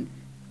becoming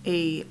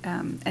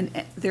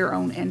their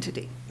own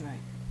entity. Right.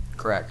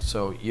 Correct.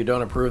 So you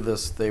don't approve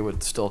this, they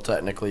would still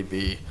technically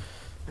be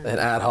an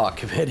ad hoc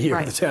committee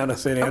of the town of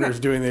St. Andrews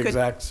doing the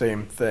exact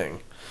same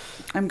thing.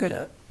 I'm good.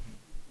 Yeah.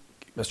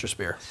 Mr.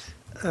 Spear.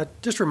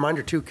 Just a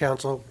reminder too,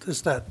 council,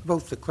 is that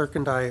both the clerk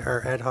and I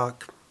are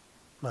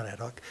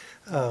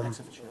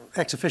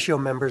ex officio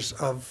members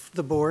of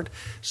the board.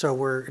 So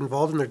we're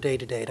involved in their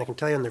day-to-day. And I can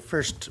tell you in their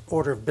first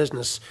order of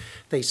business,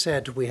 they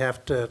said we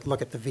have to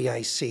look at the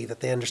VIC,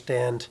 that they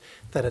understand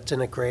that it's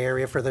in a gray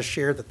area for this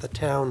year, that the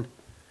town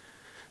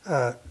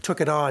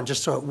took it on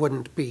just so it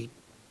wouldn't be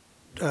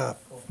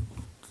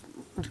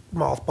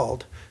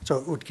mothballed, so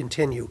it would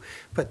continue.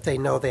 But they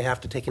know they have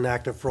to take an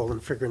active role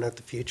in figuring out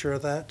the future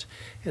of that,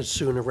 and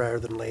sooner rather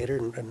than later.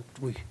 And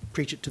we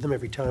preach it to them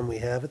every time we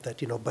have it, that,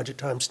 you know, budget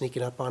time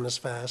sneaking up on us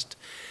fast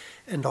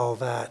and all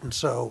that. And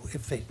so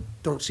if they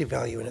don't see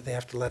value in it, they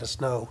have to let us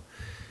know.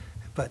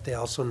 But they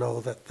also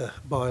know that the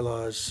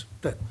bylaws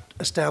that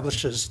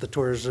establishes the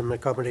tourism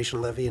accommodation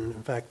levy, and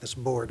in fact this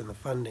board and the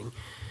funding,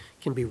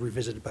 can be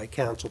revisited by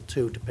council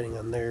too, depending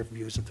on their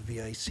views of the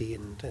VIC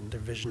and their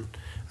vision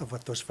of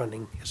what those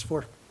funding is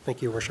for.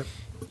 Thank you, Your Worship.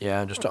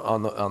 Yeah, just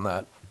on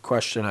that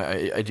question,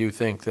 I do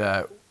think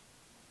that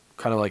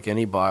kind of like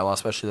any bylaw,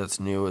 especially that's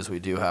new, is we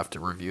do have to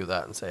review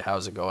that and say,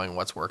 how's it going,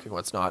 what's working,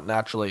 what's not.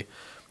 Naturally,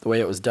 the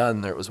way it was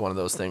done, there was one of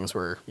those things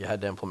where you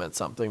had to implement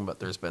something, but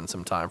there's been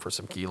some time for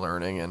some key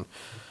learning, and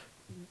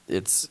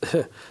it's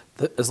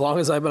as long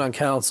as I've been on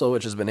council,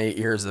 which has been 8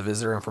 years, the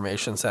Visitor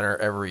Information Center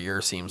every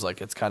year seems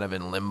like it's kind of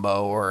in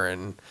limbo, or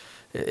in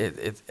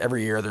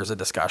every year there's a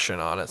discussion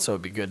on it. So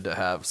it'd be good to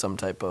have some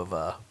type of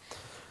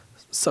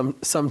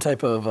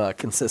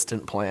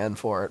consistent plan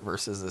for it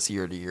versus this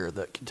year to year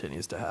that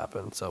continues to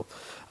happen. So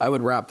I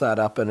would wrap that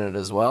up in it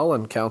as well.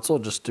 And council,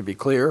 just to be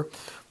clear,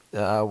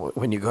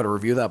 when you go to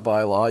review that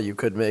bylaw, you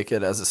could make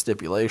it as a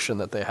stipulation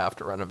that they have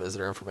to run a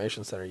Visitor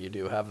Information Center. You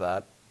do have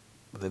that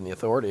within the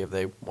authority. If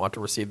they want to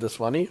receive this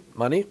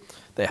money,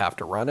 they have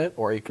to run it,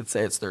 or you could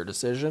say it's their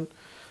decision.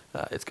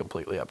 It's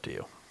completely up to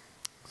you.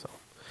 So,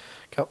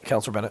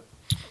 Councillor Bennett.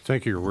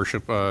 Thank you, Your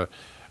Worship. I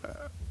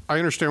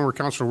understand where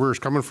Councillor Weir is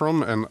coming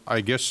from, and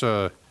I guess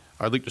I'd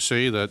like to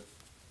say that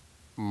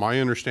my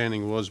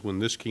understanding was when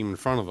this came in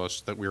front of us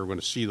that we were going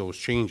to see those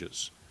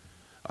changes.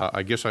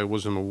 I guess I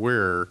wasn't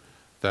aware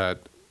that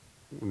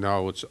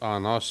now it's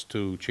on us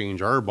to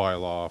change our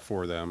bylaw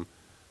for them,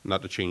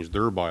 not to change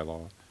their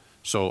bylaw.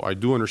 So I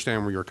do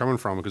understand where you're coming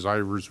from, because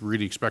I was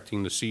really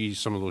expecting to see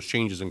some of those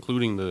changes,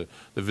 including the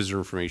Visitor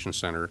Information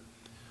Center.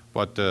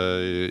 But,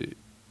 and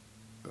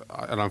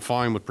I'm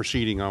fine with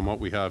proceeding on what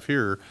we have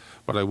here,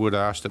 but I would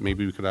ask that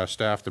maybe we could ask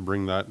staff to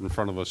bring that in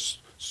front of us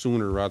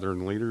sooner rather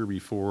than later,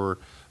 before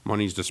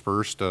money's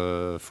dispersed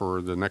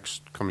for the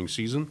next coming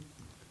season,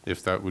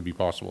 if that would be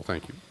possible.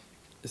 Thank you.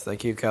 Yes,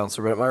 thank you,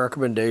 Councillor Bennett. My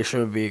recommendation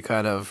would be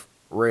kind of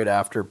right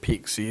after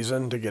peak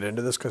season to get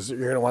into this, because you're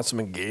going to want some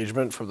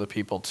engagement from the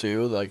people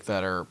too, like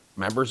that are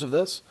members of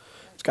this.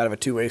 It's kind of a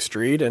two-way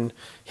street, and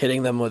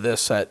hitting them with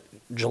this at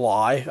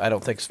July, I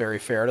don't think is very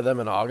fair to them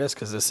in August,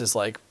 because this is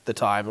like the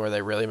time where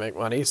they really make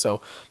money.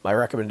 So my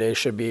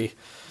recommendation would be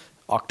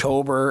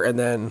October, and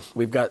then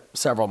we've got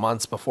several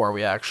months before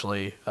we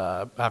actually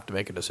have to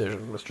make a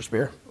decision. Mr.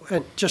 Spear?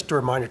 And just a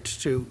reminder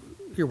to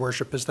Your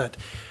Worship is that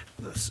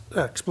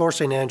Explore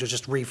St. Andrews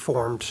just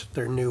reformed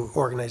their new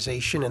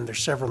organization, and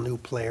there's several new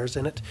players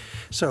in it.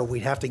 So we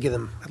have to give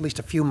them at least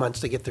a few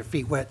months to get their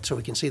feet wet so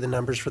we can see the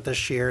numbers for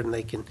this year, and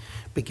they can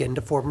begin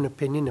to form an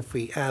opinion. If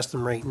we ask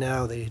them right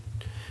now, they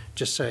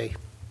just say,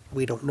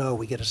 we don't know.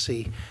 We got to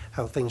see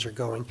how things are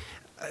going.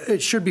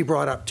 It should be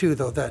brought up too,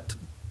 though, that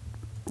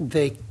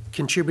they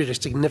contribute a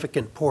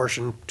significant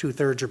portion,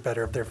 2/3 or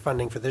better of their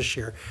funding for this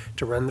year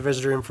to run the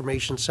Visitor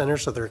Information Center,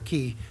 so they're a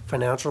key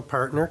financial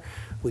partner.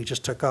 We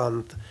just took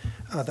on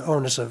the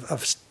onus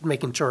of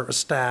making sure it was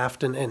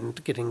staffed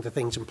and getting the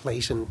things in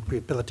place and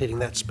rehabilitating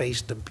that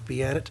space to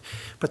be at it.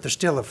 But they're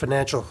still a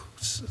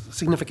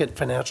significant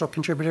financial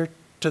contributor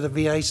to the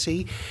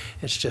VIC.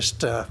 It's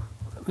just,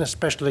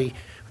 especially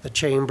the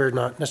chamber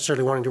not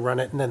necessarily wanting to run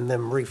it and then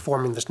them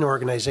reforming this new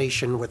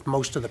organization with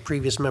most of the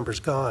previous members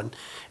gone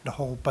and a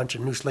whole bunch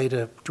of new slate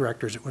of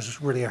directors. It was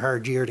really a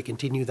hard year to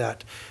continue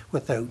that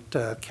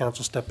without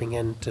council stepping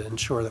in to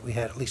ensure that we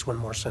had at least one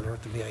more center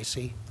at the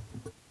VIC.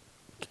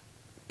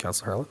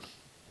 Councillor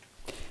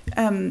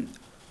Harlan?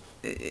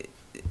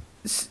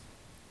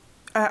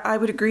 I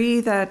would agree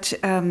that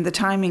the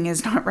timing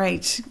is not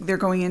right. They're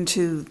going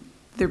into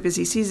their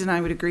busy season.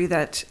 I would agree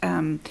that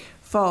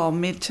fall,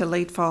 mid to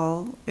late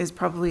fall, is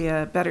probably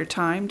a better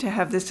time to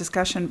have this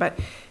discussion. But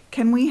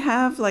can we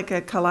have like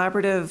a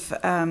collaborative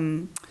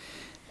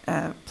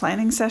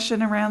planning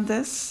session around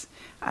this?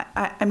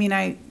 I mean,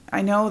 I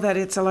know that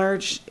it's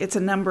a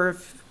number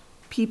of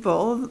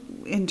people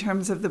in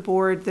terms of the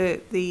board,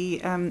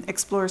 the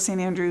Explore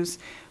St. Andrews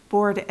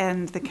board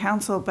and the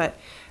council, but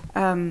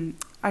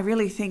I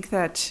really think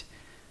that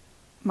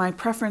my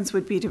preference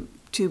would be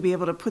to be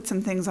able to put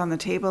some things on the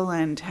table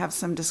and have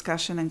some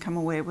discussion and come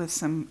away with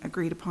some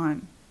agreed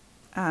upon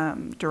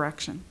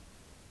direction.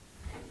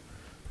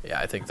 Yeah,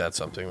 I think that's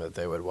something that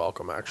they would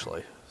welcome,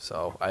 actually.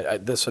 So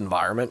this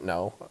environment,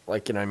 no,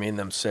 like, you know what I mean,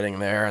 them sitting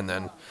there and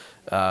then,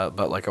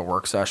 but like a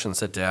work session,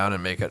 sit down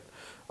and make it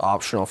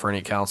optional for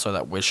any counselor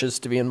that wishes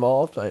to be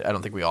involved. I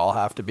don't think we all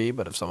have to be,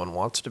 but if someone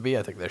wants to be,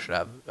 I think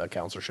a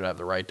counselor should have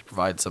the right to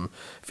provide some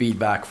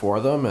feedback for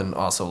them, and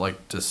also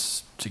like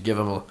to give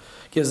them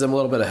gives them a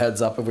little bit of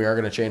heads up if we are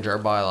going to change our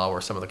bylaw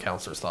where some of the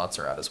counselors' thoughts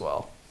are at as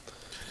well.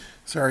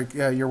 Sorry,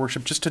 Your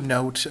Worship, just to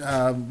note,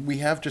 we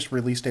have just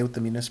released out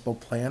the municipal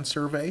plan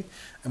survey,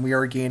 and we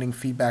are gaining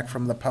feedback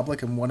from the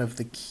public, and one of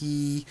the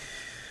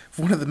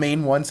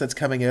main ones that's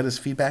coming out as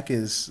feedback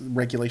is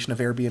regulation of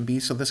Airbnb.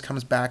 So this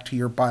comes back to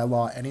your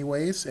bylaw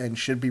anyways and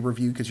should be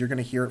reviewed because you're going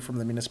to hear it from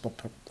the municipal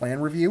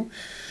plan review.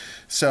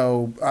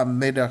 So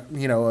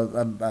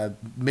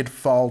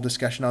mid-fall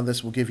discussion on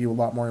this will give you a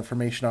lot more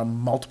information on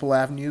multiple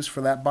avenues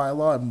for that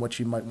bylaw and what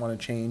you might want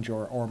to change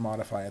or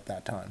modify at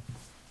that time.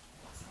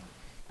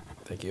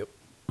 Thank you.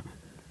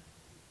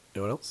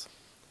 Anyone else?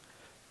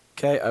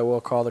 Okay, I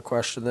will call the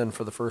question then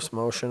for the first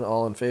motion.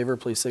 All in favor,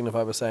 please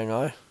signify by saying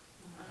aye.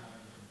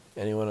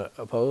 Anyone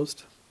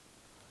opposed?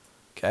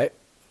 Okay,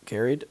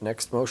 carried.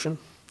 Next motion.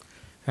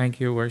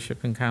 Thank you, Your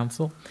Worship and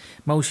Council.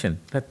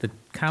 Motion that the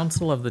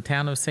Council of the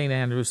Town of St.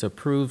 Andrews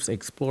approves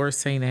Explore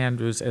St.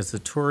 Andrews as the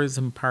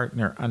tourism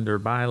partner under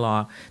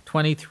bylaw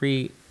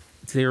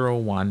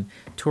 2301,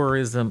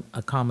 Tourism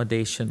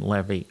Accommodation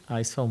Levy.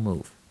 I so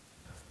move.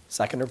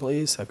 Seconder,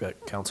 please. I've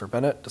got Councillor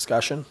Bennett.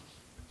 Discussion.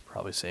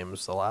 Probably same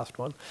as the last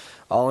one.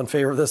 All in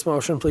favor of this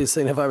motion, please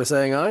signify by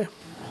saying aye.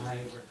 Aye.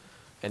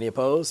 Any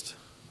opposed?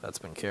 That's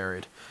been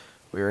carried.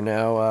 We are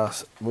now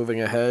moving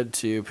ahead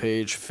to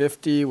page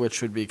 50,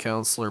 which would be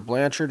Councillor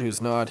Blanchard,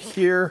 who's not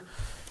here.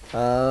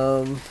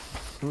 Who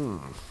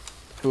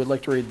would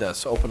like to read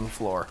this? Open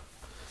floor.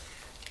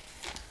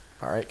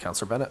 All right,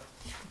 Councillor Bennett.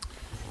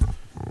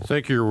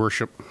 Thank you, Your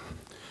Worship.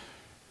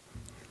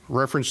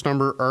 Reference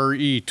number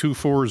RE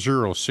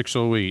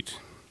 240608,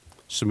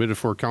 submitted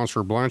for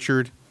Councillor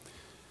Blanchard.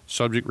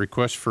 Subject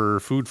request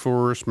for Food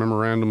Forest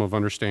Memorandum of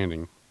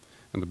Understanding.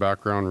 And the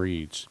background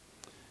reads,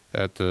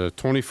 at the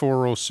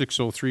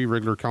 240603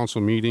 regular council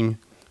meeting,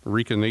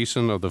 Rika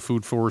Nason of the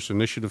Food Forest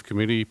Initiative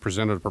Committee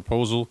presented a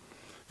proposal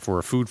for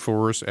a food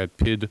forest at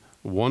PID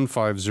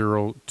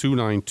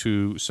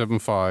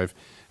 150-29275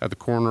 at the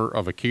corner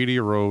of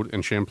Acadia Road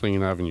and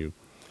Champlain Avenue.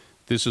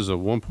 This is a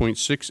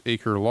 1.6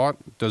 acre lot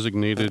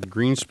designated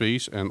green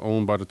space and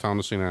owned by the Town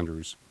of St.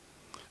 Andrews.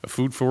 A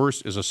food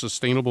forest is a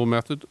sustainable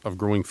method of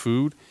growing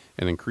food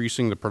and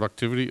increasing the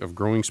productivity of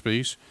growing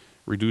space,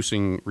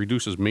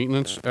 reduces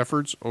maintenance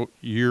efforts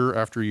year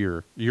over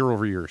year,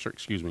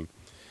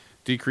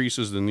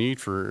 decreases the need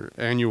for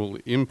annual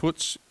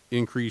inputs,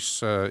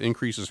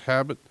 increases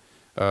habit,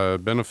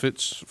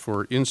 benefits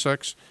for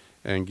insects,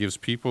 and gives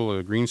people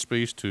a green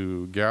space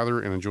to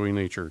gather and enjoy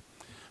nature.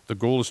 The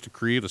goal is to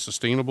create a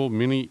sustainable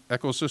mini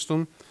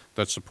ecosystem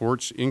that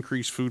supports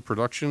increased food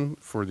production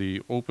for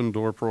the Open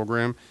Door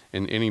program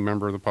and any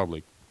member of the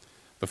public.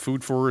 The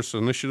Food Forest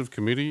Initiative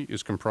Committee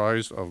is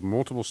comprised of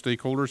multiple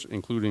stakeholders,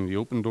 including the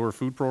Open Door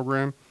Food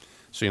Program,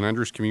 St.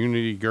 Andrews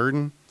Community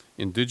Garden,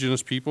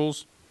 Indigenous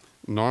peoples,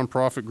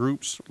 nonprofit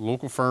groups,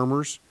 local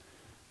farmers,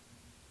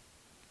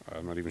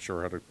 I'm not even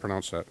sure how to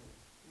pronounce that,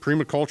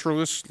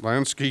 permaculturalists,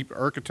 landscape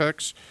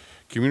architects,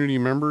 community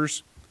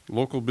members,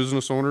 local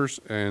business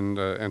owners, and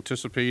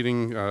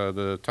anticipating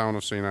the Town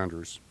of St.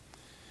 Andrews.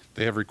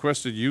 They have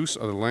requested use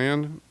of the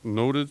land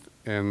noted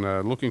and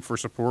looking for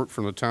support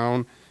from the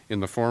town in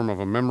the form of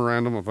a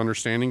memorandum of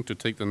understanding to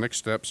take the next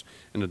steps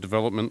in the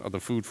development of the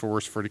food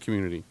forest for the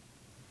community.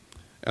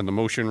 And the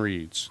motion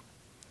reads,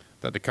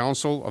 that the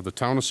Council of the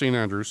Town of St.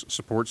 Andrews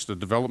supports the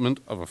development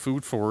of a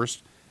food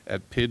forest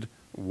at PID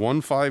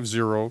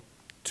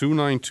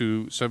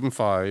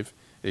 150-29275,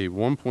 a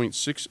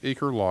 1.6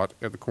 acre lot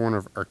at the corner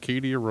of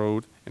Arcadia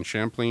Road and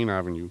Champlain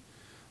Avenue,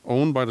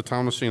 owned by the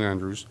Town of St.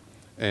 Andrews,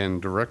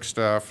 and direct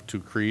staff to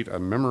create a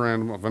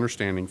memorandum of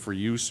understanding for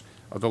use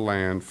of the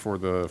land for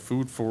the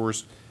food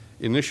forest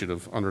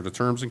initiative under the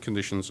terms and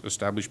conditions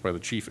established by the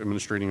Chief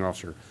Administrating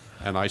Officer.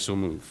 And I so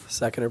move.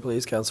 Seconder,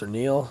 please. Councillor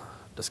Neal.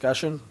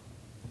 Discussion?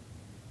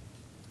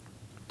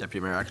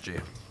 Deputy Mayor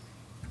Akji.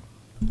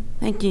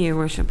 Thank you, Your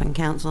Worship and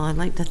Council. I'd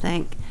like to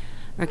thank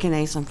Ricky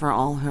Nason for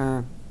all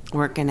her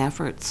work and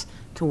efforts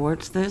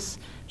towards this.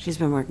 She's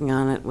been working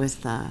on it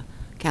with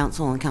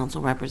council and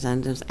council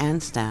representatives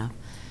and staff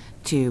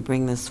to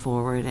bring this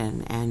forward,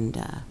 and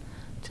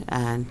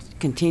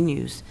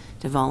continues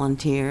to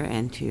volunteer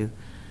and to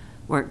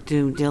work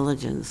due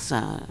diligence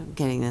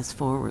getting this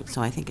forward.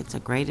 So I think it's a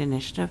great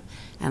initiative,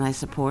 and I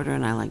support her,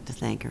 and I like to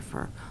thank her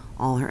for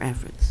all her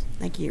efforts.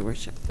 Thank you, Your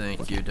Worship.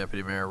 Thank you,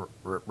 Deputy Mayor.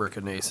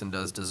 Rika Nason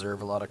does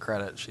deserve a lot of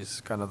credit.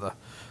 She's kind of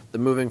the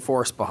moving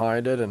force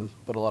behind it and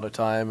put a lot of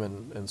time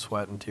and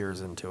sweat and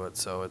tears into it.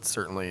 So it's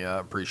certainly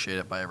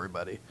appreciated by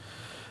everybody.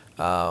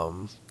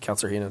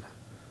 Councillor Heenan.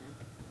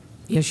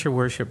 Yes, Your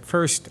Worship.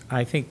 First,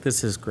 I think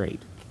this is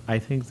great. I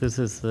think this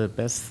is the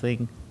best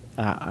thing.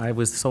 I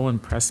was so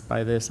impressed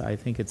by this. I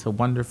think it's a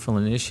wonderful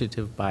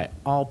initiative by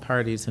all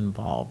parties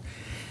involved.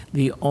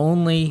 The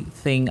only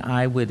thing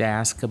I would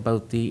ask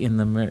about in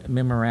the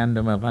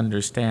memorandum of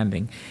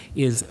understanding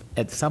is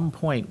at some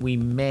point we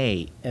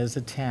may, as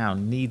a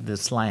town, need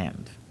this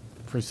land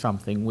for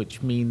something,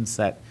 which means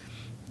that,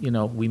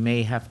 we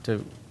may have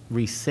to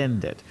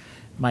rescind it.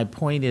 My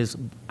point is,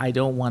 I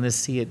don't want to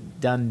see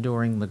it done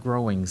during the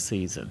growing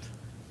season.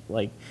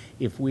 Like,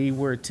 if we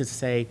were to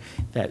say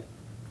that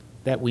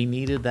we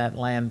needed that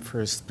land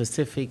for a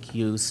specific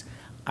use,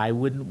 I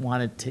wouldn't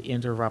want it to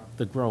interrupt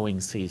the growing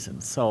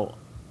season. So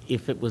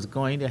if it was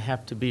going to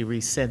have to be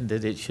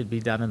rescinded, it should be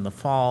done in the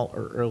fall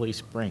or early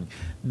spring,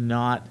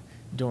 not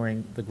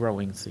during the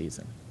growing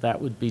season.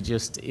 That would be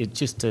it's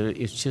just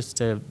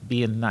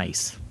being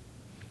nice.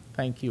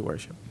 Thank you,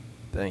 Worship.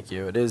 Thank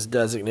you. It is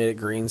designated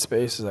green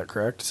space, is that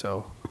correct?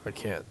 So I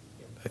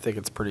think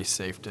it's pretty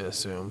safe to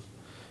assume.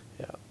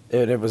 Yeah.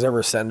 If it was ever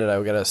rescinded, I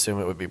would gotta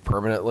assume it would be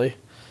permanently,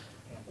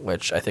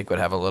 which I think would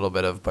have a little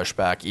bit of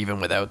pushback.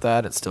 Even without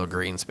that, it's still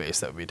green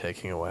space that would be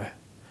taking away.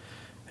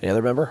 Any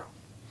other member?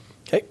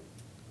 Okay.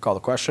 Call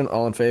the question.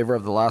 All in favor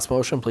of the last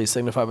motion, please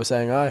signify by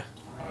saying aye.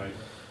 Aye.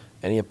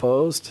 Any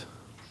opposed?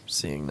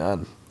 Seeing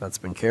none. That's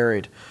been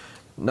carried.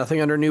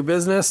 Nothing under new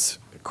business.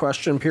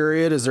 Question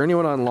period. Is there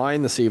anyone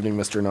online this evening,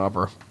 Mr.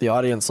 Knopper? The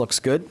audience looks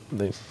good.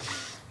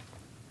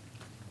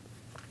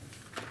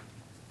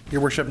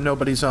 Your Worship,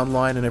 nobody's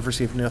online, and I've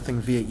received nothing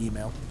via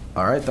email.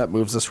 All right, that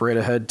moves us right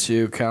ahead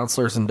to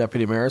councillors and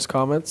deputy mayor's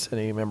comments.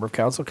 Any member of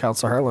council?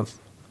 Councillor Harlan.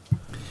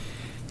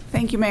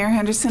 Thank you, Mayor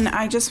Henderson.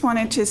 I just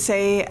wanted to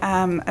say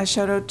a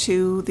shout out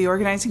to the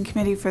organizing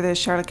committee for the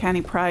Charlotte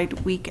County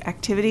Pride Week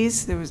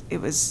activities.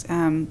 It was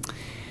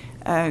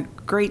a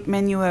great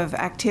menu of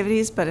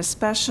activities, but a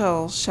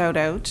special shout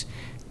out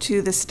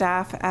to the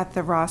staff at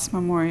the Ross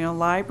Memorial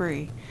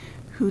Library,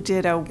 who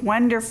did a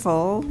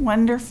wonderful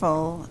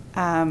video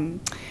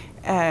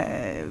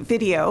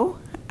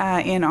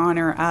in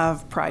honor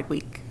of Pride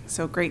Week.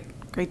 So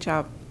great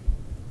job.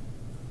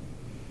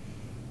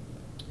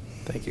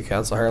 Thank you,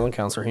 Councillor Harlan.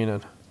 Councillor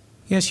Heenan.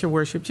 Yes, Your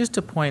Worship. Just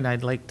a point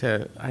I'd like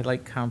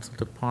council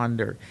to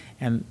ponder,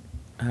 and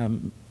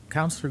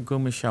Councillor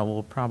Gumichel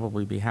will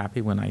probably be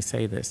happy when I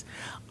say this.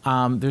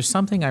 There's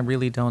something I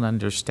really don't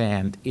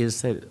understand,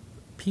 is that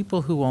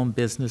people who own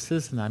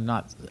businesses, and I'm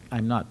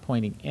not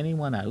pointing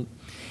anyone out,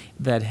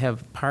 that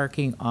have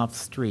parking off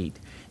street,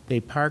 they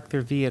park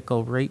their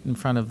vehicle right in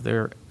front of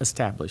their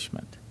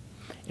establishment,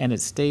 and it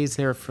stays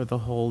there for the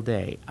whole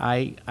day.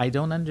 I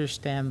don't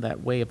understand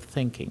that way of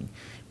thinking,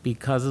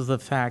 because of the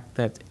fact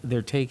that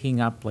they're taking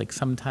up like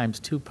sometimes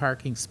 2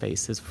 parking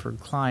spaces for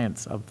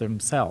clients of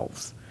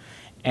themselves.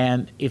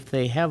 And if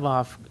they have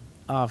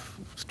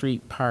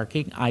off-street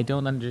parking, I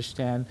don't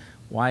understand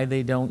why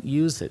they don't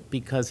use it,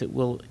 because it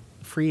will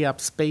free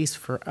up space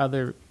for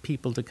other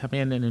people to come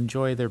in and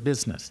enjoy their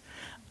business.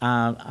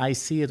 I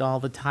see it all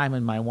the time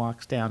in my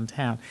walks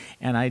downtown,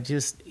 and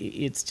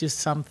it's just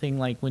something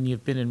like when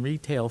you've been in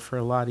retail for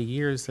a lot of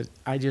years that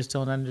I just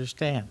don't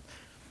understand.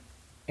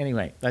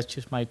 Anyway, that's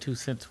just my 2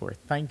 cents worth.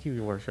 Thank you,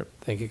 Your Worship.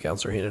 Thank you,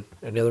 Councillor Heenan.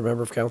 Any other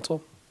member of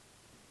council?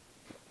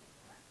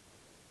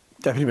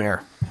 Deputy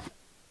Mayor.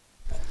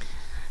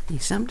 You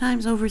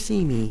sometimes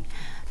oversee me.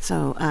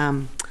 So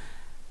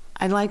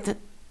I'd like to...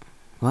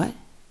 What?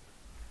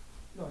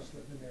 No, just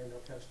let the mayor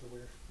know, Councillor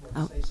Weir Oh.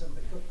 wants to say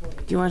something. Go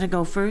ahead. Do you want to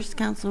go first,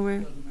 Councillor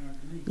Weir?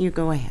 You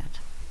go ahead.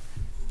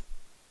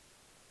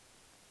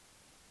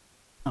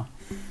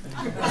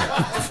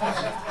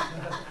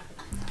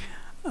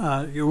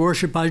 Your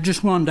Worship, I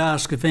just wanted to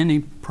ask if any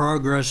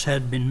progress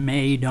had been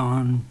made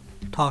on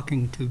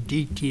talking to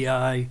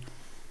DTI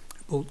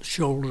about the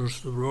shoulders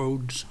of the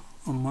roads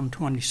on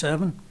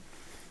 127.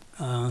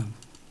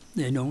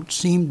 They don't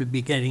seem to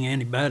be getting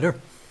any better.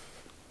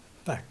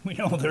 In fact, we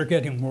know they're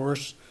getting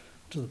worse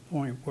to the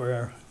point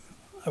where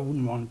I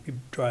wouldn't want to be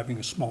driving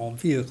a small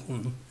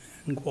vehicle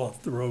and go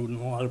off the road in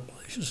a lot of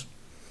places.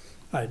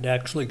 I'd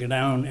actually go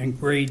down and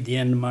grade the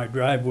end of my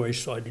driveway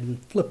so I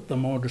didn't flip the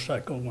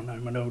motorcycle when I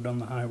went out on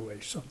the highway.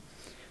 So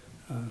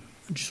I'm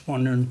just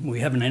wondering,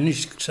 we having any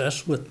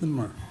success with them?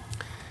 Or?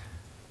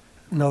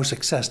 No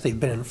success. They've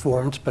been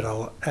informed, but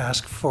I'll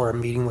ask for a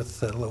meeting with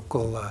the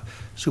local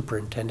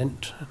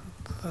superintendent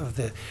of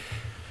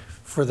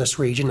for this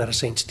region out of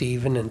St.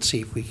 Stephen and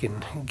see if we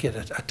can get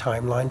a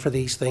timeline for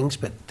these things.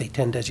 But they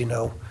tend, as you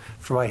know,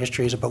 from my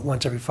history, is about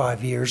once every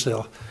 5 years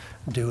they'll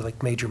do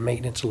like major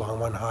maintenance along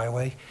one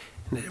highway.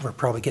 And we're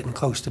probably getting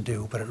close to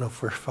due, but I don't know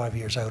if we're 5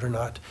 years out or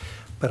not.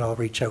 But I'll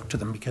reach out to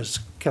them because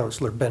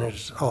Councillor Bennett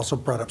has also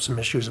brought up some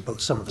issues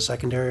about some of the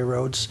secondary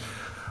roads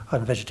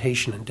on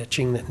vegetation and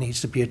ditching that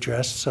needs to be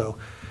addressed. So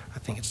I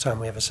think it's time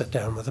we have a sit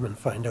down with them and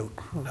find out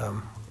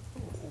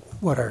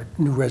what our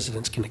new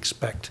residents can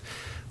expect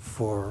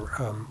for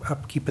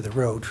upkeep of the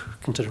road,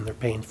 considering they're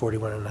paying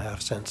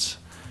 41.5 cents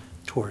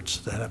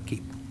towards that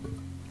upkeep.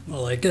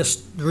 Well, I guess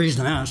the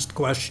reason I asked the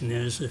question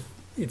is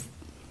if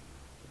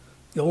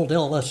the old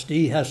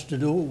LSD has to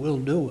do it, we'll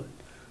do it.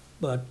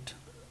 But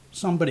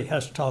somebody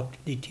has to talk to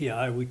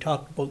DTI. We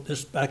talked about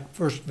this back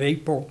 1st of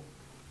April.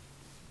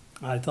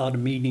 I thought a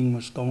meeting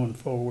was going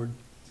forward.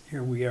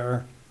 Here we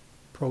are,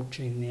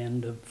 approaching the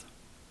end of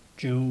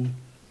June.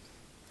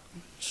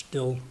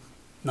 Still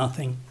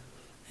nothing.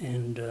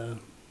 And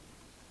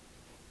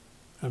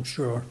I'm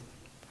sure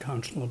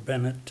Councillor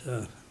Bennett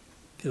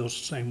feels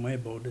the same way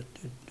about it.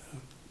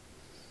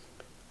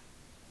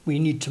 We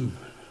need to,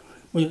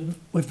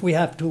 if we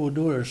have to, we'll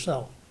do it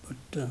ourselves.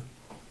 But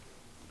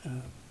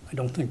I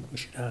don't think we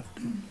should have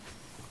to.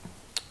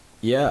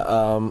 Yeah,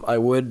 I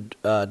would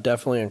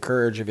definitely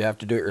encourage, if you have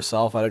to do it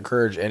yourself, I'd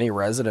encourage any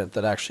resident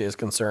that actually is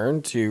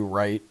concerned to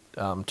write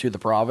to the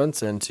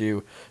province and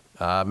to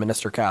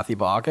Minister Kathy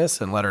Baucus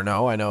and let her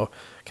know. I know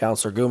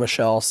Councillor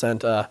Gumashell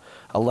sent a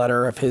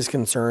letter of his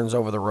concerns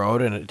over the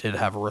road, and it did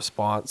have a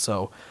response.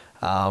 So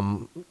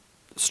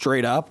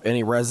straight up,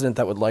 any resident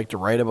that would like to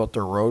write about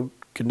their road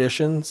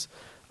conditions,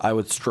 I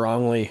would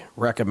strongly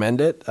recommend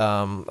it.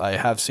 I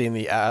have seen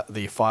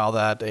the file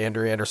that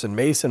Andrew Anderson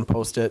Mason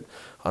posted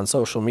on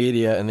social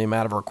media and the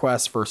amount of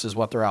requests versus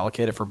what they're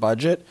allocated for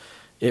budget.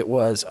 It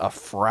was a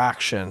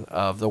fraction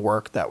of the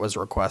work that was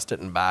requested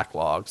in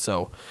backlog.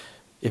 So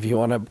if you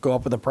want to go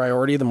up with a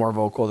priority, the more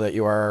vocal that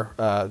you are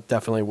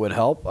definitely would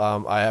help.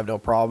 I have no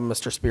problem,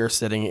 Mr. Spear,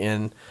 sitting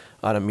in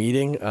on a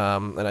meeting.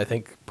 And I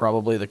think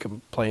probably the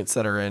complaints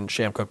that are in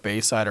Shamcook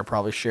Bayside are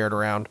probably shared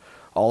around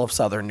all of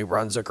southern New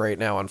Brunswick right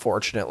now,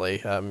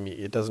 unfortunately.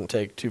 It doesn't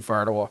take too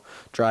far to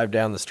drive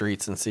down the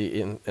streets and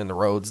see in the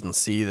roads and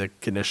see the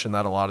condition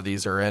that a lot of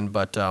these are in.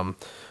 But on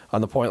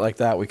the point like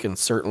that, we can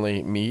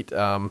certainly meet.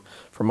 From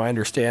my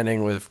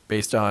understanding,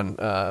 based on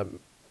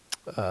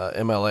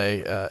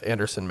MLA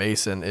Anderson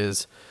Mason,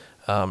 is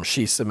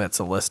she submits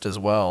a list as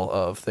well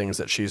of things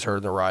that she's heard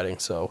in the riding.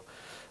 So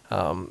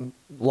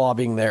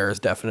lobbying there is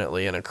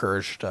definitely an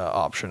encouraged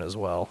option as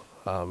well.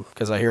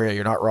 Because I hear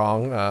you're not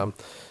wrong.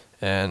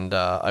 And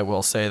I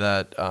will say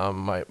that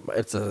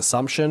it's an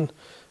assumption,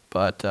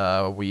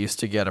 but we used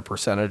to get a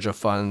percentage of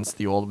funds,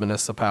 the old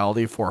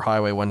municipality, for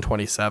Highway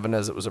 127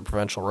 as it was a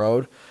provincial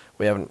road.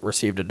 We haven't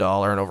received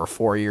 $1 in over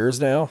 4 years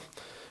now.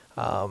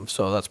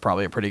 So that's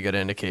probably a pretty good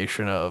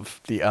indication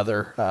of the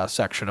other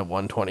section of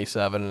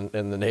 127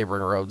 and the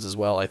neighboring roads as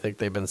well. I think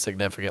they've been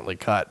significantly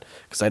cut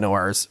because I know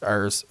ours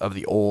of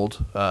the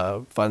old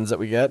funds that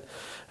we get.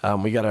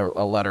 We got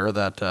a letter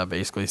that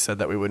basically said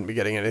that we wouldn't be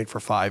getting anything for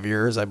 5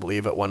 years, I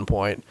believe, at one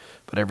point.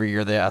 But every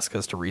year they ask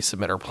us to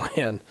resubmit our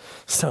plan.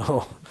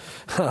 So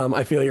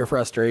I feel your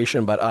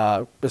frustration. But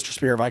Mr.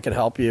 Spear, if I can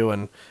help you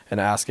in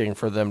asking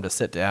for them to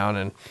sit down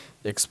and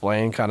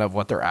explain kind of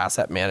what their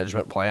asset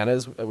management plan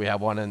is. We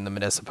have one in the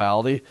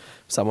municipality.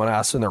 If someone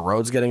asks when their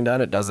road's getting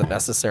done, it doesn't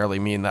necessarily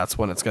mean that's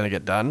when it's going to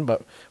get done,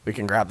 but we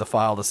can grab the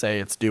file to say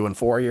it's due in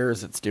 4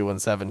 years, it's due in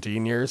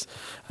 17 years.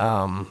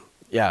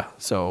 Yeah,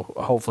 so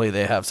hopefully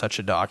they have such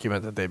a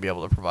document that they'd be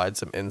able to provide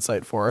some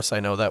insight for us. I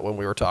know that when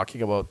we were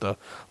talking about the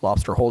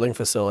lobster holding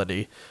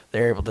facility,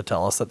 they were able to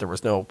tell us that there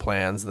was no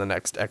plans in the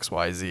next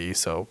XYZ,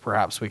 so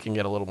perhaps we can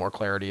get a little more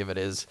clarity if it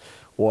is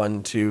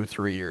 1, 2,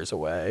 3 years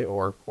away,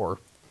 or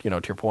you know,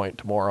 to your point,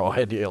 tomorrow,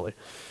 ideally.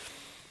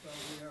 Well,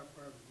 we are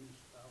part of the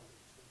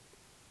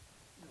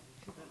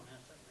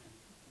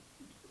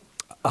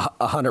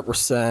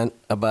municipality,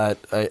 so, 100%, but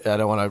I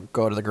don't want to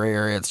go to the gray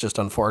area. It's just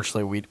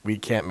unfortunately we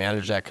can't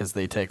manage that because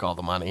they take all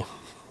the money.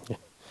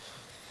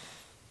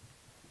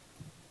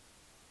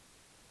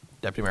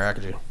 Deputy Mayor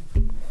Akaju.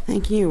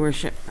 Thank you, Your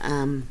Worship.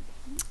 And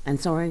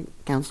sorry,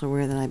 Councillor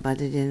Ware, that I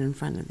butted in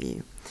front of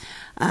you.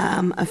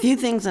 A few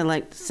things I'd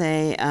like to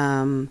say.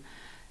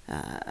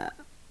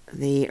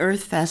 The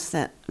Earth Fest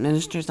that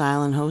Minister's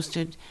Island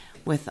hosted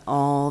with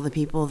all the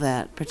people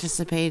that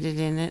participated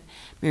in it.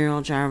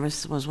 Muriel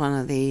Jarvis was one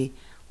of the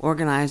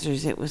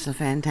organizers. It was a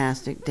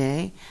fantastic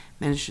day.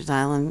 Minister's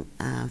Island,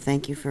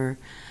 thank you for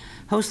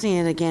hosting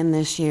it again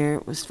this year.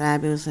 It was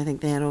fabulous. I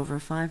think they had over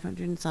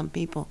 500 and some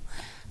people.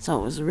 So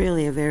it was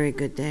really a very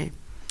good day.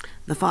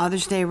 The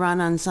Father's Day run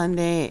on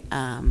Sunday,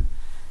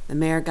 the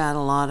mayor got a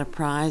lot of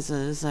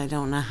prizes. I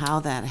don't know how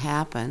that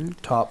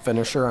happened. Top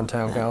finisher on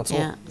town council.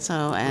 Yeah,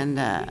 so, and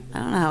I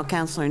don't know how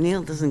Councillor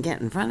Neal doesn't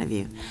get in front of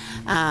you.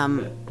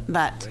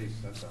 But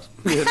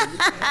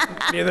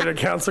Neither did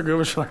Councillor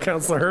Gubish or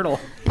Councillor Hurdle.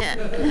 yeah.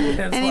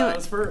 That's why I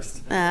was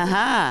first.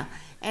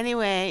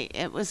 Anyway,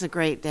 it was a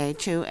great day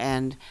too,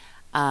 and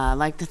I'd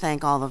like to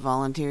thank all the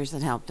volunteers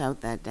that helped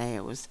out that day.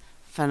 It was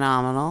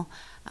phenomenal.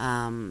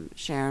 Sharon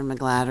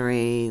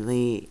McGladdery,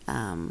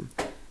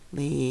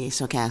 Lee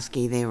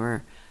Sokaski, they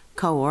were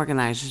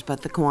co-organizers,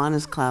 but the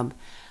Kiwanis Club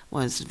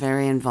was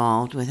very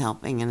involved with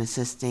helping and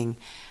assisting,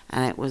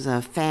 and it was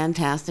a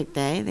fantastic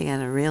day. They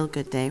had a real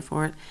good day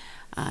for it.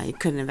 You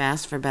couldn't have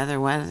asked for better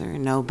weather.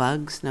 No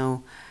bugs,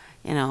 no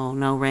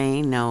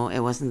rain, it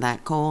wasn't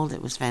that cold.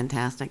 It was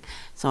fantastic.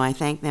 So I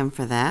thank them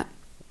for that.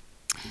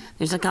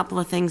 There's a couple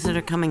of things that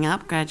are coming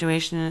up.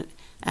 Graduation at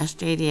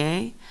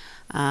SJDA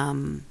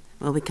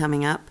will be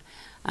coming up.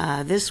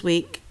 This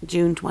week,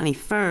 June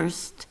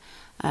 21st,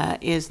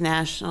 is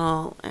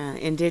National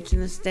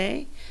Indigenous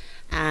Day,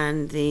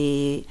 and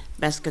the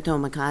Beskato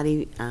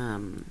Makati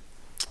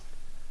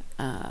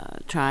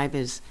tribe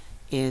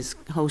is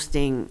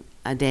hosting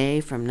a day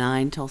from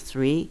 9 till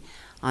 3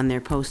 on their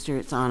poster.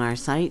 It's on our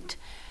site,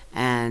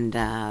 and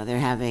they're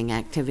having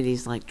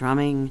activities like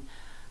drumming,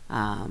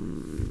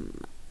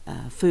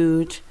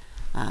 food,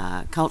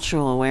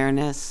 cultural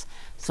awareness.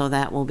 So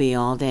that will be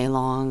all day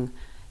long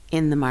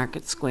in the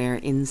Market Square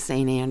in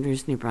St.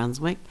 Andrews, New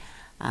Brunswick.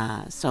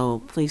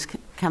 So please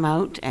come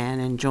out and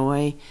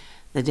enjoy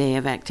the day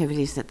of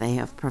activities that they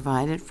have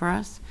provided for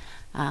us.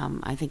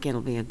 I think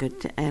it'll be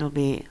it'll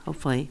be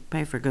hopefully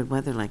pray for good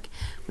weather like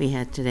we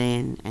had today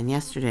and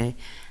yesterday,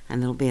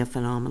 and it'll be a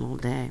phenomenal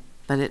day.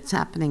 But it's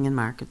happening in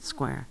Market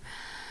Square.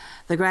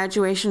 The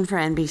graduation for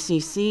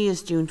NBCC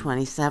is June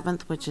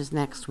 27th, which is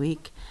next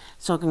week.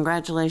 So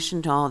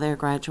congratulations to all their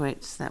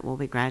graduates that will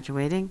be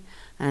graduating.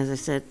 And as I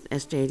said,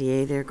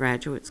 SJDA, their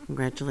graduates,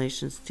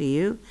 congratulations to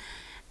you.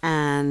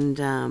 And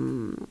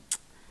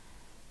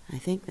I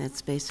think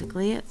that's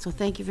basically it. So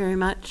thank you very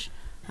much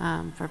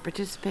for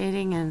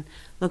participating, and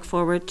look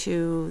forward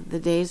to the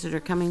days that are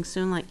coming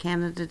soon, like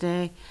Canada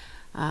Day.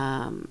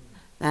 That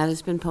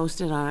has been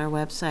posted on our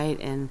website,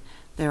 and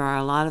there are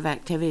a lot of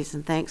activities,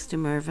 and thanks to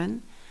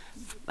Mervyn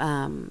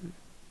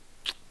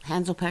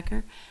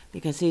Hanselpecker,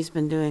 because he's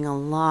been doing a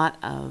lot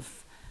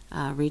of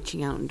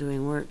reaching out and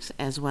doing works,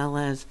 as well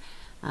as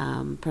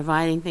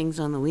providing things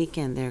on the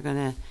weekend.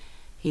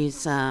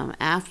 He's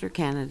after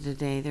Canada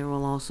Day, there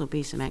will also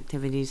be some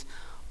activities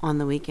on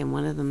the weekend.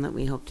 One of them that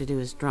we hope to do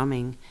is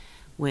drumming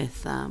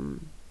with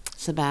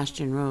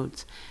Sebastian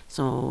Rhodes.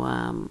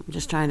 So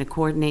just trying to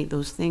coordinate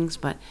those things,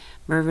 but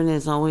Mervyn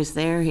is always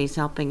there. He's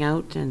helping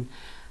out, and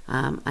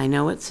I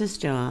know it's his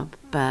job,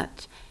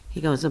 but he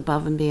goes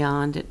above and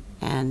beyond it,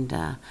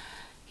 and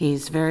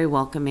he's very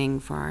welcoming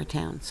for our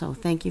town. So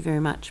thank you very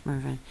much,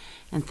 Mervyn.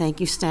 And thank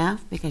you,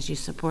 staff, because you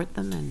support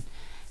them,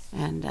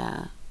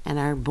 and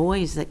our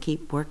boys that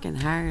keep working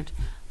hard,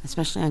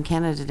 especially on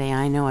Canada Day.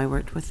 I know I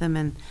worked with them,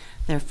 and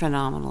they're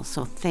phenomenal.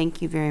 So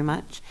thank you very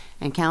much.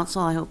 And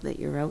council, I hope that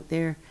you're out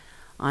there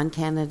on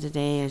Canada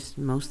Day, as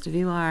most of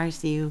you are. I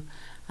see you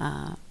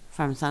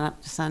from sun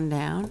up to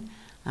sundown,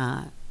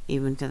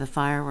 even to the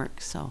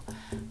fireworks. So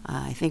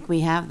I think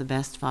we have the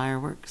best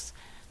fireworks.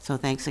 So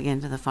thanks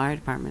again to the fire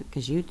department,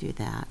 because you do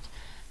that,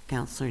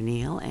 Councillor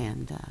Neal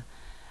and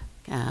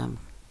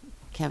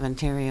Kevin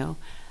Terrio.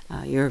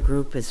 Your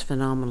group is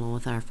phenomenal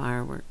with our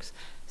fireworks.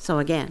 So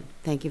again,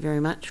 thank you very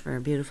much for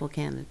a beautiful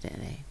Canada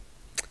Day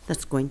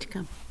that's going to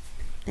come.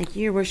 Thank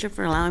you, Your Worship,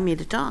 for allowing me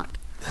to talk.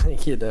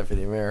 Thank you,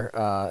 Deputy Mayor.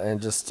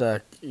 And just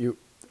you,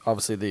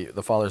 obviously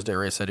the Father's Day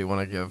race, I do want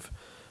to give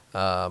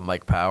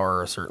Mike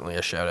Power certainly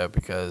a shout out,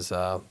 because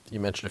you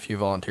mentioned a few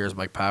volunteers.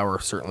 Mike Power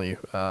certainly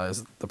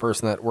is the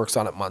person that works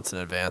on it months in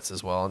advance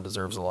as well, and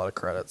deserves a lot of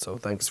credit. So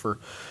thanks for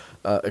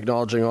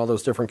acknowledging all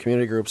those different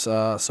community groups.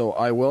 So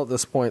I will at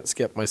this point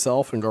skip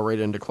myself and go right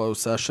into closed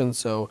session.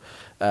 So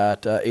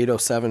at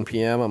 8:07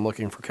 p.m. I'm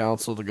looking for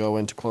council to go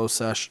into closed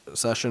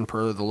session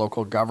per the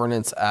Local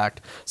Governance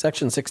Act,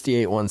 Section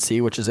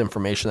 68(1)(c), which is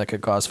information that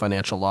could cause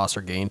financial loss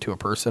or gain to a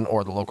person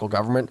or the local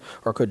government,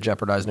 or could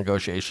jeopardize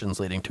negotiations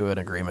leading to an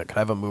agreement. Could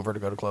I have a mover to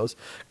go to close?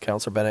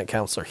 Councillor Bennett,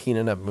 Councillor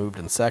Heenan have moved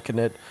and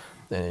seconded.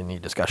 Any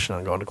discussion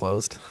on going to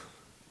closed?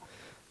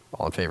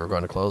 All in favor of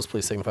going to closed,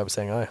 please signify by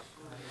saying aye.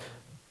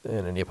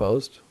 And any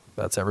opposed?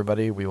 That's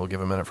everybody. We will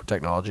give a minute for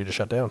technology to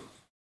shut down.